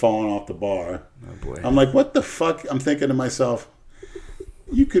start falling off the bar. Oh boy. I'm like, what the fuck? I'm thinking to myself,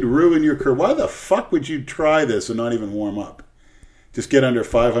 you could ruin your career. Why the fuck would you try this and not even warm up? Just get under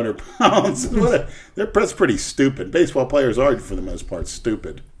 500 pounds. That's pretty stupid. Baseball players are, for the most part,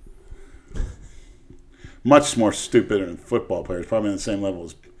 stupid. Much more stupid than football players. Probably on the same level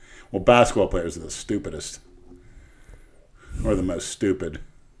as... Well, basketball players are the stupidest. Or the most stupid.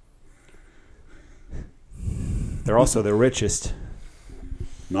 They're also the richest.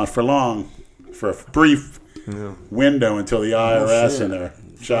 Not for long. For a brief window until the IRS shit. and their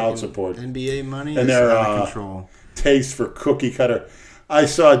child support. NBA money And is their out of control. taste for cookie cutter. I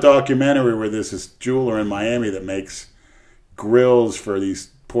saw a documentary where there's this jeweler in Miami that makes grills for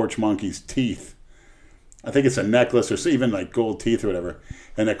these porch monkeys' teeth. I think it's a necklace or even like gold teeth or whatever.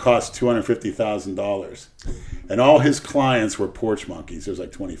 And it costs $250,000. And all his clients were porch monkeys. There's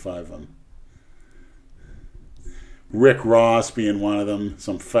like 25 of them. Rick Ross being one of them,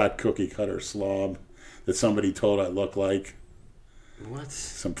 some fat cookie cutter slob that somebody told I look like. What?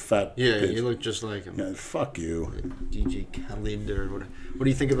 Some fat Yeah, bitch. you look just like him. Yeah, fuck you. DJ Khaled or whatever. What do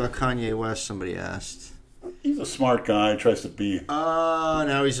you think about Kanye West? Somebody asked. He's a smart guy. Tries to be. Oh,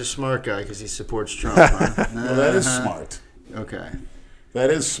 now he's a smart guy because he supports Trump. Huh? Well, that is smart. Okay. That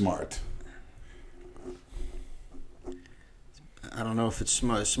is smart. I don't know if it's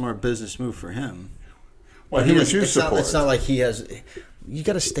a smart business move for him. Well, But who would doesn't- you it's support? It's not like he has. You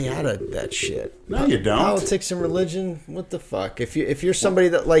got to stay out of that shit. No, you don't. Politics and religion. What the fuck? If you're somebody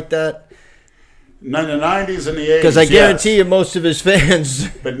that like that, In the 90s and the 80s. because I guarantee yes. you, most of his fans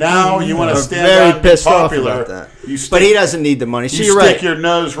But now you want are to stand very out and be pissed popular. off about that. You stick, But he doesn't need the money. So you you're stick right. your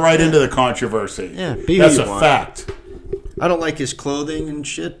nose right into the controversy. Yeah, be who That's you a want. fact. I don't like his clothing and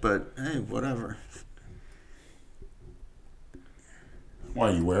shit, but hey, whatever.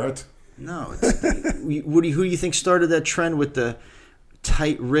 Why you wear it? No, who do you think started that trend with the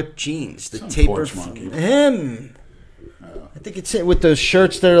tight ripped jeans, the Some taper? porch monkey. Him. I think it's with those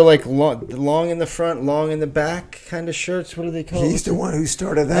shirts that are like long in the front, long in the back, kind of shirts. What are they called? He's the one who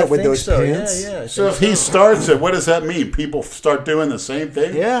started I that with think those so. pants. Yeah, yeah. I So think if he starts it, what does that mean? People start doing the same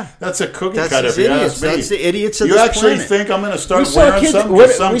thing? Yeah. That's a cookie That's cutter, his if you idiots. ask me. That's the idiots of You this actually planet. think I'm going to We start saw wearing kids- some what-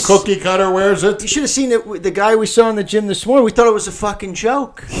 because some we- cookie cutter wears it? You should have seen it. The guy we saw in the gym this morning. We thought it was a fucking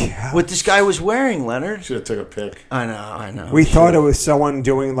joke. Yeah. What this guy was wearing, Leonard. Should have took a pic. I know. We thought it was someone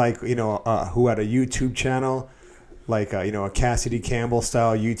doing who had a YouTube channel, like a Cassidy Campbell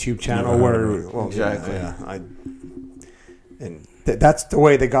style YouTube channel Exactly. And that's the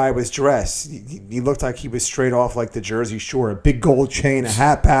way the guy was dressed. He looked like he was straight off like the Jersey Shore, a big gold chain, a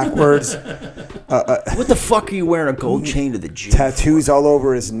hat backwards, What the fuck are you wearing a gold chain to the gym? tattoos all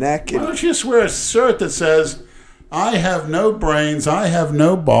over his neck. Why don't you just wear a shirt that says, I have no brains, I have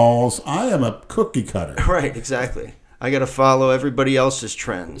no balls, I am a cookie cutter? Right, exactly. I got to follow everybody else's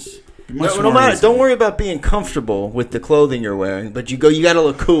trends. Much No more matter. easy. Don't worry about being comfortable with the clothing you're wearing, but you got to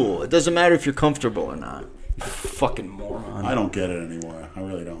look cool. It doesn't matter if you're comfortable or not. You fucking moron. I don't get it anymore. I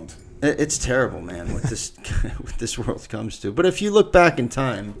really don't. It's terrible, man. What this what this world comes to. But if you look back in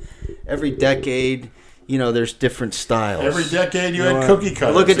time, every decade, there's different styles. Every decade you had cookie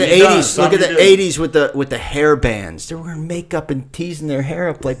cutters. Look at the So you done. 80s. Look at the Somebody did. 80s with the hair bands. They were wearing makeup and teasing their hair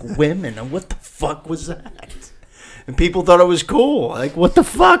up like women. And what the fuck was that? And people thought it was cool. Like, what the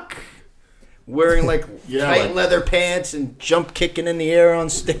fuck? Wearing like Yeah, tight like- leather pants and jump kicking in the air on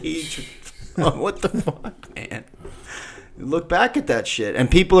stage. What the fuck, man? Look back at that shit. And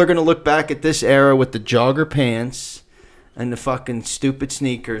people are going to look back at this era with the jogger pants and the fucking stupid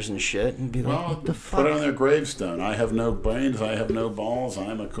sneakers and shit and be like, Well, what the put it on fuck? their gravestone. I have no brains, I have no balls,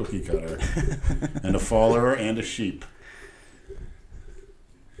 I'm a cookie cutter. And a follower and a sheep.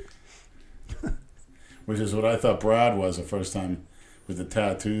 Which is what I thought Brad was the first time with the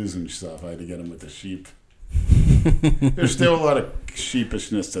tattoos and stuff. I had to get him with the sheep. There's still a lot of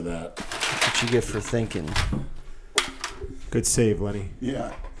sheepishness to that. What you get for thinking? Good save, Lenny.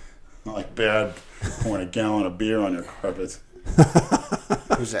 Yeah. Not like bad pouring a gallon of beer on your carpet.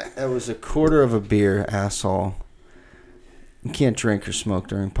 That was a quarter of a beer, asshole. You can't drink or smoke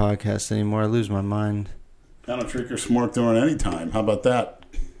during podcasts anymore. I lose my mind. I don't drink or smoke during any time. How about that?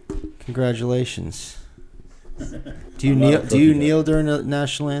 Congratulations. Do you kneel during the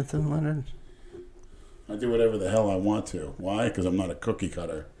national anthem, Leonard? I do whatever the hell I want to. Why? Because I'm not a cookie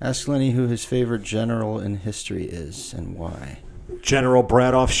cutter. Ask Lenny who his favorite general in history is and why. General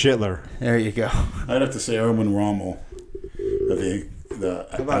Bradolf Schittler. There you go. I'd have to say Erwin Rommel, the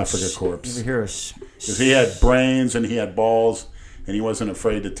Africa Corps. You ever hear Because he had brains and he had balls, and he wasn't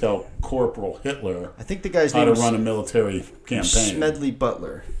afraid to tell Corporal Hitler I think the guy's how name to was run a military campaign. Smedley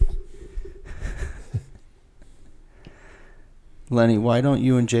Butler. Lenny, why don't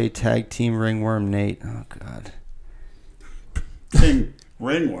you and Jay tag team Ringworm Nate? Oh, God. King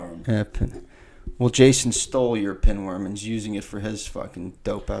Ringworm. Yeah, well, Jason stole your pinworm and is using it for his fucking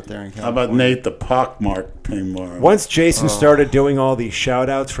dope out there in California. How about Nate the pockmarked pinworm? Once Jason started doing all these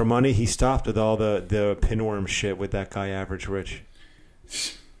shout-outs for money, he stopped with all the pinworm shit with that guy Average Rich.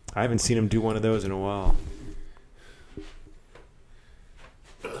 I haven't seen him do one of those in a while.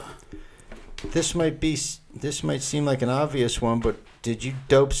 This might seem like an obvious one, but did you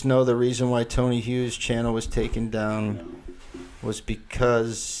dopes know the reason why Tony Hughes' channel was taken down was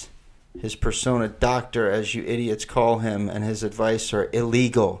because his persona, doctor, as you idiots call him, and his advice are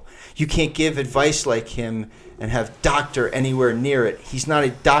illegal. You can't give advice like him and have doctor anywhere near it. He's not a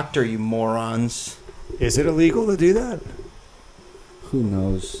doctor, you morons. Is it illegal to do that? Who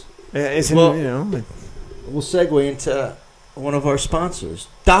knows? Isn't Well- We'll segue into one of our sponsors,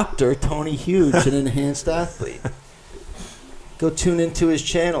 Dr. Tony Hughes, an enhanced athlete. Go tune into his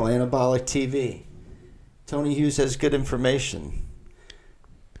channel, Anabolic TV. Tony Hughes has good information.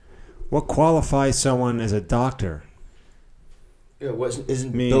 What qualifies someone as a doctor? Yeah,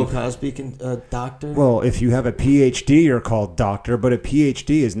 isn't Bill Cosby a doctor? Well, if you have a PhD, you're called doctor, but a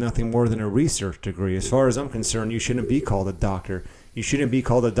PhD is nothing more than a research degree. As far as I'm concerned, you shouldn't be called a doctor. You shouldn't be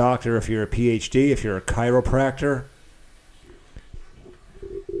called a doctor if you're a PhD, if you're a chiropractor,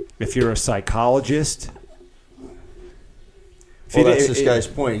 if you're a psychologist. Well, that's this guy's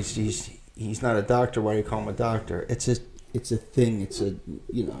point. He's not a doctor. Why do you call him a doctor? It's a thing. It's a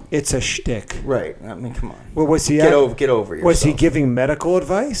It's a shtick. Right. I mean, come on. Well, was he get over yourself? Was he giving medical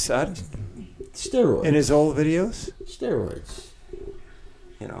advice Steroids in his old videos? Steroids.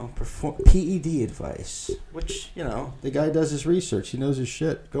 PED advice. Which the guy does his research. He knows his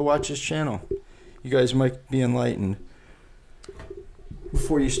shit. Go watch his channel. You guys might be enlightened.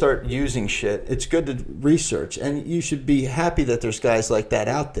 Before you start using shit, it's good to research, and you should be happy that there's guys like that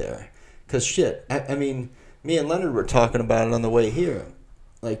out there. Because shit, I mean, me and Leonard were talking about it on the way here.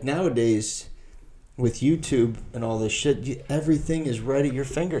 Like nowadays, with YouTube and all this shit, everything is right at your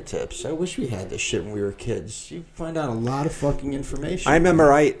fingertips. I wish we had this shit when we were kids. You find out a lot of fucking information. I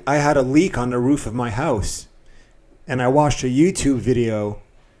remember I had a leak on the roof of my house, and I watched a YouTube video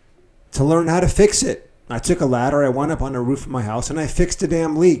to learn how to fix it. I took a ladder, I went up on the roof of my house, and I fixed the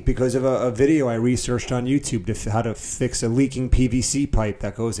damn leak because of a video I researched on YouTube how to fix a leaking PVC pipe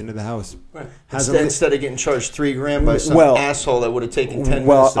that goes into the house. Right. Instead of getting charged $3,000 by some asshole that would have taken 10 minutes.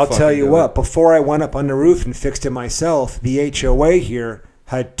 Well, I'll tell you what. Before I went up on the roof and fixed it myself, the HOA here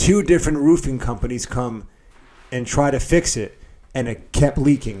had 2 different roofing companies come and try to fix it, and it kept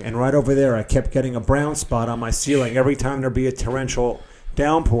leaking. And right over there, I kept getting a brown spot on my ceiling every time there'd be a torrential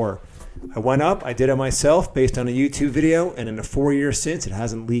downpour. I went up, I did it myself based on a YouTube video, and in the 4 years since, it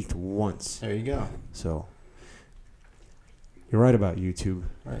hasn't leaked once. There you go. So, you're right about YouTube.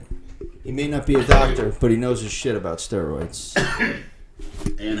 Right. He may not be a doctor, but he knows his shit about steroids.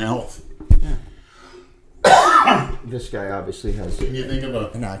 And health. Yeah. This guy obviously has Can you think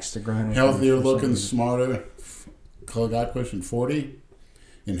of an axe to grind. healthier looking, smarter guy pushing 40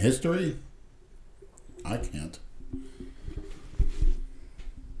 in history? I can't.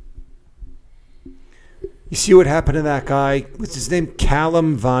 You see what happened to that guy? What's his name?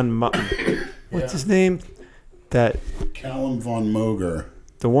 Callum Von What's his name? Callum Von Moger.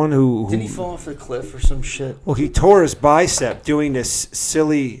 The one who didn't he fall off the cliff or some shit? Well, he tore his bicep doing this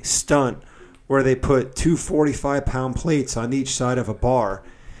silly stunt where they put 2 45-pound plates on each side of a bar,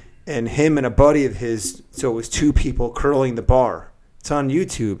 and him and a buddy of his, so it was 2 people curling the bar. It's on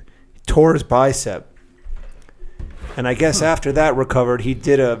YouTube. He tore his bicep. And I guess after that recovered, he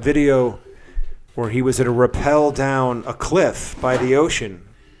did a video where he was at a rappel down a cliff by the ocean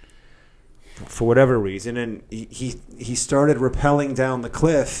for whatever reason, and he started rappelling down the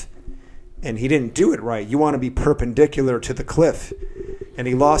cliff, and he didn't do it right. You want to be perpendicular to the cliff, and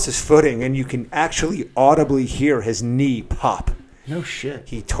he lost his footing, and you can actually audibly hear his knee pop. No shit.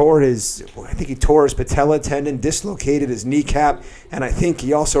 I think he tore his patella tendon, dislocated his kneecap, and I think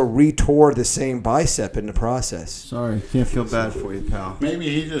he also retore the same bicep in the process. Sorry, can't feel bad for you, pal. Maybe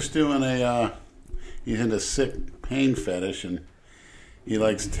he's just doing he's into sick pain fetish, and he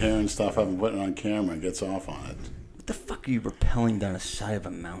likes tearing stuff up and putting it on camera and gets off on it. What the fuck are you rappelling down the side of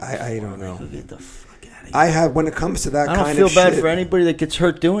a mountain? I don't know. Get the fuck out of here. I have, when it comes to that I kind don't feel of bad shit, for anybody that gets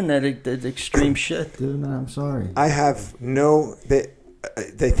hurt doing that extreme shit, dude. No, I'm sorry. I have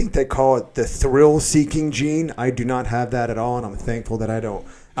they think they call it the thrill-seeking gene. I do not have that at all, and I'm thankful that I don't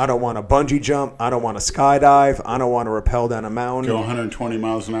want to bungee jump. I don't want to skydive. I don't want to rappel down a mountain. Go 120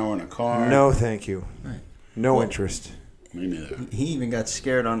 miles an hour in a car. No, thank you. Right. No interest. Me neither. He even got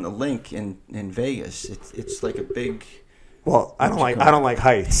scared on the link in Vegas. It's like a big. Well, I don't like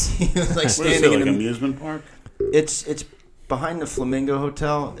heights. He was like What is standing it, like in an a, amusement park? It's behind the Flamingo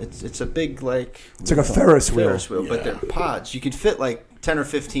Hotel. It's a big like. It's like a Ferris wheel. But Yeah. they're pods. You could fit like 10 or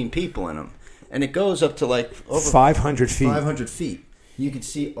 15 people in them, and it goes up to like over 500 feet. 500 feet. You can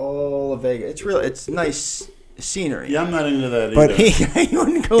see all of Vegas. It's real. It's nice scenery. Yeah, I'm not into that But either. You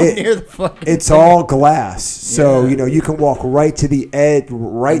wouldn't go near the fucking. It's thing. all glass, so Yeah. you can walk right to the edge,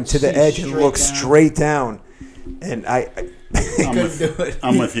 And to the see edge, and straight look down. straight down. And I'm couldn't with, do it.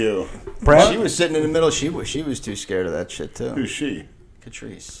 I'm with you. Brad, She was sitting in the middle. She was too scared of that shit too. Who's she?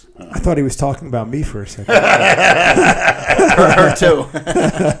 Catrice. I thought he was talking about me for a second. Her too.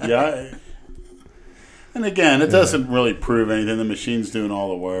 Yeah. And again, it doesn't really prove anything. The machine's doing all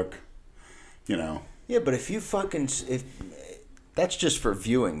the work. You know. Yeah, but if that's just for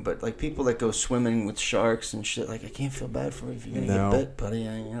viewing. But like people that go swimming with sharks and shit, like I can't feel bad for you if you're gonna No. get bit, buddy.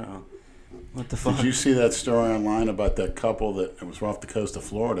 What the fuck? Did you see that story online about that couple that it was off the coast of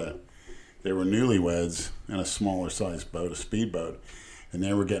Florida? They were newlyweds in a smaller sized boat, a speedboat, and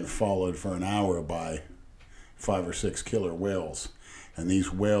they were getting followed for an hour by 5 or 6 killer whales. And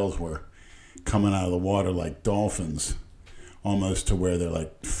these whales were coming out of the water like dolphins, almost to where they're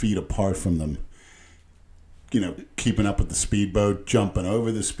like feet apart from them. Keeping up with the speedboat, jumping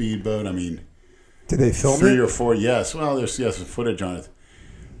over the speedboat. I mean, Did they film 3 it? or 4, yes. Well, there's footage on it.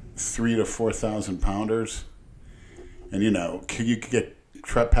 3,000 to 4,000 pounders. And, you could get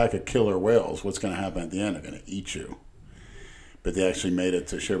a pack of killer whales. What's going to happen at the end? They're going to eat you. But they actually made it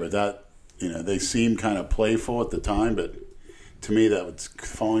to shore. But that, they seemed kind of playful at the time. But to me, that was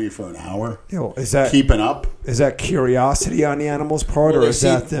following you for an hour. Is that Keeping up. is that curiosity on the animal's part, or is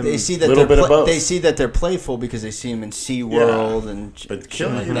that them? They see that Little they're bit of both. They see that they're playful because they see them in SeaWorld and But shit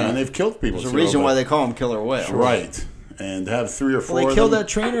killing, like and that. they've killed people. There's a too, reason but- why they call them killer whales. Right. And to have 3 or 4 Well, they of killed them, that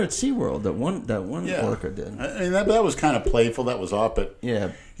trainer at SeaWorld. That one yeah. worker did. I mean, that was kind of playful. That was off. But,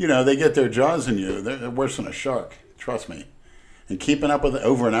 Yeah. they get their jaws in you. They're worse than a shark. Trust me. And keeping up with it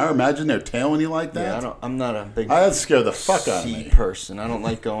over an hour, imagine they're tailing you like that. Yeah, I'm not a big I'd scare the fuck out of sea me. person. I don't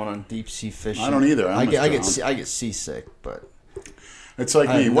like going on deep sea fishing. I don't either. I get John. seasick, but It's like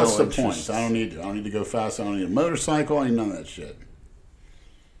I me. have What's no the interest. point? I don't need to go fast. I don't need a motorcycle. I need none of that shit.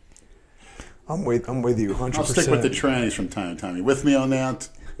 I'm with you, 100%. I'll stick with the trannies from time to time. You with me on that?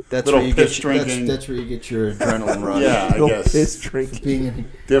 that's Little where you piss get your, drinking. that's where you get your adrenaline rush. Yeah, I Little guess. piss drink. Being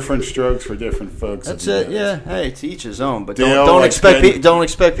Different strokes for different folks. That's if it. you Yeah. Hey, to each his own. But Dale don't likes expect getting- don't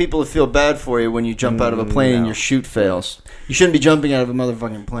expect people to feel bad for you when you jump out of a plane and no. your chute fails. You shouldn't be jumping out of a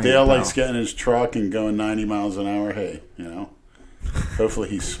motherfucking plane. Dale pal. likes getting in his truck and going 90 miles an hour. Hey, hopefully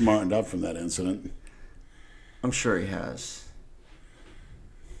he's smartened up from that incident. I'm sure he has.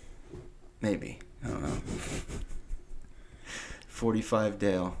 Maybe. I don't know. 45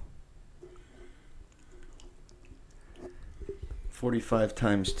 Dale. 45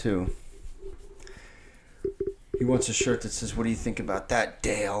 times 2. He wants a shirt that says, "What do you think about that,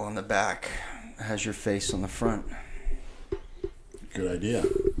 Dale?" on the back. It has your face on the front. Good idea.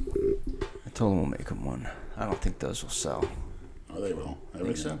 I told him we'll make him one. I don't think those will sell. Oh, they will.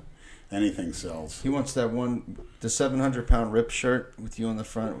 Think so? Anything sells. He wants that one, the 700-pound rip shirt with you on the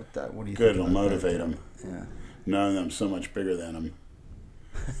front with that. What do you Good. think? It'll about motivate that? him. Yeah. Knowing I'm so much bigger than him.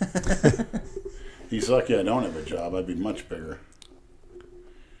 He's lucky I don't have a job. I'd be much bigger.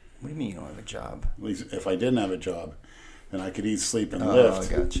 What do you mean you don't have a job? At least if I didn't have a job, then I could eat, sleep, and Oh,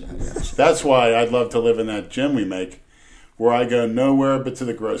 lift. I gotcha. That's why I'd love to live in that gym we make, where I go nowhere but to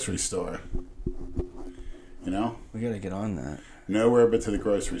the grocery store. We got to get on that. Nowhere but to the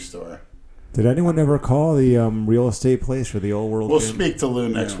grocery store. Did anyone ever call the real estate place for the old world? We'll gym? speak to Lou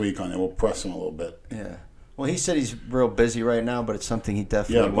next Yeah. week on it. We'll press him a little bit. Yeah. Well, he said he's real busy right now, but it's something he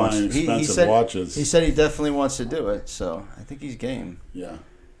definitely Yeah, wants. buying expensive he said, watches. He said he definitely wants to do it, so I think he's game. Yeah.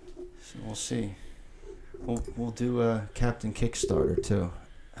 So we'll see. We'll do a Captain Kickstarter too.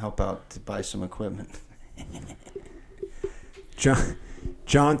 Help out to buy some equipment.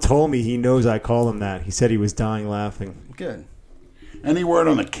 John told me he knows I call him that. He said he was dying laughing. Good. Any word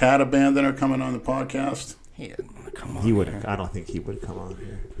on the cat abandoner coming on the podcast? He didn't want to come on. He would. here. I don't think he would come on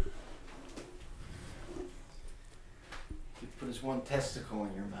here. He put his one testicle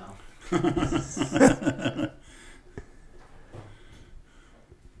in your mouth.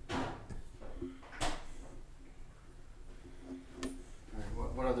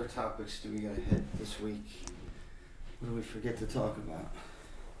 What other topics do we got to hit this week? What do we forget to talk about?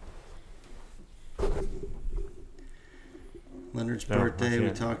 Leonard's birthday, we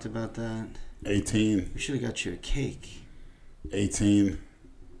talked about that. 18. We should have got you a cake. 18.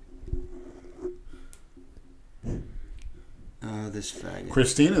 Oh, this faggot.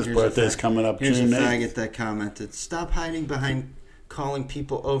 Christina's birthday is coming up Here's June a 8th. faggot that commented, "Stop hiding behind calling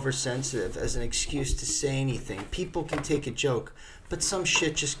people oversensitive as an excuse to say anything. People can take a joke, but some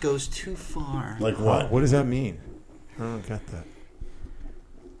shit just goes too far." Like what? What does that mean? I don't get that.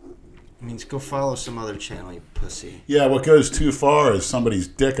 It means go follow some other channel, you pussy. Yeah, what goes too far is somebody's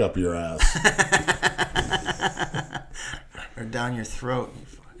dick up your ass. Or down your throat, you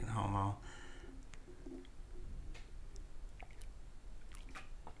fucking homo.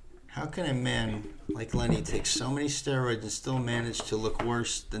 How can a man like Lenny take so many steroids and still manage to look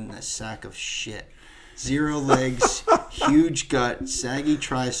worse than a sack of shit? 0 legs, huge gut, saggy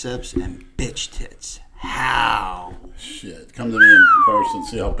triceps, and bitch tits. How? Shit. Come to me in person,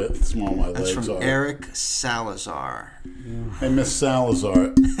 see how small my That's legs from are. Eric Salazar. Hey, Miss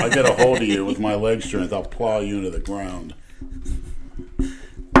Salazar, I get a hold of you with my leg strength. I'll plow you into the ground.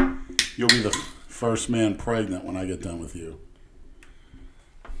 You'll be the first man pregnant when I get done with you.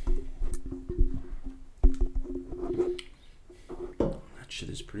 That shit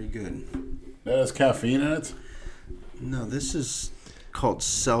is pretty good. That has caffeine in it? No, this is called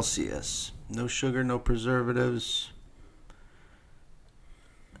Celsius. No sugar, no preservatives.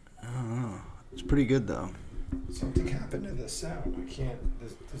 I don't know. It's pretty good though. Something happened to the sound. I can't.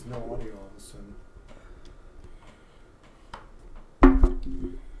 There's no audio all of a sudden.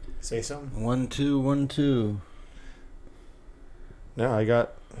 Say something. 1 2 1 2. No, I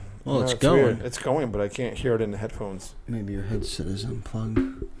got. Well, no, it's going. weird. It's going, but I can't hear it in the headphones. Maybe your headset is unplugged.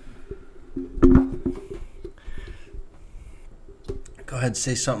 Go ahead,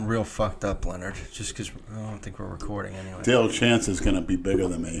 say something real fucked up, Leonard. Just because I don't think we're recording anyway. Dale Chance is going to be bigger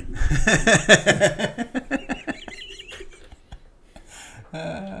than me.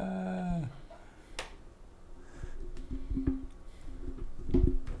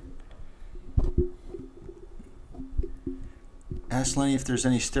 Ask Lenny if there's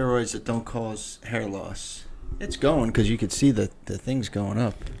any steroids that don't cause hair loss. It's going because you could see the thing's going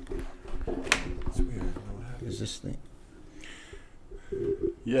up. It's weird. Is this thing?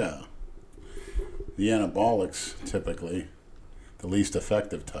 Yeah. The anabolics, typically, the least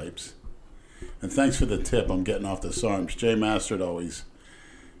effective types. And thanks for the tip. I'm getting off the SARMs. Jay Mastert always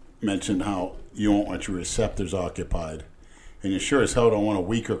mentioned how you won't want your receptors occupied. And you sure as hell don't want a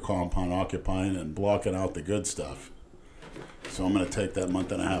weaker compound occupying and blocking out the good stuff. So I'm going to take that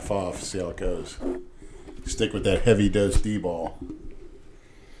month and a half off, see how it goes. Stick with that heavy dose D-ball.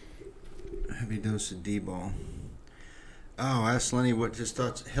 Heavy dose of D-ball. Oh, ask Lenny what his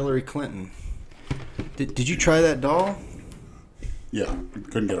thoughts. Hillary Clinton. Did you try that doll? Yeah,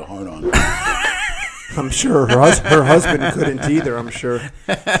 couldn't get a hard on. I'm sure her husband couldn't either. I'm sure.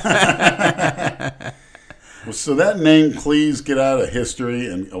 Well, so that name, please get out of history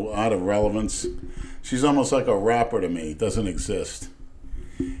and out of relevance. She's almost like a rapper to me. It doesn't exist.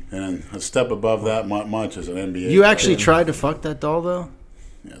 And a step above that much is an NBA You actually player. tried to fuck that doll, though?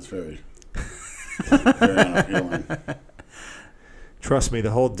 Yeah, it's very unappealing. Trust me,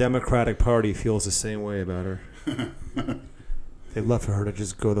 the whole Democratic Party feels the same way about her. They'd love for her to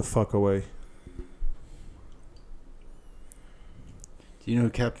just go the fuck away. Do you know who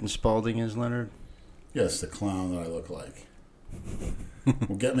Captain Spaulding is, Leonard? Yes, the clown that I look like.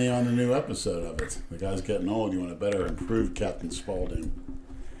 Well, get me on the new episode of it. The guy's getting old. You want a better improved Captain Spaulding.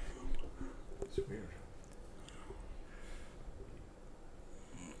 It's weird.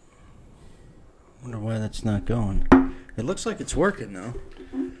 Wonder why that's not going. It looks like it's working, though.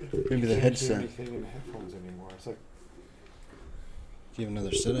 Maybe the headset. Anything in the headphones anymore. It's like Do you have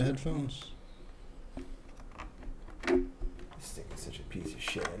another set of headphones? this thing is such a piece of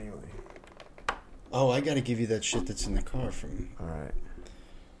shit anyway. Oh, I got to give you that shit that's in the car from All right.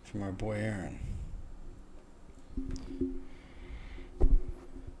 our boy Aaron. Let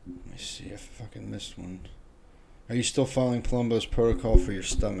me see if I fucking missed one. Are you still following Palumbo's protocol for your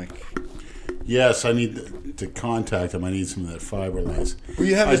stomach? Yes, I need to contact him. I need some of that fiber lines. Well,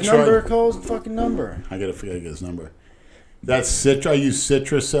 you have I his tried- number? Call his fucking number. I got to figure out his number. That's I use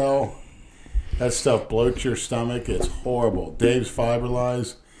Citracel. That stuff bloats your stomach. It's horrible. Dave's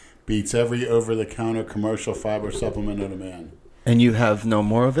Fiberlize beats every over-the-counter commercial fiber supplement of a man. And you have no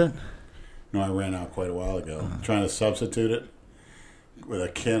more of it? No, I ran out quite a while ago. Trying to substitute it with a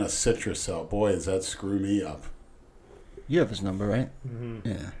can of Citracel. Boy, does that screw me up. You have his number, right? Mm-hmm.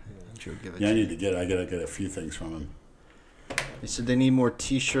 Yeah. Sure, give it Yeah, to I you. need to get it. I got to get a few things from him. They said they need more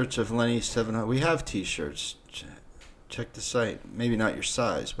T-shirts of Lenny 700. We have T-shirts. Check the site. Maybe not your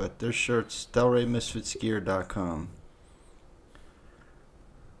size, but there's shirts. DelReyMisfitsGear.com.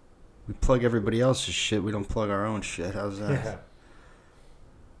 We plug everybody else's shit. We don't plug our own shit. How's that? Yeah.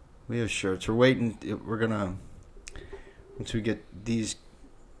 We have shirts. We're waiting. We're gonna once we get these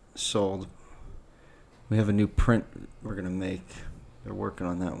sold. We have a new print we're gonna make. They're working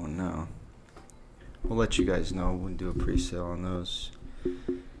on that one now. We'll let you guys know. We'll do a pre-sale on those.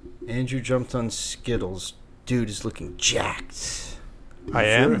 Andrew jumped on Skittles. Dude is looking jacked. I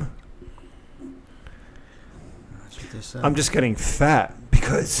am. That's what they said. I'm just getting fat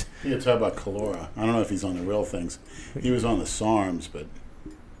because You talk about Calora. I don't know if he's on the real things. He was on the SARMs, but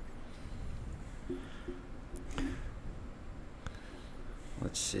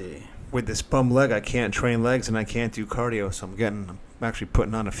Let's see. with this bum leg, I can't train legs and I can't do cardio, so I'm actually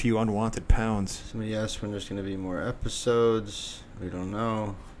putting on a few unwanted pounds. Somebody asked when there's going to be more episodes. We don't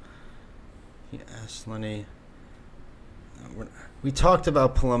know. He asked Lenny. We talked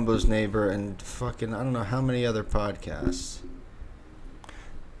about Palumbo's Neighbor and fucking I don't know how many other podcasts.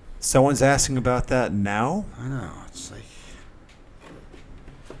 Someone's asking about that now? I know. It's like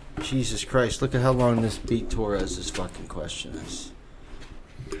Jesus Christ. Look at how long this Beat Torres' fucking question is.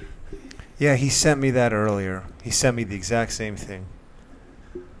 Yeah, he sent me that earlier. He sent me the exact same thing.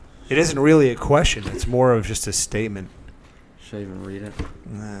 It isn't really a question. It's more of just a statement. Should I even read it?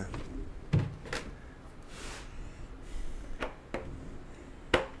 Nah.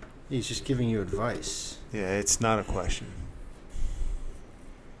 He's just giving you advice. Yeah, it's not a question.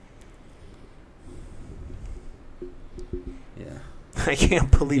 Yeah. I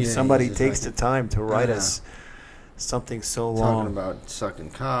can't believe Yeah, somebody he's just takes like- the time to write I know. us something so Talking long. about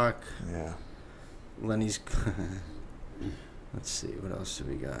sucking cock. Yeah. Lenny's. Let's see. What else do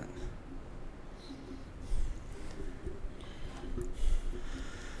we got?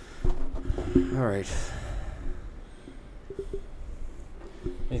 All right.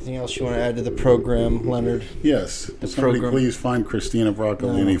 Anything else you want to add to the program, Leonard? yes. Somebody program- please find Christina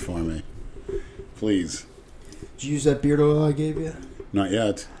Broccolini No. for me. Please. Did you use that beard oil I gave you? Not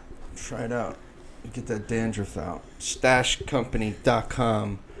yet. Try it out. Get that dandruff out.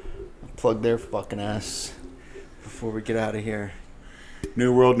 StashCompany.com. Plug their fucking ass before we get out of here.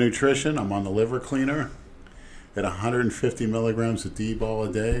 New World Nutrition. I'm on the liver cleaner at 150 milligrams of D-ball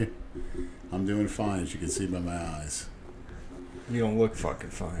a day. I'm doing fine, as you can see by my eyes. You don't look fucking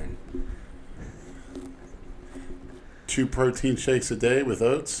fine. 2 protein shakes a day with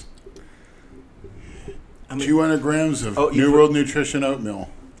oats. 200 grams of Oh, you New put- World Nutrition oatmeal.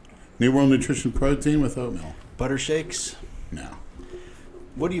 New World Nutrition protein with oatmeal. Butter shakes? No.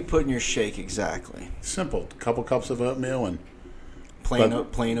 What do you put in your shake exactly? Simple. A couple cups of oatmeal and Plain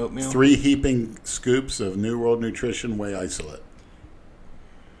But- plain oatmeal? 3 heaping scoops of New World Nutrition whey isolate.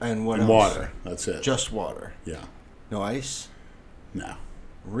 And what And else? water. That's it. Just water. Yeah. No ice? No.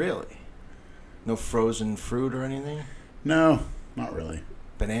 Really? No frozen fruit or anything? No, not really.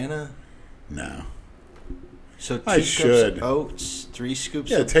 Banana? No. So 2 I cups should. of oats, 3 scoops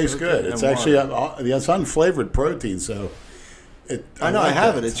Yeah, of it tastes protein, good. It's and actually water. it's unflavored protein, so it. I know, I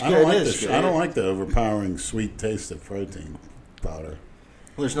have it. It's I don't good. like It is good. I don't like the overpowering sweet taste of protein powder.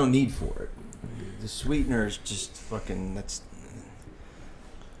 Well, there's no need for it. The sweetener is just fucking. That's.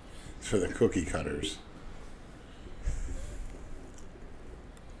 It's for the cookie cutters.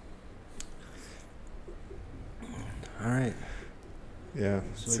 All right. Yeah,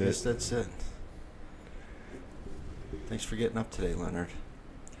 So I guess that's it. Thanks for getting up today, Leonard.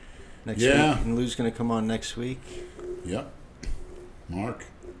 Next Yeah. week, and Lou's going to come on next week. Yep. Mark.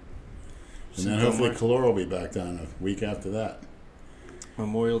 And So then go hopefully Mark. Calora will be back down a week after that.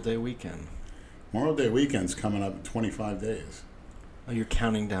 Memorial Day weekend. Memorial Day weekend's coming up in 25 days. Oh, you're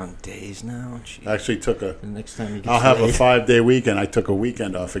counting down days now? Jeez. I actually took a. The next time you get I'll have a laid. 5-day weekend. I took a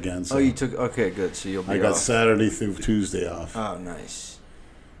weekend off again. So Oh, you took. Okay, good. So you'll be I got off. Saturday through Tuesday off. Oh, nice.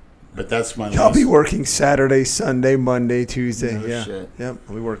 But that's my I'll last. be working Saturday, Sunday, Monday, Tuesday. No yeah. shit. Yep.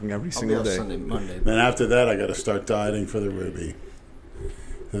 I'll be working every I'll be single off day. Sunday, Monday. Then after that, I got to start dieting for the Ruby.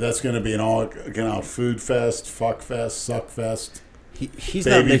 So that's going to be an all food fest, fuck fest, suck fest. He's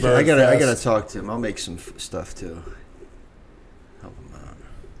Baby not making. I bird gotta fest. talk to him. I'll make some stuff too. Help him out.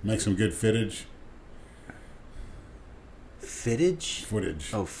 Make some good footage. Footage?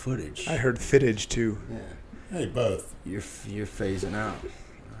 Footage. Oh, footage. I heard fittage too. Yeah. Hey, both. You're phasing out.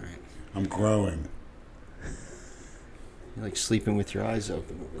 All right. I'm growing. You're like sleeping with your eyes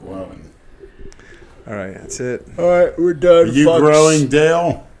open. Growing. All right, that's it. All right, we're done. Are you fucks. growing,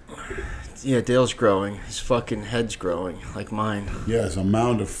 Dale? Yeah, Dale's growing. His fucking head's growing, like mine. Yes, a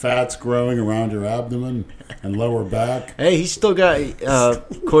mound of fat's growing around your abdomen and lower back. Hey, he's still got...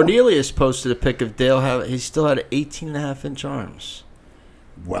 Cornelius posted a pic of Dale. He still had 18.5-inch arms.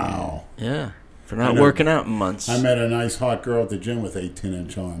 Wow. Yeah, for I not know. working out in months. I met a nice hot girl at the gym with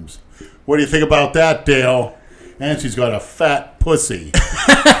 18-inch arms. What do you think about that, Dale? And she's got a fat pussy.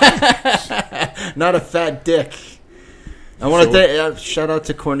 Not a fat dick. I want to shout out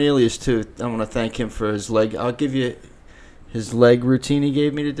to Cornelius too. I want to thank him for his leg. I'll give you his leg routine he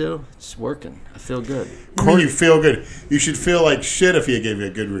gave me to do. It's working. I feel good. I mean, you feel good. You should feel like shit if he gave you a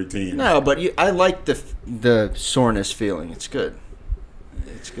good routine. No, but I like the soreness feeling. It's good.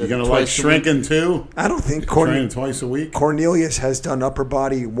 It's good. You're gonna like shrinking too? I don't think Training twice a week. Cornelius has done upper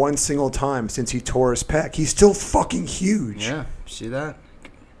body one single time since he tore his pec. He's still fucking huge. Yeah, see that?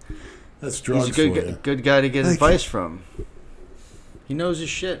 That's drugs He's a for you. good guy to get Like- advice from. He knows his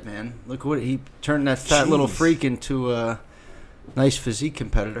shit, man. Look what he turned that fat little Jeez. freak into a nice physique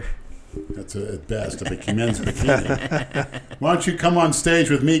competitor. That's at best a men's bikini. Why don't you come on stage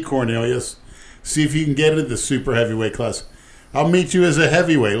with me, Cornelius? See if you can get into the super heavyweight class. I'll meet you as a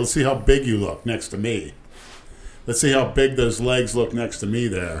heavyweight. Let's see how big you look next to me. Let's see how big those legs look next to me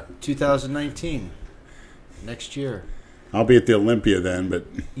there. 2019, next year. I'll be at the Olympia then, but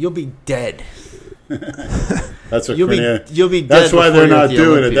You'll be dead. that's what You'll be Cornelius. dead. That's why they're before you're at not the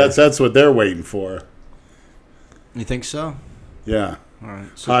doing Olympia. it. That's what they're waiting for. You think so? Yeah, All right.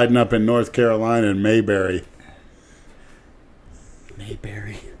 So hiding up in North Carolina in Mayberry.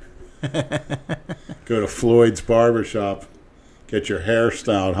 Mayberry. Go to Floyd's barbershop. Get your hair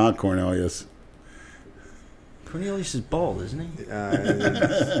styled, huh, Cornelius? Cornelius is bald, isn't he?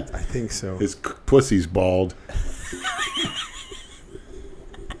 I think so. His pussy's bald.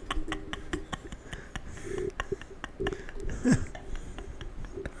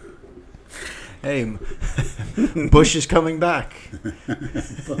 Hey, Bush is coming back.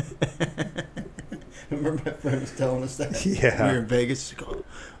 Remember my friend was telling us that? Yeah. We were in Vegas. He's like, "Oh,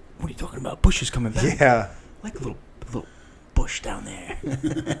 what are you talking about? Bush is coming back. Yeah. Like a little bush down there."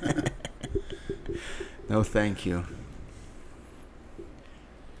 No, thank you.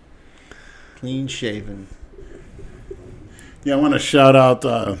 Clean shaven. Yeah, I want to shout out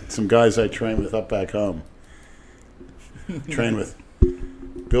some guys I train with up back home. Train with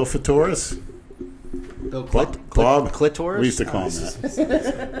Bill Fatoris. Bill Bob Clitoris? We used to call him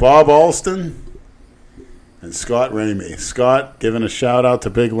that. Bob Alston and Scott Ramey. Scott, giving a shout out to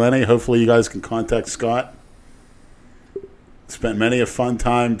Big Lenny. Hopefully you guys can contact Scott. Spent many a fun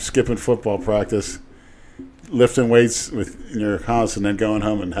time skipping football practice, lifting weights in your house, and then going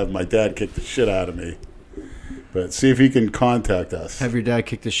home and having my dad kick the shit out of me. But see if he can contact us. Have your dad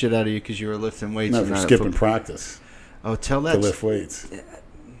kick the shit out of you because you were lifting weights? No, and for not at skipping football? practice Oh, tell to that lift weights.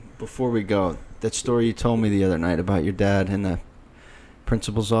 before we go. That story you told me the other night about your dad in the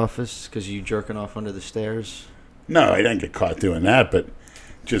principal's office because you jerking off under the stairs. No, I didn't get caught doing that, but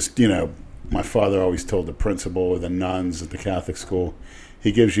just, my father always told the principal or the nuns at the Catholic school,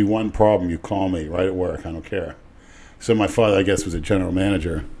 he gives you one problem, you call me right at work, I don't care. So my father, I guess, was a general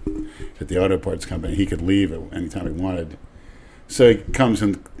manager at the auto parts company. He could leave at any time he wanted. So he comes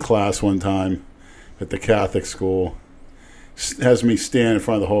in class one time at the Catholic school, has me stand in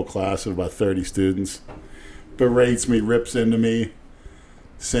front of the whole class of about 30 students, berates me, rips into me,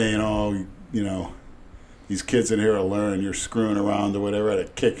 saying, "Oh, these kids in here are learning, you're screwing around or whatever,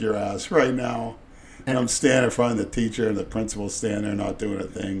 I'd kick your ass right now." And I'm standing in front of the teacher and the principal standing there not doing a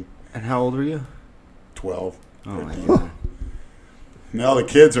thing. And how old were you? 12. Oh, my God. Now the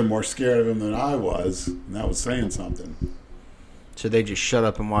kids are more scared of him than I was, and that was saying something. So they just shut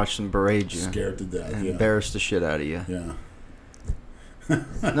up and watched them berate you. Scared to death, And yeah. embarrassed the shit out of you. Yeah.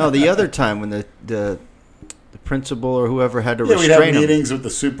 No, the other time when the principal or whoever had to Yeah, we'd restrain have him. meetings with the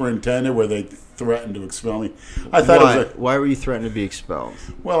superintendent where they threatened to expel me. I thought Why? it was like, Why were you threatened to be expelled?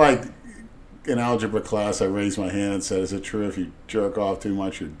 well, in algebra class, I raised my hand and said, "Is it true if you jerk off too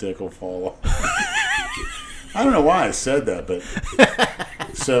much, your dick will fall off?" I don't know why I said that, but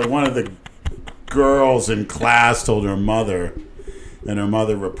so one of the girls in class told her mother, and her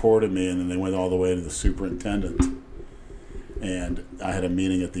mother reported me, and then they went all the way to the superintendent. And I had a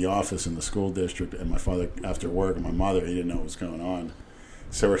meeting at the office in the school district, and my father, after work, and my mother, he didn't know what was going on.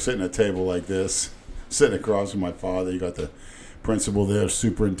 So we're sitting at a table like this, sitting across from my father. You got the principal there,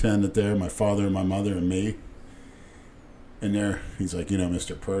 superintendent there, my father and my mother and me. And there, he's like,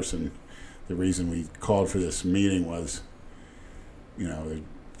 Mr. Person, the reason we called for this meeting was,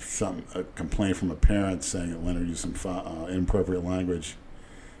 a complaint from a parent saying that Leonard used some inappropriate language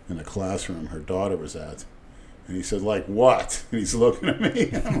in the classroom her daughter was at. And he said, like what? And he's looking at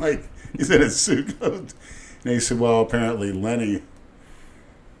me. I'm like, he said, it's suit code. And he said, well, apparently Lenny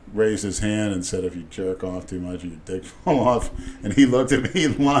raised his hand and said, if you jerk off too much, your dick fall off. And he looked at me,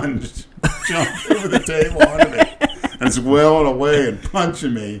 lunged, jumped over the table onto me, and is wailing away and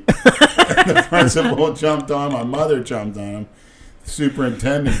punching me. And the principal jumped on, my mother jumped on him. The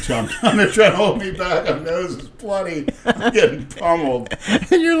superintendent jumped on. They're trying to hold me back. My nose is bloody. I'm getting pummeled.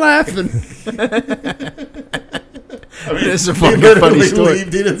 And you're laughing. I mean, It's a he fucking literally funny story. He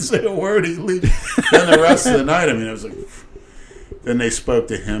didn't say a word. He left. Then the rest of the night, I mean, it was like. Then they spoke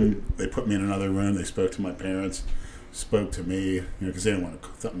to him. They put me in another room. They spoke to my parents. Spoke to me, because they didn't want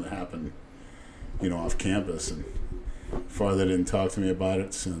something to happen, off campus. And father didn't talk to me about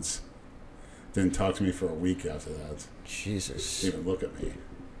it since. Didn't talk to me for a week after that. Jesus. Didn't even look at me.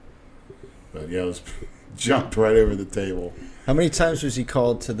 But yeah, I was jumped right over the table. How many times was he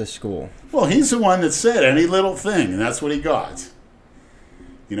called to the school? Well, he's the one that said any little thing, and that's what he got.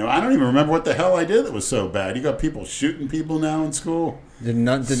 I don't even remember what the hell I did that was so bad. You got people shooting people now in school. Did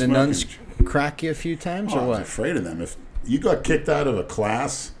the nuns crack you a few times, Oh, or I was what? afraid of them. If you got kicked out of a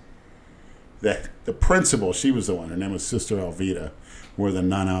class, the principal, she was the one. Her name was Sister Alvita, wore the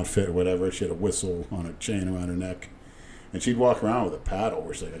nun outfit or whatever. She had a whistle on a chain around her neck. And she'd walk around with a paddle,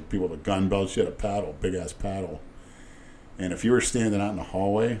 where she like people with a gun belt. She had a paddle, big-ass paddle. And if you were standing out in the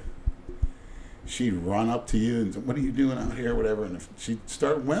hallway, she'd run up to you and say, what are you doing out here, whatever, and she'd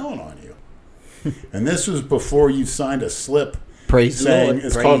start wailing on you. And this was before you signed a slip Praise the saying Lord.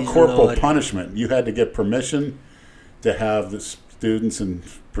 it's Praise called the corporal Lord. punishment. You had to get permission to have the students and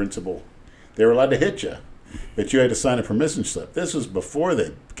principal. They were allowed to hit you, but you had to sign a permission slip. This was before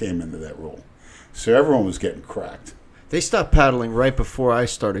they came into that rule. So everyone was getting cracked. They stopped paddling right before I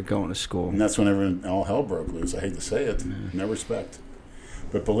started going to school. And that's when all hell broke loose. I hate to say it. No respect.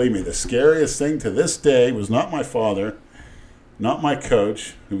 But believe me, the scariest thing to this day was not my father, not my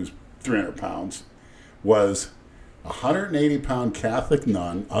coach, who was 300 pounds, was a 180-pound Catholic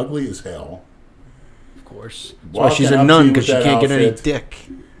nun, ugly as hell. Of course. That's Walking why she's a up to nun, you because with she that can't get any outfit. dick.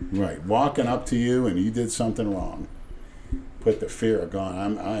 Right, walking up to you and you did something wrong. Put the fear of God.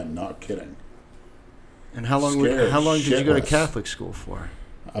 I am not kidding. And how long Scared did you go to shitless. Catholic school for?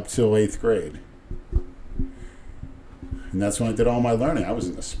 Up till 8th grade. And that's when I did all my learning. I was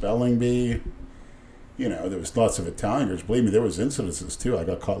in the spelling bee. There was lots of Italian girls. Believe me, there was incidences too. I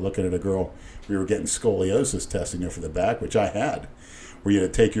got caught looking at a girl. We were getting scoliosis testing her for the back, which I had, where you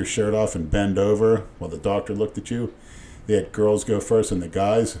had to take your shirt off and bend over while the doctor looked at you. They had girls go first and the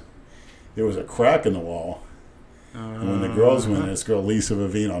guys. There was a crack in the wall. And when the girls went in, this girl, Lisa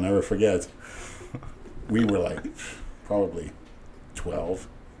Vivine, I'll never forget, we were like probably 12,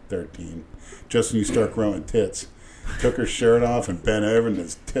 13. Just when you start growing tits. Took her shirt off and bent over and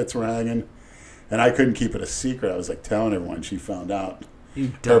his tits were hanging. And I couldn't keep it a secret. I was like telling everyone. She found out. You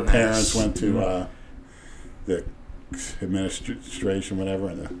Her dumbass. parents went to the administration, whatever,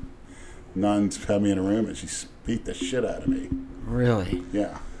 and the nuns had me in a room and she beat the shit out of me. Really?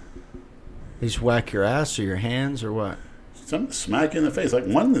 Yeah. They just whack your ass or your hands or what? Something smack you in the face. Like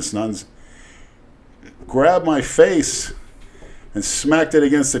one of the nuns grabbed my face and smacked it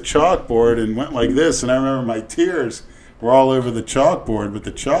against the chalkboard and went like this. And I remember my tears were all over the chalkboard with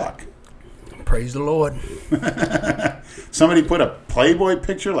the chalk. Praise the Lord. Somebody put a Playboy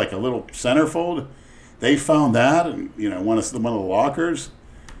picture, like a little centerfold. They found that in one of the lockers.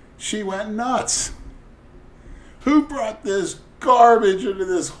 She went nuts. Who brought this garbage into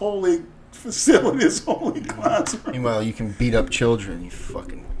this holy facility, this holy classroom? Meanwhile, you can beat up children, you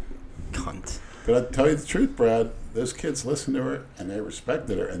fucking cunt. But I'll tell you the truth, Brad. Those kids listened to her, and they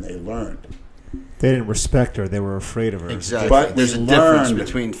respected her, and they learned. They didn't respect her. They were afraid of her. Exactly. But There's a we difference learned-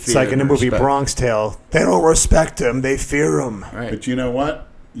 between fear It's like in the and movie respect. Bronx Tale. They don't respect him. They fear him. Right. But you know what?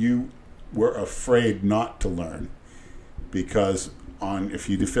 You were afraid not to learn. Because if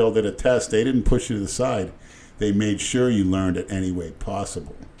you failed at a test, they didn't push you to the side. They made sure you learned it any way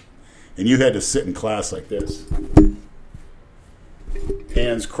possible. And you had to sit in class like this.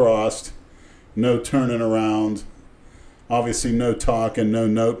 Hands crossed. No turning around. Obviously no talking, no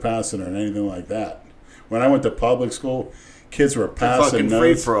note passing or anything like that. When I went to public school, kids were passing Fucking free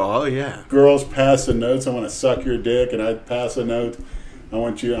notes. for all, yeah. Girls passing notes. I want to suck your dick, and I'd pass a note. I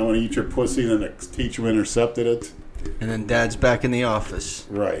want to eat your pussy, and then the teacher intercepted it. And then dad's back in the office,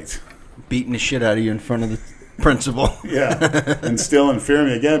 Right. beating the shit out of you in front of the principal. Yeah. And still in fear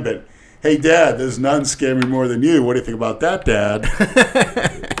me again. But Hey, Dad, those nuns scare me more than you. What do you think about that, Dad?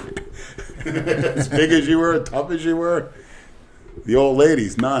 As big as you were, tough as you were, the old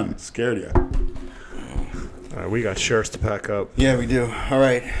ladies, none, scared you. All right, we got shirts to pack up. Yeah, we do. All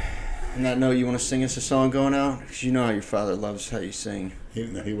right. On that note, you want to sing us a song going out? Because you know how your father loves how you sing. He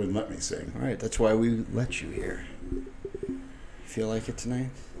wouldn't let me sing. All right, that's why we let you here. Feel like it tonight?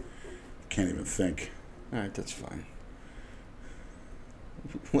 Can't even think. All right, that's fine.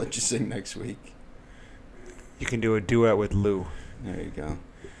 We'll let you sing next week. You can do a duet with Lou. There you go.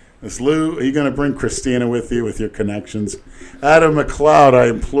 Is Lou, are you going to bring Christina with you with your connections? Adam McLeod, I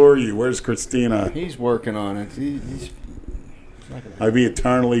implore you. Where's Christina? He's working on it. He's not gonna... I'd be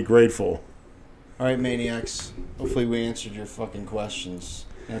eternally grateful. All right, maniacs. Hopefully we answered your fucking questions.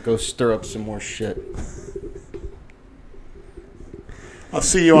 Now go stir up some more shit. I'll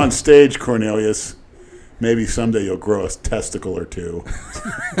see you on stage, Cornelius. Maybe someday you'll grow a testicle or two.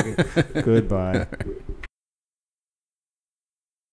 Goodbye.